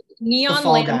Guy. Neon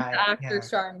Land, the actor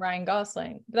starring Ryan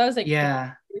Gosling. But that was like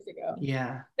years ago.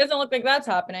 Yeah. Doesn't look like that's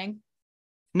happening.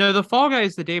 No, the Fall Guy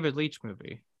is the David Leitch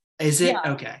movie. Is it?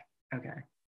 Yeah. Okay.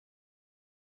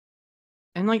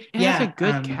 And like it has a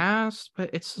good cast, but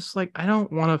it's just like I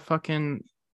don't want to fucking.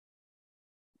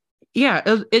 Yeah,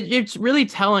 it's really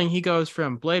telling. He goes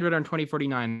from Blade Runner in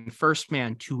 2049, First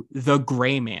Man, to The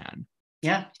Gray Man.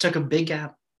 Yeah, took a big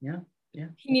gap. Yeah.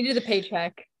 He needed a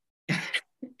paycheck.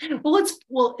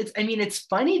 It's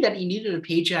funny that he needed a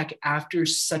paycheck after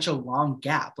such a long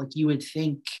gap. Like you would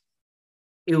think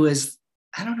it was,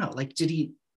 I don't know, like did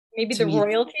he maybe the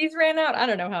royalties ran out? I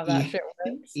don't know how that shit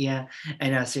works. Yeah, I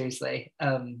know, seriously.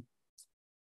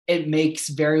 It makes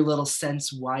very little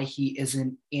sense why he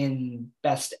isn't in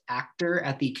Best Actor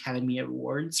at the Academy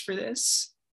Awards for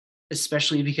this,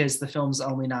 especially because the film's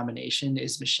only nomination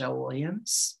is Michelle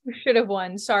Williams. Who should have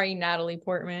won? Sorry, Natalie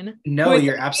Portman. No,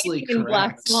 you're absolutely correct.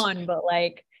 Black Swan, but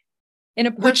like in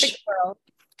a perfect world.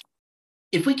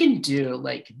 If we can do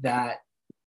like that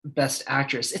Best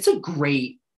Actress, it's a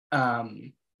great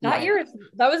year,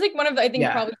 that was like one of the, I think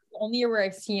probably the only year where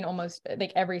I've seen almost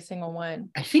like every single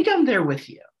one. I think I'm there with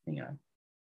you. Hang on.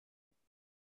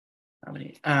 How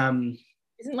many?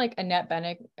 Isn't like Annette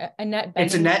Bening?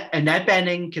 It's Annette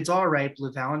Bening, Kids All Right,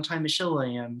 Blue Valentine, Michelle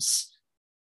Williams,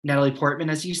 Natalie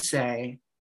Portman, as you say,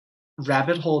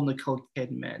 Rabbit Hole, Nicole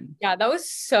Kidman. Yeah, that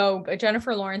was so good.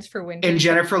 Jennifer Lawrence for Winter. And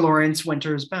Jennifer Lawrence,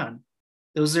 Winter's Bone.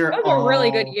 Those are all a really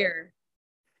good year.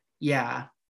 Yeah.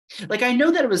 Like I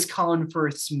know that it was Colin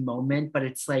Firth's moment, but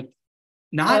it's like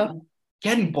not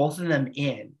getting both of them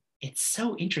in. It's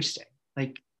so interesting.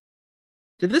 Like,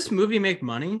 did this movie make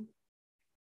money?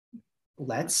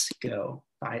 Let's go.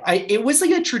 It was like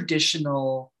a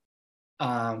traditional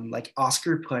like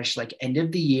Oscar push, like end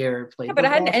of the year. But it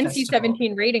had an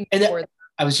NC-17 rating before.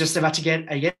 I was just about to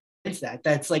get against that.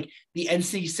 That's like the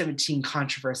NC-17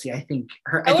 controversy. I think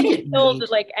I think it killed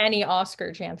like any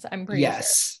Oscar chance. I'm pretty sure.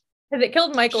 Because it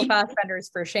killed Michael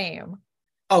Fassbender's For Shame.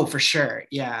 Oh, for sure.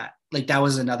 Yeah. Like that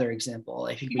was another example.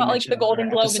 I think he got like the Golden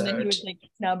Globe and then he was like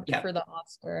snubbed for the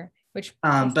Oscar, which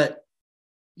but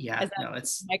yeah, no,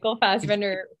 it's Michael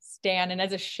Fassbender stan and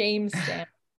as a Shame stan.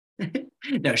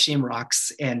 No, Shame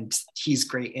rocks and he's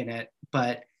great in it.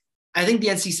 But I think the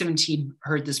NC-17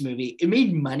 heard this movie. It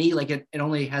made money, like it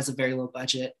only has a very low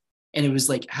budget and it was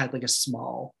like had like a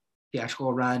small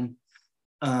theatrical run.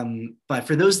 But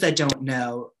for those that don't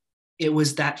know, it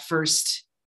was that first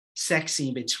sex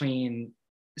scene between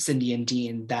Cindy and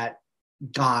Dean that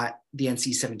got the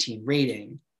NC-17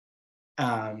 rating.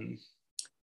 And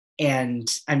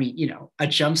I mean, you know, a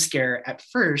jump scare at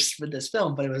first with this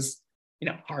film, but it was, you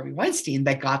know, Harvey Weinstein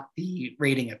that got the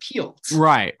rating appealed.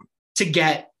 Right. To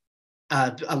get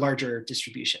a larger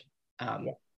distribution.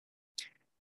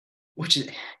 Which is,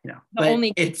 you know, the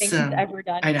only thing he's ever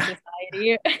done in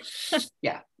society.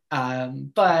 Yeah.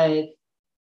 But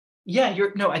yeah,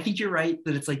 I think you're right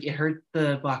that it's like it hurt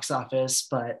the box office,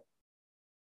 but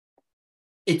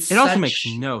it also makes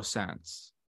no sense.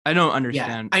 I don't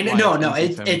understand. Yeah, I know. No,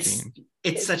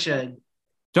 it's such a.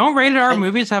 Don't rated R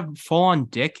movies have full on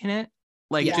dick in it?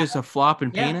 Like just a flop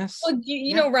and penis? Well,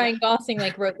 you know, Ryan Gosling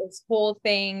like wrote this whole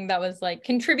thing that was like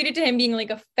contributed to him being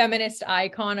like a feminist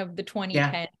icon of the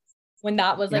 2010s when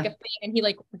that was like a thing, and he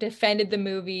like defended the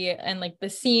movie and like the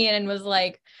scene and was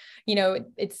like, you know,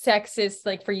 it's sexist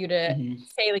like for you to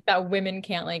say like that women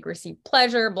can't like receive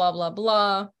pleasure, blah blah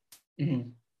blah.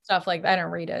 Stuff like that. I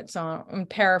don't read it, so I'm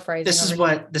paraphrasing. This is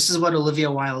what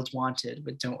Olivia Wilde wanted,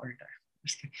 but don't worry.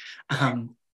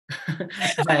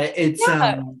 But it's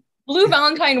Blue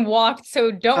Valentine walked,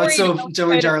 so don't worry. So Don't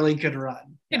Worry Darling could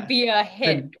run. Could be a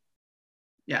hit.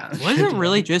 Yeah. Was it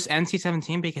really just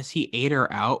NC-17 because he ate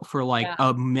her out for like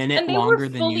a minute longer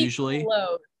than usually?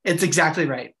 Closed. It's exactly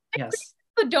right. Yes.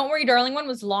 The Don't Worry Darling one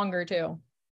was longer too.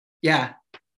 Yeah.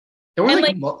 There were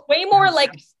like way more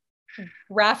like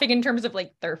graphic in terms of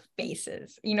like their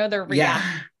faces, their reaction. Yeah.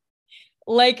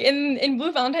 Like in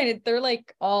Blue Valentine, they're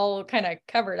like all kind of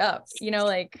covered up,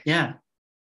 like. Yeah.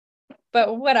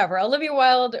 But whatever. Olivia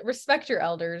Wilde, respect your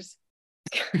elders.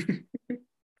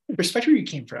 Respect where you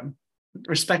came from.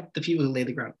 Respect the people who laid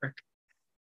the groundwork.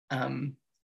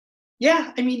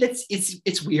 Yeah, I mean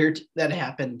it's weird that it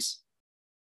happened.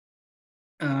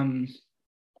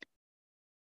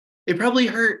 It probably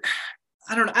hurt.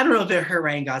 I don't know if it hurt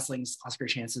Ryan Gosling's Oscar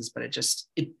chances, but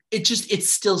it's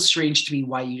still strange to me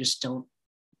why you just don't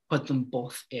put them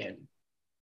both in.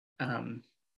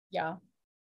 Yeah.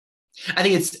 I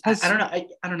think it's I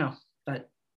don't know, but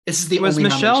this is the was only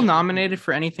Michelle nominated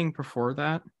for anything before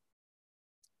that?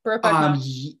 Brokeback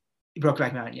Mountain.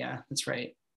 Brokeback Mountain, yeah, that's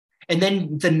right. And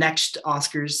then the next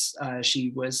Oscars,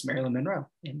 she was Marilyn Monroe,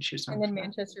 and she was and then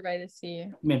Manchester by the Sea.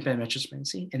 Manchester by the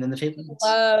Sea, and then The Fabelmans.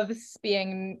 Loves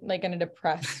being like in a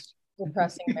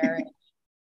depressing marriage.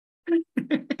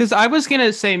 Because I was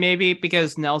gonna say maybe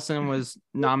because Nelson was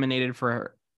nominated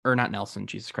for, or not Nelson,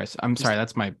 Jesus Christ, I'm sorry,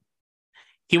 that's my.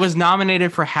 He was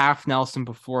nominated for half Nelson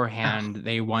beforehand.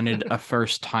 They wanted a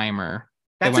first timer.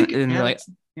 But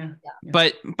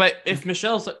if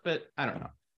Michelle's, but I don't know.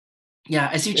 Yeah,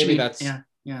 I see what you mean. That's, yeah.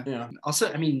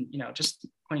 Also, I mean, just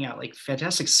pointing out, like,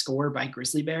 fantastic score by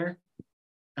Grizzly Bear.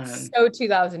 So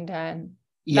 2010.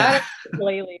 Yeah.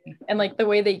 And like the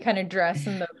way they kind of dress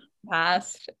in the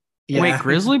past. Yeah. Wait,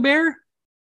 Grizzly Bear?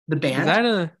 The band? Is that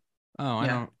a? Oh, I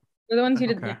don't. They're the ones who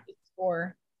did the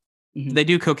score. Mm-hmm. They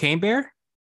do Cocaine Bear?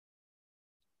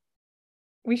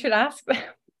 We should ask them.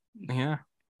 Yeah.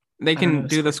 They can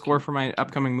do the score for my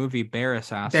upcoming movie, Bear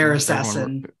Assassin. Bear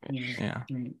Assassin. Yeah.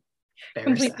 Bear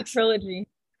Complete Assassin. The trilogy.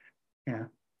 Yeah.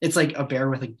 It's like a bear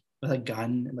with a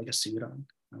gun and like a suit on.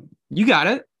 You got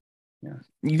it. Yeah.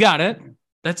 You got it.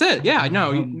 That's it. Yeah,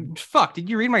 no. Fuck. Did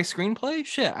you read my screenplay?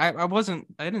 Shit. I wasn't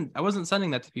sending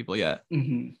that to people yet.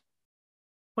 Mm-hmm.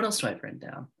 What else do I have written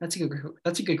down? That's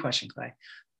a good question, Clay.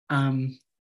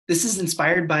 This is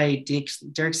inspired by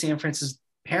Derek Sanfrance's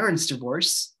parents'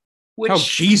 divorce.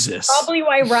 Which, Jesus. Probably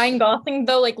why Ryan Gosling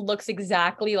though looks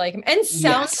exactly like him and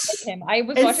sounds like him. I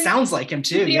was watching sounds like him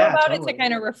too. Yeah, about totally. It to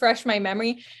kind of refresh my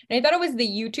memory, and I thought it was the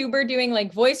YouTuber doing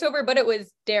like voiceover, but it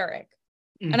was Derek,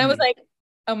 and I was like,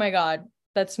 oh my god,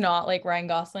 that's not like Ryan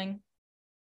Gosling.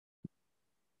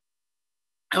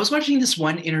 I was watching this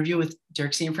one interview with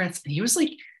Derek Sanfrance, and he was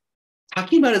like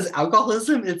talking about his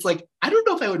alcoholism. It's like I don't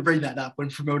know if I would bring that up when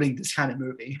promoting this kind of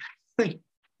movie. like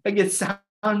it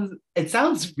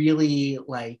sounds really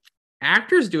like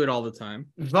actors do it all the time.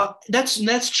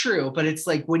 That's true, but it's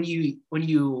like when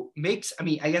you make, I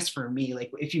mean, I guess for me,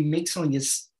 like if you make something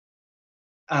this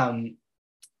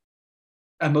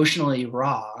emotionally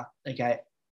raw, like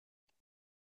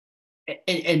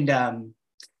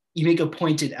you make a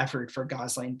pointed effort for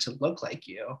Gosling to look like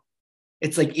you.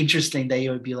 It's like interesting that you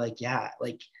would be like, yeah,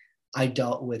 like I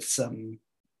dealt with some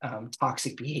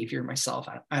toxic behavior myself.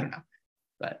 I don't know,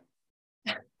 but.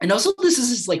 And also, this is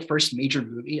his like first major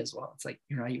movie as well. It's like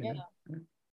you're not even.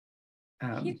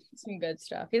 He's some good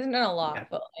stuff. He hasn't done a lot,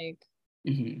 but like.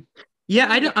 Mm-hmm.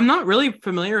 Yeah, I'm not really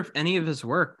familiar with any of his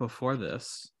work before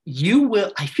this. You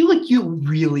will. I feel like you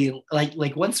really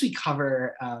like once we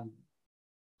cover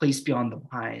Place Beyond the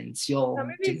Pines, you'll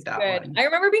do that good. one. I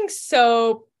remember being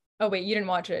so. Oh wait, you didn't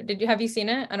watch it? Have you seen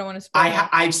it? I don't want to spoil.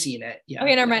 I've seen it. Yeah.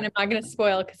 Okay, never mind. I'm not gonna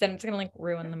spoil because then it's gonna like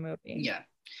ruin the movie.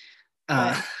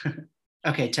 Yeah.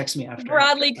 Okay, text me after.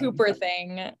 Bradley Cooper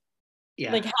thing.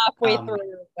 Yeah. Like halfway through,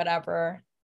 whatever.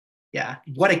 Yeah.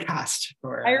 What a cast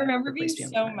for. I remember being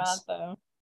so mad though.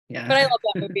 Yeah. But I love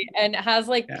that movie, and it has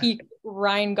like peak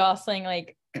Ryan Gosling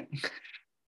like.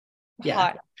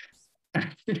 Yeah.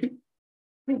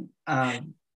 I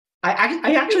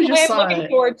actually just saw. I'm looking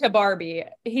forward to Barbie.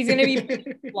 He's gonna be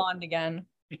blonde again.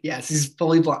 Yes, he's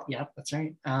fully blonde. Yep, that's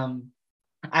right. I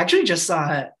actually just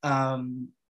saw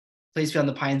Place Beyond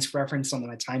the Pines referenced on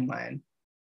my timeline.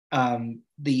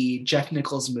 The Jeff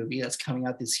Nichols movie that's coming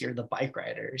out this year, The Bike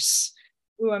Riders.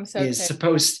 Ooh, I'm so it's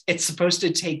supposed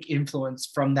to take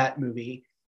influence from that movie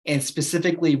and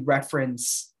specifically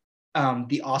reference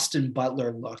the Austin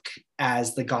Butler look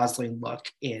as the Gosling look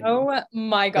in Oh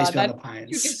my god, Place Beyond the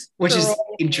Pines, which is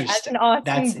interesting. As an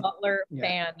Austin Butler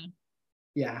fan.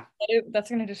 Yeah. That's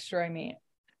gonna destroy me.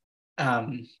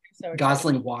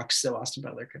 Gosling walks so Austin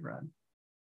Butler could run.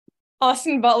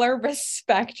 Austin Butler,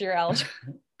 respect your algebra.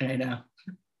 I know.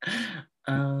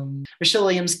 Michelle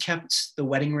Williams kept the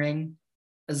wedding ring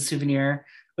as a souvenir,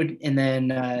 and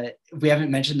then we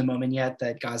haven't mentioned the moment yet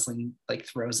that Gosling like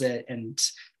throws it and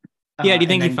do you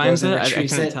think he finds it? I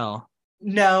couldn't tell.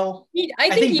 No, I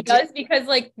think he does, because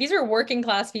like these are working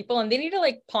class people and they need to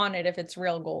like pawn it if it's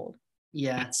real gold.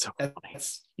 Yeah,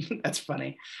 that's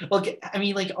funny. Well, I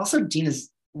mean, like also Dean is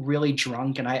really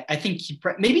drunk, and I think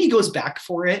maybe he goes back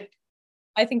for it.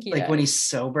 I think he like does. when he's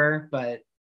sober, but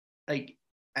like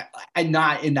I'm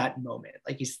not in that moment.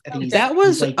 Like he's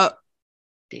like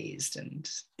dazed, and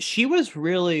she was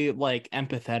really like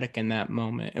empathetic in that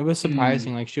moment. It was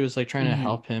surprising. Like she was like trying to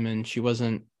help him, and she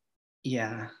wasn't.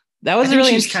 Yeah, that was a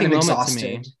really interesting kind of moment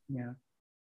exhausted. to me. Yeah,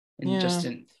 and just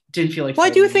didn't feel like. Well, I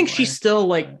do think she's still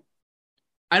like.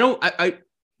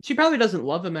 She probably doesn't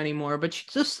love him anymore, but she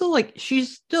just still like she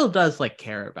still does like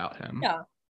care about him. Yeah.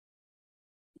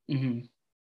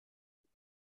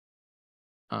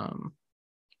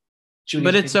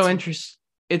 But it's so interesting.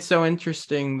 It's so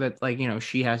interesting that like, you know,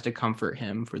 she has to comfort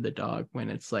him for the dog when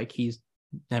it's like he's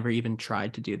never even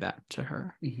tried to do that to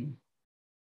her. He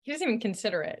doesn't even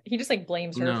consider it. He just like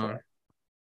blames her for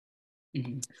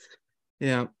it.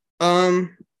 Yeah.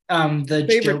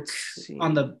 The joke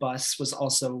on the bus was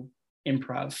also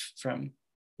improv from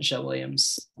Michelle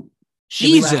Williams.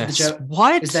 Jesus,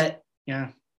 what is that?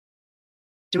 Yeah.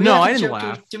 I didn't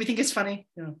laugh. Do we think it's funny?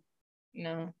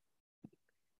 No.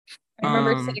 I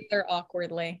remember sitting there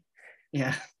awkwardly.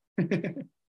 Yeah.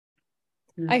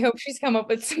 I hope she's come up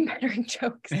with some better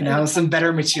jokes. I know, some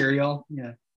better material.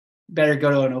 Yeah. Better go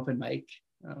to an open mic.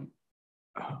 Oh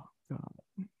God.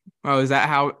 Oh, is that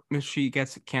how she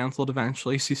gets canceled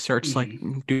eventually? She starts like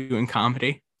doing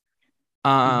comedy.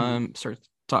 Starts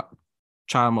talk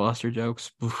child molester jokes.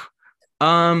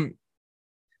 So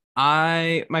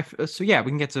yeah, we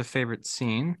can get to favorite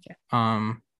scene.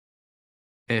 Yeah.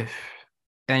 If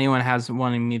anyone has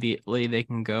one immediately, they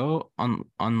can go.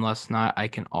 Unless not, I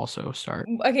can also start.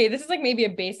 Okay, this is like maybe a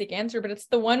basic answer, but it's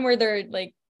the one where they're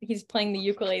like he's playing the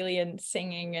ukulele and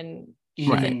singing and she's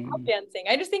like dancing.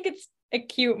 I just think it's a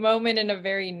cute moment in a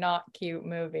very not cute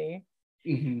movie.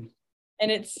 And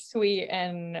it's sweet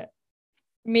and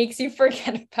makes you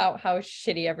forget about how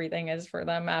shitty everything is for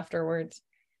them afterwards.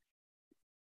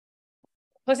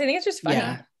 Plus, I think it's just funny.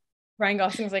 Yeah. Ryan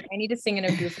Gosling's like, I need to sing in a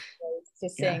goofy voice to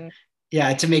sing.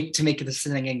 Yeah, to make the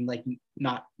singing like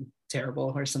not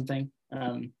terrible or something.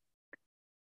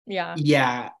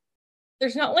 Yeah.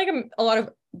 There's not like a lot of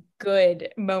good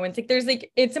moments. Like there's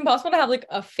like it's impossible to have like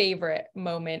a favorite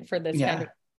moment for this kind of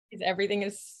because everything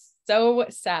is so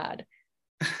sad.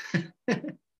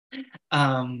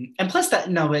 And plus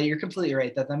but you're completely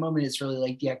right that moment is really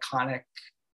like the iconic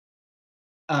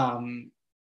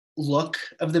look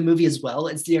of the movie as well.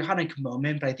 It's the iconic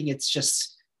moment, but I think it's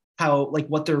just how like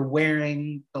what they're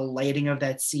wearing, the lighting of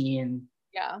that scene.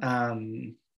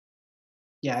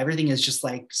 Everything is just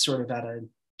like sort of at a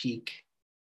peak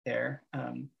there.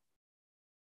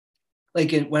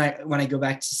 Like when I go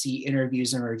back to see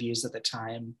interviews and reviews at the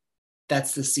time,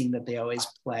 that's the scene that they always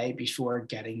play before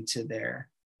getting to their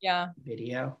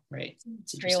video, right?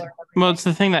 It's trailer. Well, it's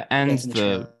the thing that ends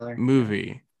the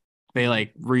movie. They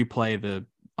like replay the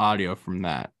audio from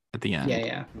that at the end.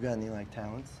 You got any like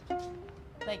talents?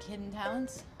 Like hidden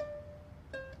talents?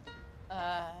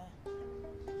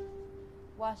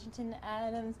 Washington,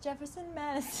 Adams, Jefferson,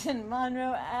 Madison,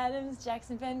 Monroe, Adams,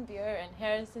 Jackson, Van Buren,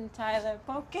 Harrison, Tyler,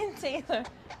 Polk, and Taylor.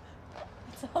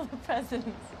 That's all the presidents.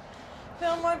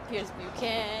 Fillmore, Pierce,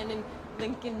 Buchanan,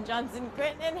 Lincoln, Johnson,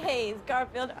 Grant, and Hayes,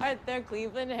 Garfield, Arthur,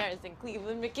 Cleveland, Harrison,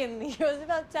 Cleveland, McKinley,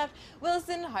 Roosevelt, Taft,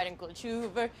 Wilson, Harding, Coolidge,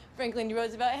 Hoover, Franklin D.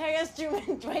 Roosevelt, Harry S.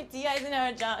 Truman, Dwight D.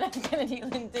 Eisenhower, John F. Kennedy,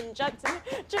 Lyndon Johnson,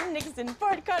 Jim Nixon,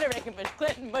 Ford, Carter, Reagan, Bush,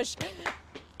 Clinton, Bush.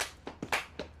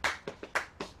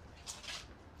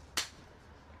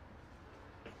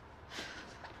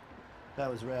 That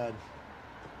was rad.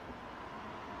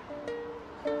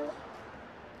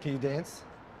 Can you dance?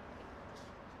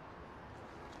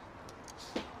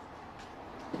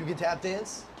 You can tap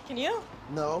dance? Can you?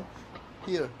 No.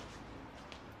 Here.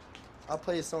 I'll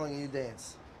play a song and you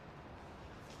dance.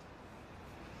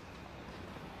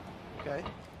 Okay?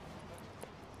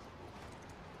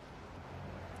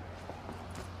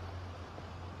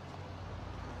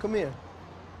 Come here.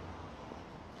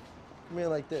 Come here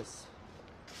like this.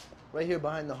 Right here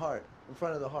behind the heart, in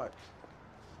front of the heart.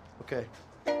 Okay.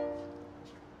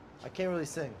 I can't really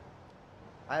sing.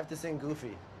 I have to sing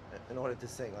goofy in order to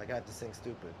sing. Like I have to sing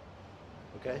stupid.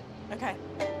 Okay? Okay.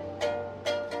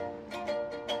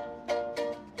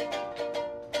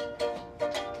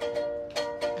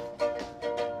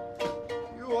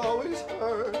 You always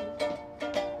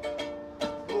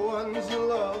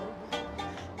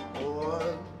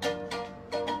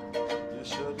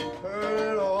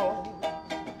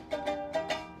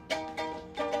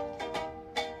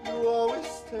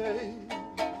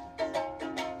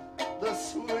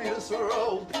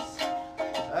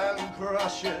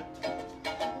shit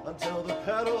until the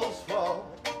petals fall.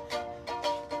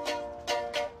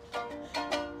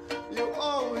 You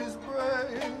always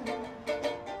bring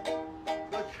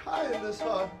the kindest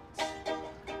hearts,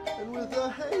 and with a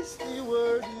hasty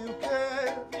word you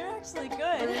can. You're actually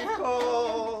good.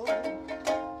 Recall.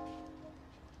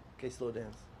 Okay, slow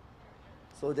dance.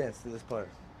 Slow dance to this part.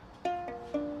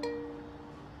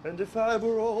 And if I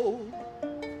were old,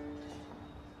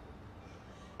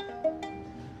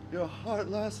 your heart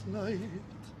last night,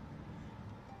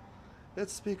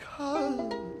 it's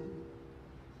because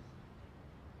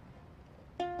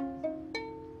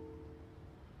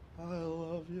I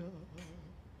love you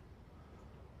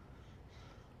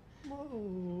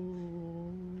most.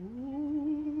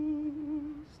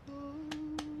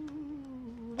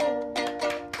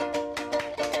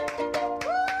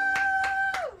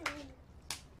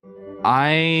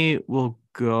 I will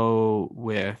go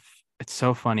with, it's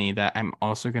so funny that I'm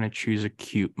also going to choose a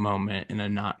cute moment in a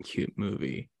not cute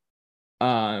movie.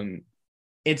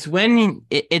 It's when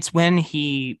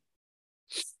he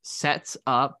sets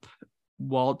up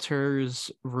Walter's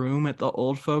room at the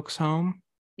old folks home.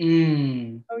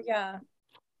 Oh yeah.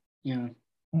 Yeah.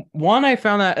 One, I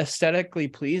found that aesthetically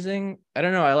pleasing. I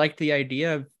don't know. I like the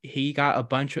idea of he got a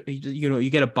bunch of, you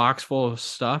get a box full of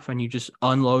stuff and you just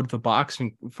unload the box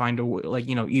and find a, like,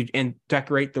 and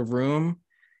decorate the room.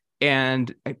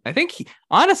 And I think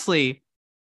honestly,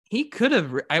 he could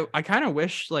have, I kind of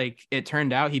wish like it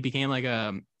turned out he became like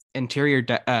a interior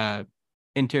decorator.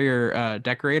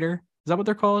 Is that what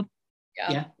they're called?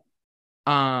 Yeah.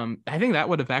 I think that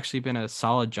would have actually been a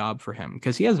solid job for him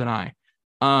because he has an eye.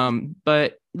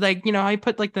 But like, I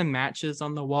put like the matches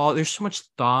on the wall. There's so much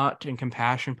thought and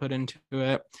compassion put into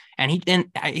it. And he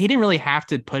didn't really have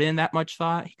to put in that much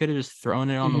thought. He could have just thrown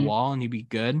it on the wall and he'd be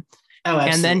good. Oh,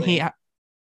 absolutely. And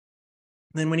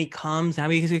then when he comes, now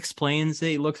he explains it,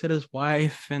 he looks at his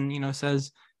wife and,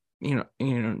 says,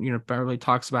 Beverly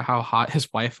talks about how hot his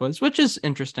wife was, which is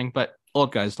interesting, but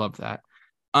old guys love that.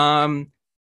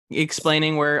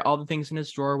 Explaining where all the things in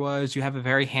his drawer was. You have a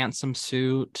very handsome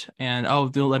suit, and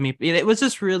it was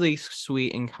just really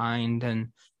sweet and kind,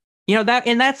 and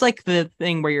that's like the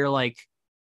thing where you're like,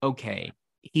 okay,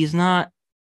 he's not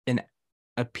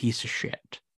a piece of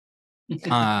shit.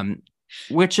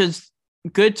 Which is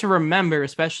good to remember,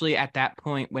 especially at that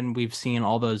point when we've seen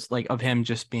all those like of him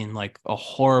just being like a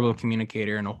horrible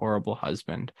communicator and a horrible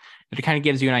husband. It kind of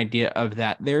gives you an idea of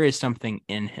that there is something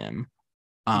in him.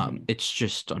 It's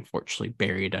just unfortunately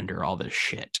buried under all this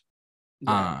shit.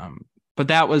 Yeah. But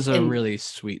that was a really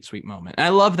sweet moment. And I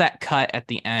love that cut at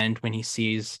the end when he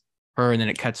sees her and then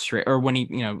it cuts straight, or when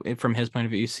he, from his point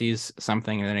of view, sees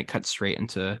something and then it cuts straight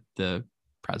into the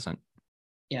present.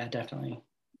 Yeah, definitely.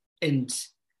 And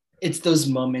it's those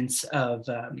moments of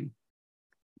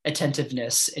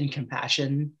attentiveness and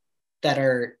compassion that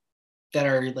are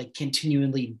like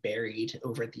continually buried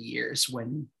over the years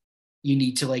when you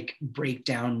need to like break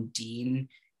down Dean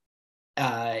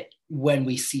when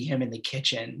we see him in the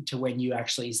kitchen to when you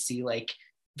actually see like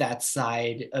that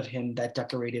side of him that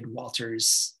decorated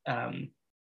Walter's room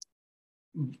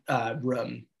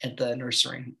at the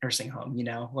nursing home,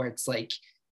 where it's like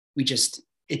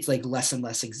it's like less and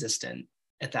less existent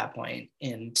at that point.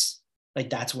 And like,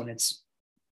 that's when it's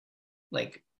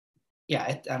like, yeah,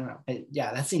 I don't know.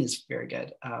 That scene is very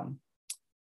good.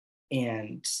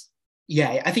 And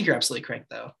yeah, I think you're absolutely correct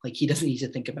though. Like, he doesn't need to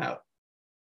think about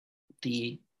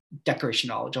the decoration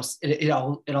at all. It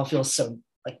all feels so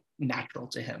like natural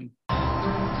to him.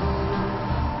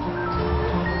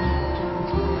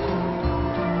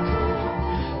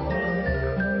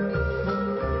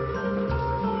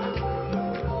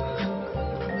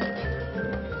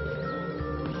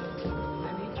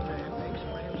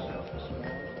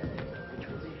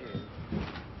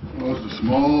 Well, it's a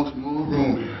small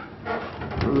room here.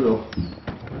 For real.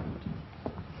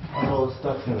 All the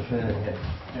stuff's gonna fit in here.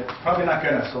 It's probably not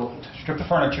gonna, so strip the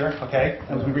furniture, okay?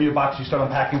 And as we read the box, you start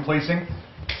unpacking and placing,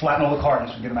 flatten all the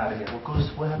cartons and get them out of here.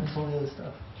 What happens to all the other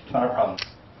stuff? It's not a problem.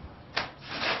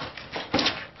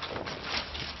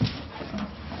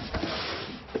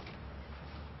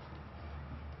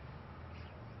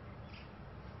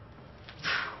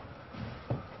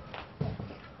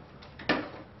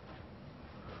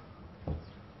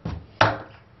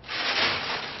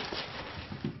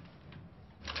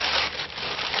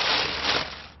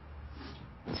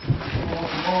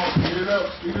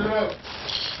 Speed it up.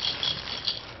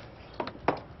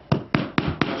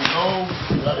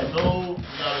 Gotta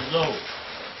go.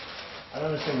 I don't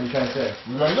understand what you're trying to say.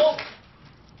 We gotta go.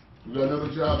 We got another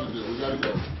job to do. We gotta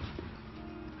go.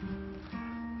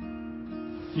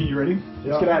 You ready?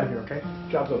 Yeah. Let's get out of here, okay?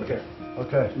 Job's over here.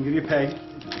 Okay. I'm gonna give you a pay.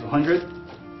 100,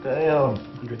 Damn.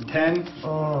 110,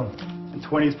 and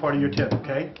 20 is part of your tip,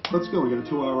 okay? Let's go. We got a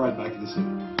 2-hour ride back to the city.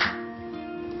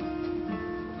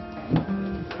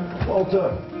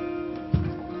 Walter.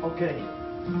 Okay.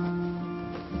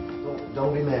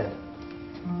 Don't be mad.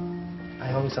 I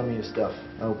hung some of your stuff.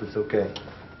 I hope it's okay.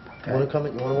 You wanna come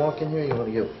in? You wanna walk in here? You don't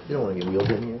wanna get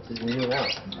wheeled in here. This is your new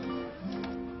house.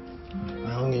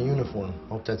 I hung your uniform.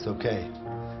 Hope that's okay.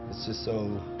 It's just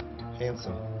so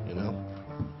handsome, you know?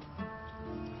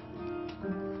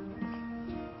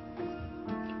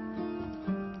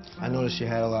 I noticed you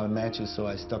had a lot of matches, so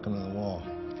I stuck them on the wall.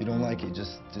 If you don't like it,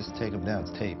 just take them down. It's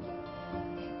tape.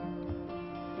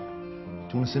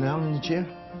 Do you want to sit down in your chair?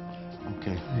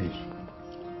 Okay. Hey.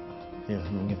 Here,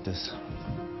 let me get this.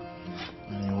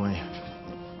 Anyway.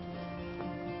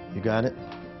 You got it?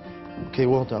 Okay,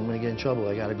 Walter, I'm gonna get in trouble.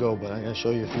 I gotta go, but I gotta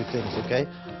show you a few things, okay?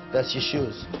 That's your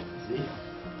shoes. See?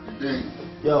 Ding.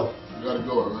 Yo. You gotta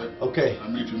go, all right? Okay.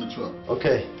 I'll meet you in the truck.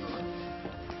 Okay.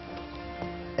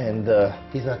 And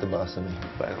he's not the boss of me,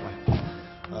 by the way.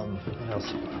 What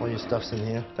else? All your stuff's in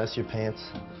here. That's your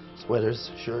pants,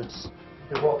 sweaters, shirts.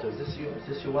 Hey, Walter, is this you? Is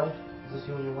this your wife? Is this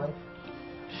you and your wife?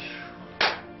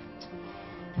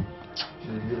 She's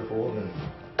a beautiful woman.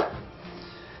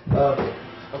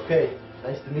 Okay.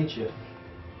 Nice to meet you.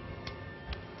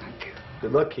 Thank you.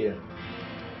 Good luck here.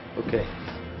 Okay.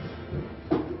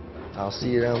 I'll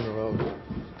see you down the road.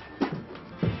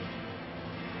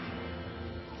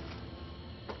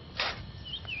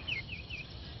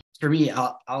 For me,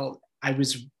 I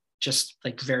was just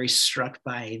like very struck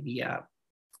by the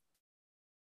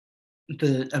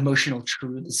emotional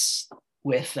truths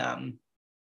with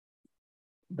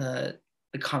the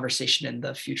conversation in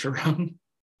the future room,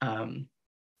 and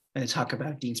talk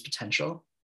about Dean's potential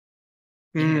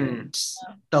and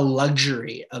the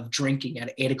luxury of drinking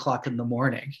at 8 o'clock in the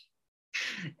morning,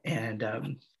 and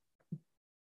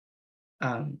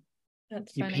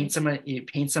you paint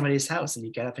somebody's house and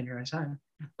you get up in your own time.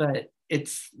 But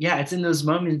it's in those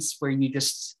moments where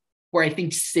I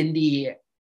think Cindy,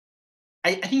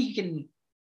 I think you can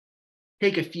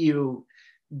take a few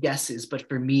guesses, but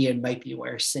for me, it might be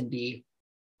where Cindy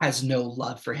has no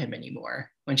love for him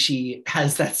anymore. When she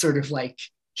has that sort of like,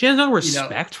 she has no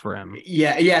respect for him.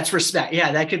 Yeah, it's respect.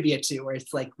 Yeah, that could be it too, where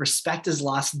it's like respect is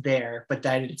lost there, but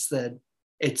then it's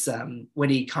when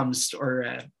he comes to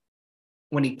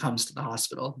the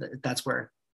hospital, that's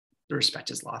where the respect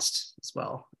is lost as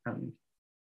well.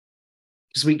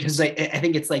 Because I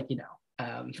think it's like,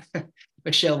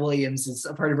 Michelle Williams is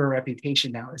a part of her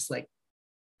reputation now is like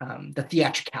the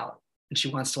theatricality, and she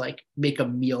wants to like make a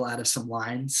meal out of some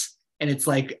lines, and it's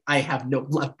like, I have no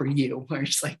love for you, where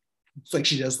it's like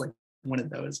she does like one of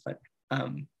those. But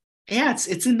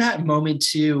it's in that moment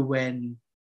too when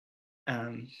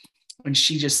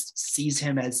she just sees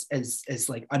him as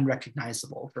like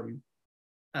unrecognizable from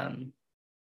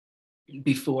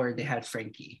before they had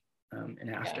Frankie,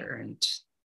 and after. And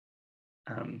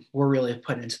we're really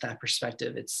put into that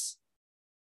perspective. It's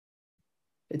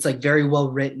like very well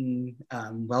written,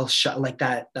 well shot. Like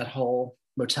that whole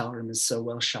motel room is so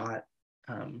well shot.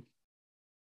 And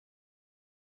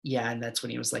that's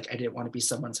when he was like, I didn't want to be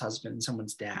someone's husband,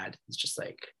 someone's dad. It's just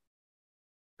like,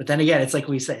 but then again, it's like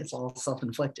we say, it's all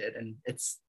self-inflicted, and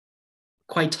it's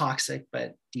quite toxic,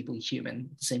 but deeply human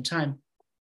at the same time.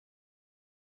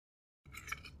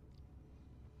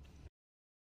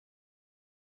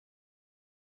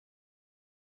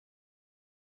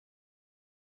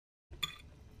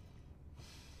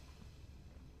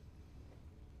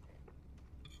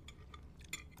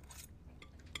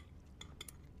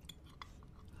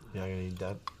 You're not gonna eat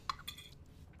that?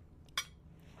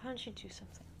 Why don't you do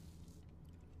something?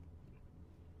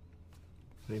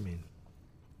 What do you mean?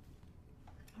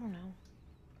 I don't know.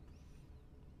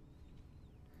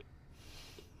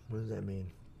 What does that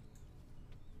mean?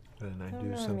 Didn't I I don't do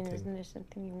know. something? I mean, isn't there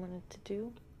something you wanted to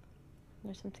do? Is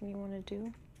there something you want to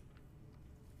do?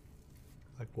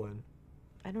 Like what?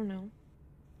 I don't know.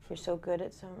 If you're so good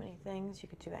at so many things, you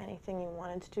could do anything you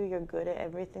wanted to do. You're good at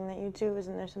everything that you do.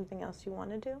 Isn't there something else you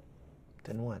want to do?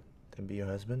 Then what? Then be your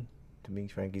husband? To be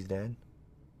Frankie's dad?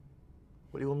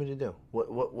 What do you want me to do?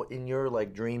 What in your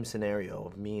like dream scenario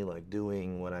of me like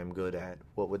doing what I'm good at,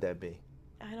 what would that be?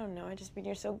 I don't know. I just mean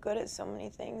you're so good at so many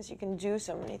things. You can do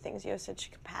so many things. You have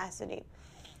such capacity.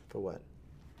 For what?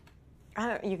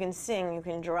 You can sing, you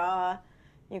can draw,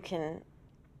 you can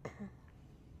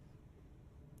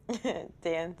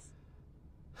dance.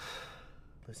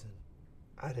 Listen,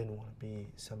 I didn't want to be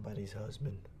somebody's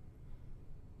husband,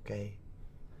 okay?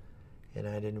 And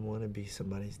I didn't want to be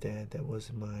somebody's dad. That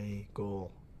wasn't my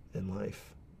goal in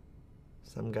life.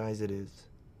 Some guys it is.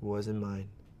 It wasn't mine.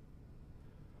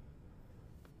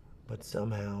 But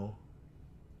somehow,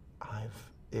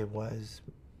 it was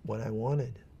what I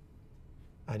wanted.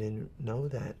 I didn't know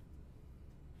that.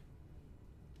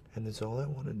 And that's all I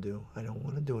want to do. I don't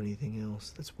want to do anything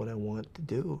else. That's what I want to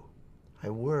do. I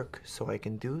work so I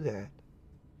can do that.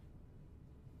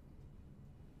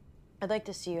 I'd like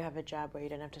to see you have a job where you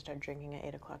don't have to start drinking at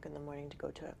 8 o'clock in the morning to go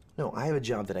to it. No, I have a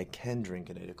job that I can drink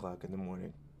at 8 o'clock in the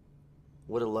morning.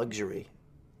 What a luxury,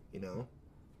 you know?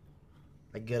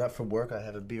 I get up from work, I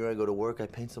have a beer, I go to work, I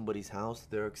paint somebody's house,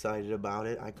 they're excited about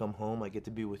it, I come home, I get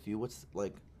to be with you.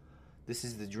 This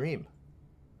is the dream.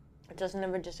 It doesn't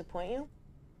ever disappoint you?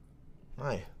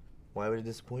 Why? Why would it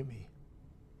disappoint me?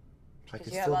 I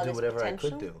could you have still all do this whatever I potential?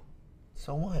 could do.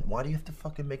 So what? Why do you have to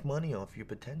fucking make money off your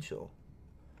potential?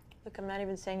 Look, I'm not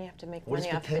even saying you have to make What does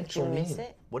money off it if potential you miss mean?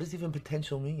 it. What does even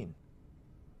potential mean?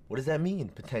 What does that mean,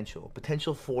 potential?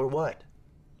 Potential for what?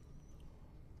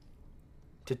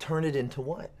 To turn it into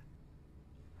what?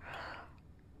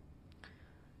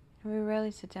 We rarely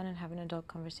sit down and have an adult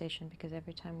conversation because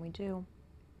every time we do,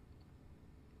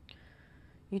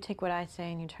 you take what I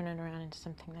say and you turn it around into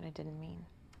something that I didn't mean.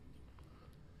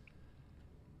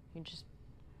 You just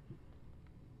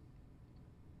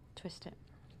twist it.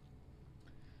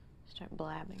 Start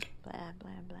blabbing. Blah,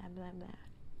 blah, blah, blah, blah.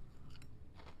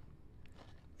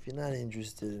 If you're not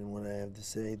interested in what I have to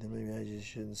say, then maybe I just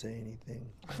shouldn't say anything.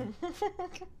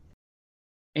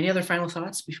 Any other final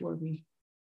thoughts before we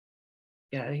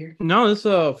get out of here? No, this is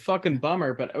a fucking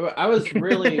bummer, but I was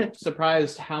really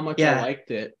surprised how much I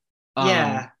liked it.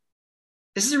 Yeah.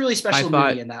 This is a really special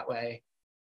movie in that way.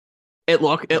 It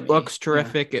looks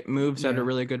terrific. It moves at a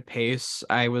really good pace.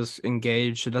 I was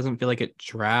engaged. It doesn't feel like it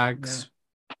drags.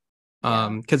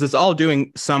 Because it's all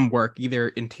doing some work, either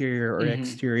interior or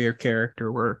exterior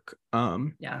character work.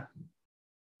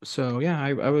 So yeah,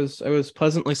 I was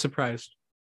pleasantly surprised.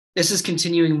 This is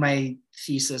continuing my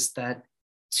thesis that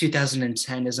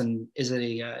 2010 is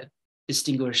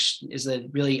a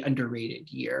really underrated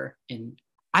year in.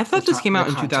 I thought this came out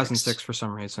in 2006 for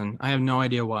some reason. I have no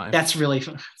idea why. That's really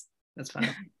fun. That's funny.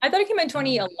 I thought it came out in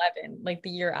 2011, like the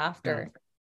year after.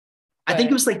 I think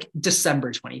it was like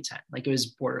December 2010. Like it was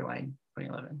borderline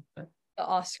 2011. But the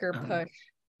Oscar push.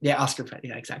 Yeah, Oscar push.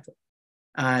 Yeah, exactly.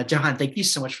 Jihane, thank you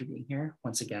so much for being here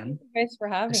once again. Thanks for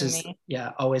having me.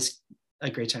 Yeah, always a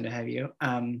great time to have you.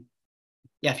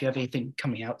 If you have anything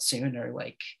coming out soon or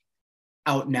like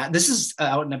out now, this is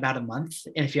out in about a month.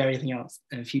 And if you have anything else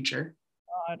in the future,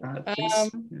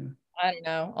 please. I don't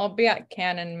know. I'll be at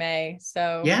Cannes in May,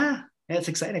 so yeah, it's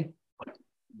exciting.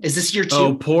 Is this your two?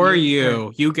 Oh, poor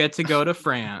you! You get to go to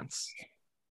France.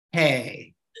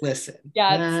 Hey, listen.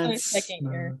 Yeah, it's my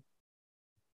second year.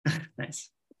 Nice.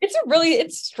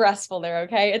 It's stressful there.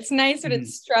 Okay, it's nice, but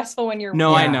it's stressful when you're.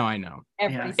 No, I know.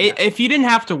 Every if you didn't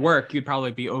have to work, you'd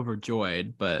probably be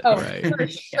overjoyed. But right. For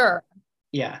sure.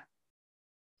 Yeah.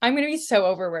 I'm gonna be so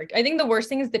overworked. I think the worst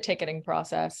thing is the ticketing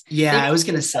process. Yeah, I was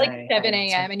gonna say like 7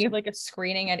 a.m. and you have like a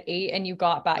screening at 8, and you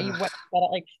got back. You went to bed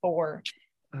at like 4,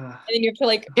 and then you have to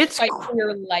like fight for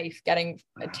your life getting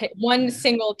one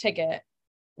single ticket.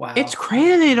 Wow, it's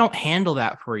crazy they don't handle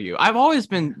that for you. I've always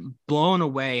been blown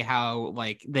away how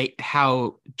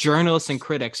journalists and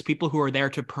critics, people who are there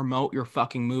to promote your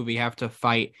fucking movie, have to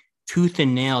fight tooth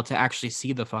and nail to actually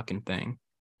see the fucking thing.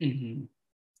 Mm-hmm.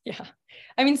 Yeah.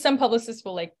 I mean, some publicists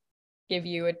will like give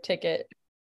you a ticket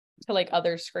to like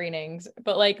other screenings,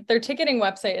 but like their ticketing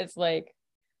website is like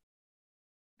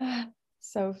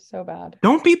so bad.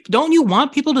 Don't you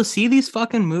want people to see these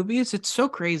fucking movies? It's so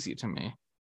crazy to me.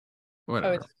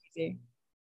 Whatever. Oh, it's crazy.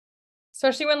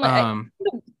 Especially when like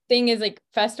the thing is like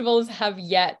festivals have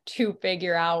yet to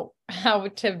figure out how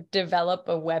to develop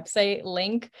a website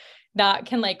link that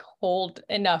can like hold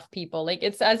enough people. Like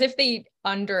it's as if they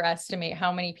underestimate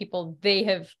how many people they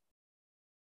have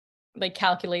like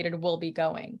calculated will be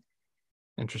going.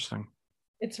 Interesting.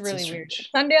 It's really weird.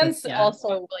 Sundance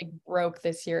also like broke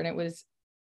this year and it was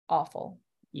awful.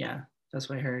 Yeah, that's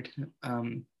what I heard.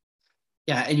 And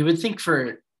you would think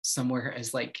for somewhere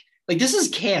as like this is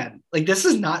Cannes. Like this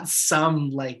is not some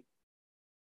like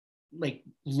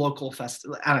local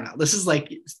festival. I don't know. This is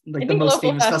like the most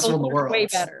famous festival in the world. Way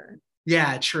better.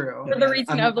 Yeah, true. For the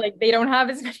reason of like they don't have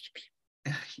as many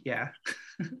people. Yeah.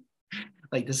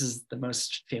 Like this is the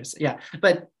most famous. Yeah.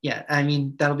 But yeah, I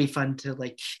mean that'll be fun to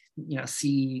like,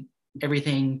 see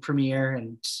everything premiere,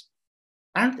 and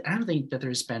I don't think that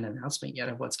there's been an announcement yet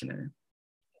of what's gonna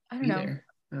be there.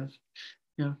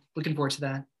 Looking forward to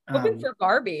that. Looking for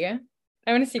Barbie. I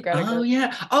want to see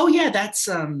Greta. Oh yeah, that's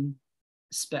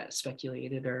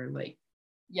speculated or like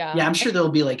Yeah. I'm sure there'll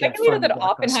be like I can believe that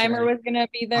Oppenheimer was gonna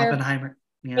be there. Oppenheimer.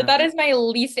 Yeah. But that is my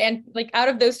least, and like out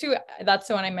of those two, that's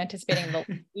the one I'm anticipating the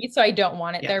least. So I don't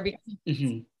want it there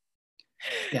because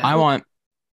I want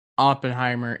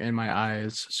Oppenheimer in my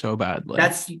eyes so badly.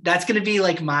 That's gonna be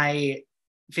like my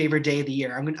favorite day of the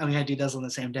year. I'm gonna do those on the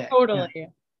same day. Totally.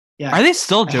 Yeah. Are they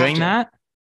still doing that?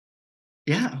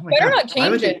 Yeah. Oh my Better God. not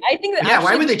change it. I think that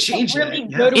why would they change really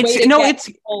it? Good way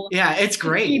it's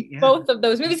great. Both of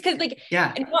those movies because like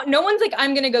no one's like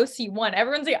I'm gonna go see one.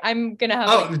 Everyone's like I'm gonna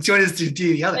have join us to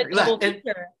do the other.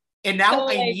 And now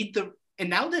so, and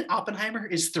now that Oppenheimer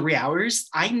is 3 hours,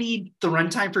 I need the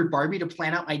runtime for Barbie to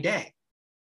plan out my day.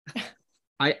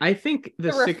 I think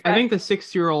the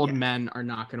 6-year-old men are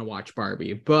not gonna watch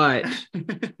Barbie, but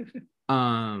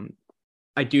I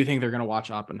do think they're gonna watch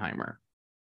Oppenheimer.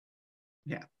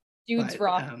 Yeah. Dudes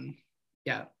rock.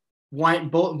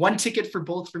 One ticket for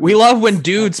both. We love when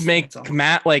dudes make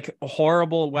like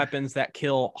horrible weapons that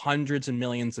kill hundreds and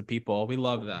millions of people. We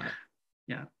love that.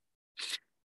 Yeah.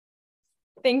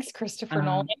 Thanks, Christopher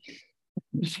Nolan.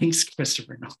 Thanks,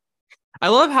 Christopher Nolan. I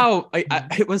love how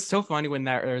it was so funny when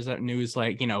there's that news,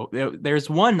 like,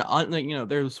 there's one,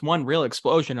 there's one real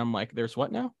explosion. I'm like, there's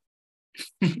what now?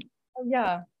 Oh,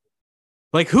 yeah.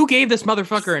 Like, who gave this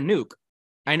motherfucker a nuke?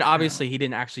 And obviously he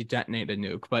didn't actually detonate a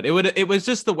nuke, but it was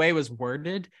just the way it was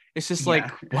worded. It's just like,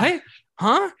 what?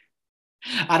 Huh?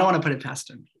 I don't want to put it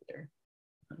past him either.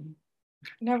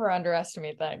 Never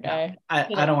underestimate that guy.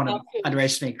 I don't want to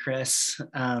underestimate Chris.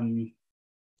 Now,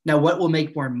 what will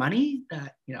make more money?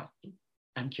 That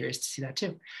I'm curious to see that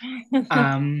too.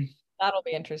 That'll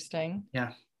be interesting.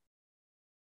 Yeah.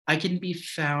 I can be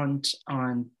found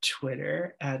on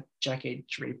Twitter at Jack A.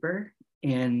 Draper,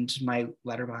 and my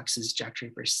letterbox is Jack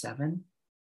Draper 7.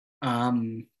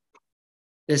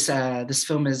 This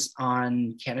film is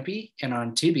on Canopy and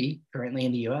on Tubi currently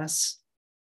in the US,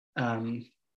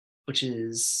 which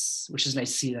is nice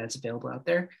to see that it's available out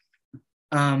there.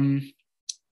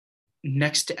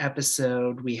 Next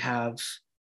episode we have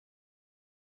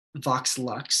Vox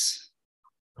Lux.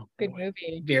 Good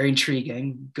movie. Very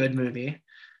intriguing. Good movie.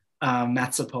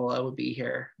 Matt Sapola will be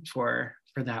here for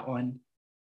that one.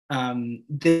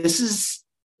 This is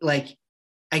like,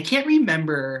 I can't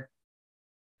remember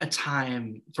a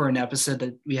time for an episode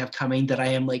that we have coming that I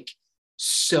am like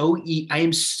I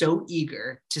am so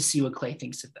eager to see what Clay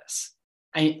thinks of this.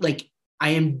 I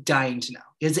am dying to know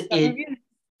because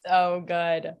so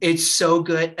good. It's so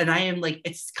good, and I am like,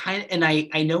 it's kind of, and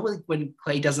I know like when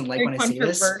Clay doesn't like when I say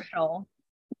this,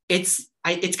 it's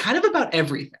kind of about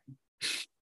everything.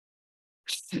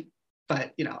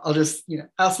 But I'll just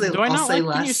I'll say less.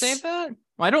 When you say that?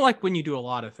 Well, I don't like when you do a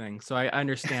lot of things, so I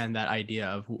understand that idea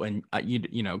of when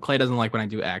Clay doesn't like when I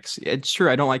do X. It's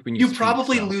true. I don't like when you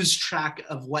probably lose track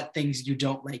of what things you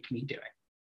don't like me doing.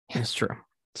 It's true.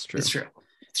 It's true. It's true.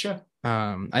 It's true.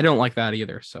 I don't like that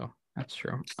either, so that's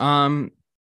true.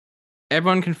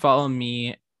 Everyone can follow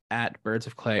me at Birds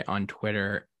of Clay on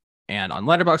Twitter and on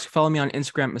Letterboxd. Follow me on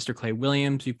Instagram, Mr. Clay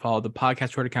Williams. You follow the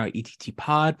podcast Twitter account at ETT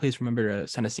Pod. Please remember to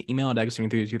send us an email at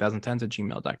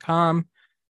exiting2010s@gmail.com.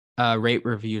 Rate,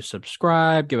 review,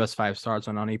 subscribe. Give us 5 stars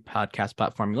on any podcast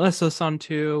platform you listen us on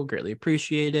to. Greatly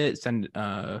appreciate it. Send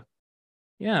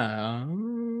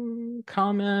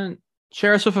comment.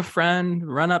 Share us with a friend.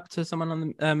 Run up to someone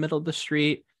on the middle of the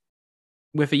street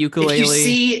with a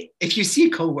ukulele. If you see a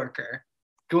coworker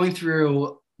going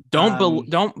through don't a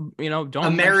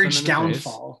marriage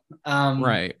downfall,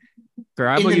 right,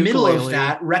 grab in the middle of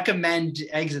that, recommend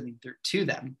exiting to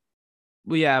them.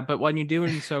 Well, yeah, but when you're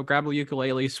doing so, grab a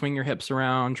ukulele, swing your hips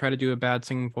around, try to do a bad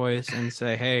singing voice, and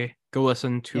say, hey, go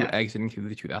listen to Exiting Through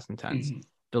the 2010s. Mm-hmm.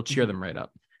 They'll cheer them right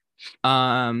up.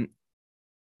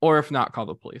 Or if not, call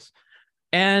the police.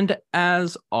 And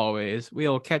as always,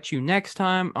 we'll catch you next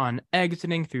time on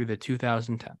Exiting Through the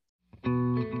 2010s.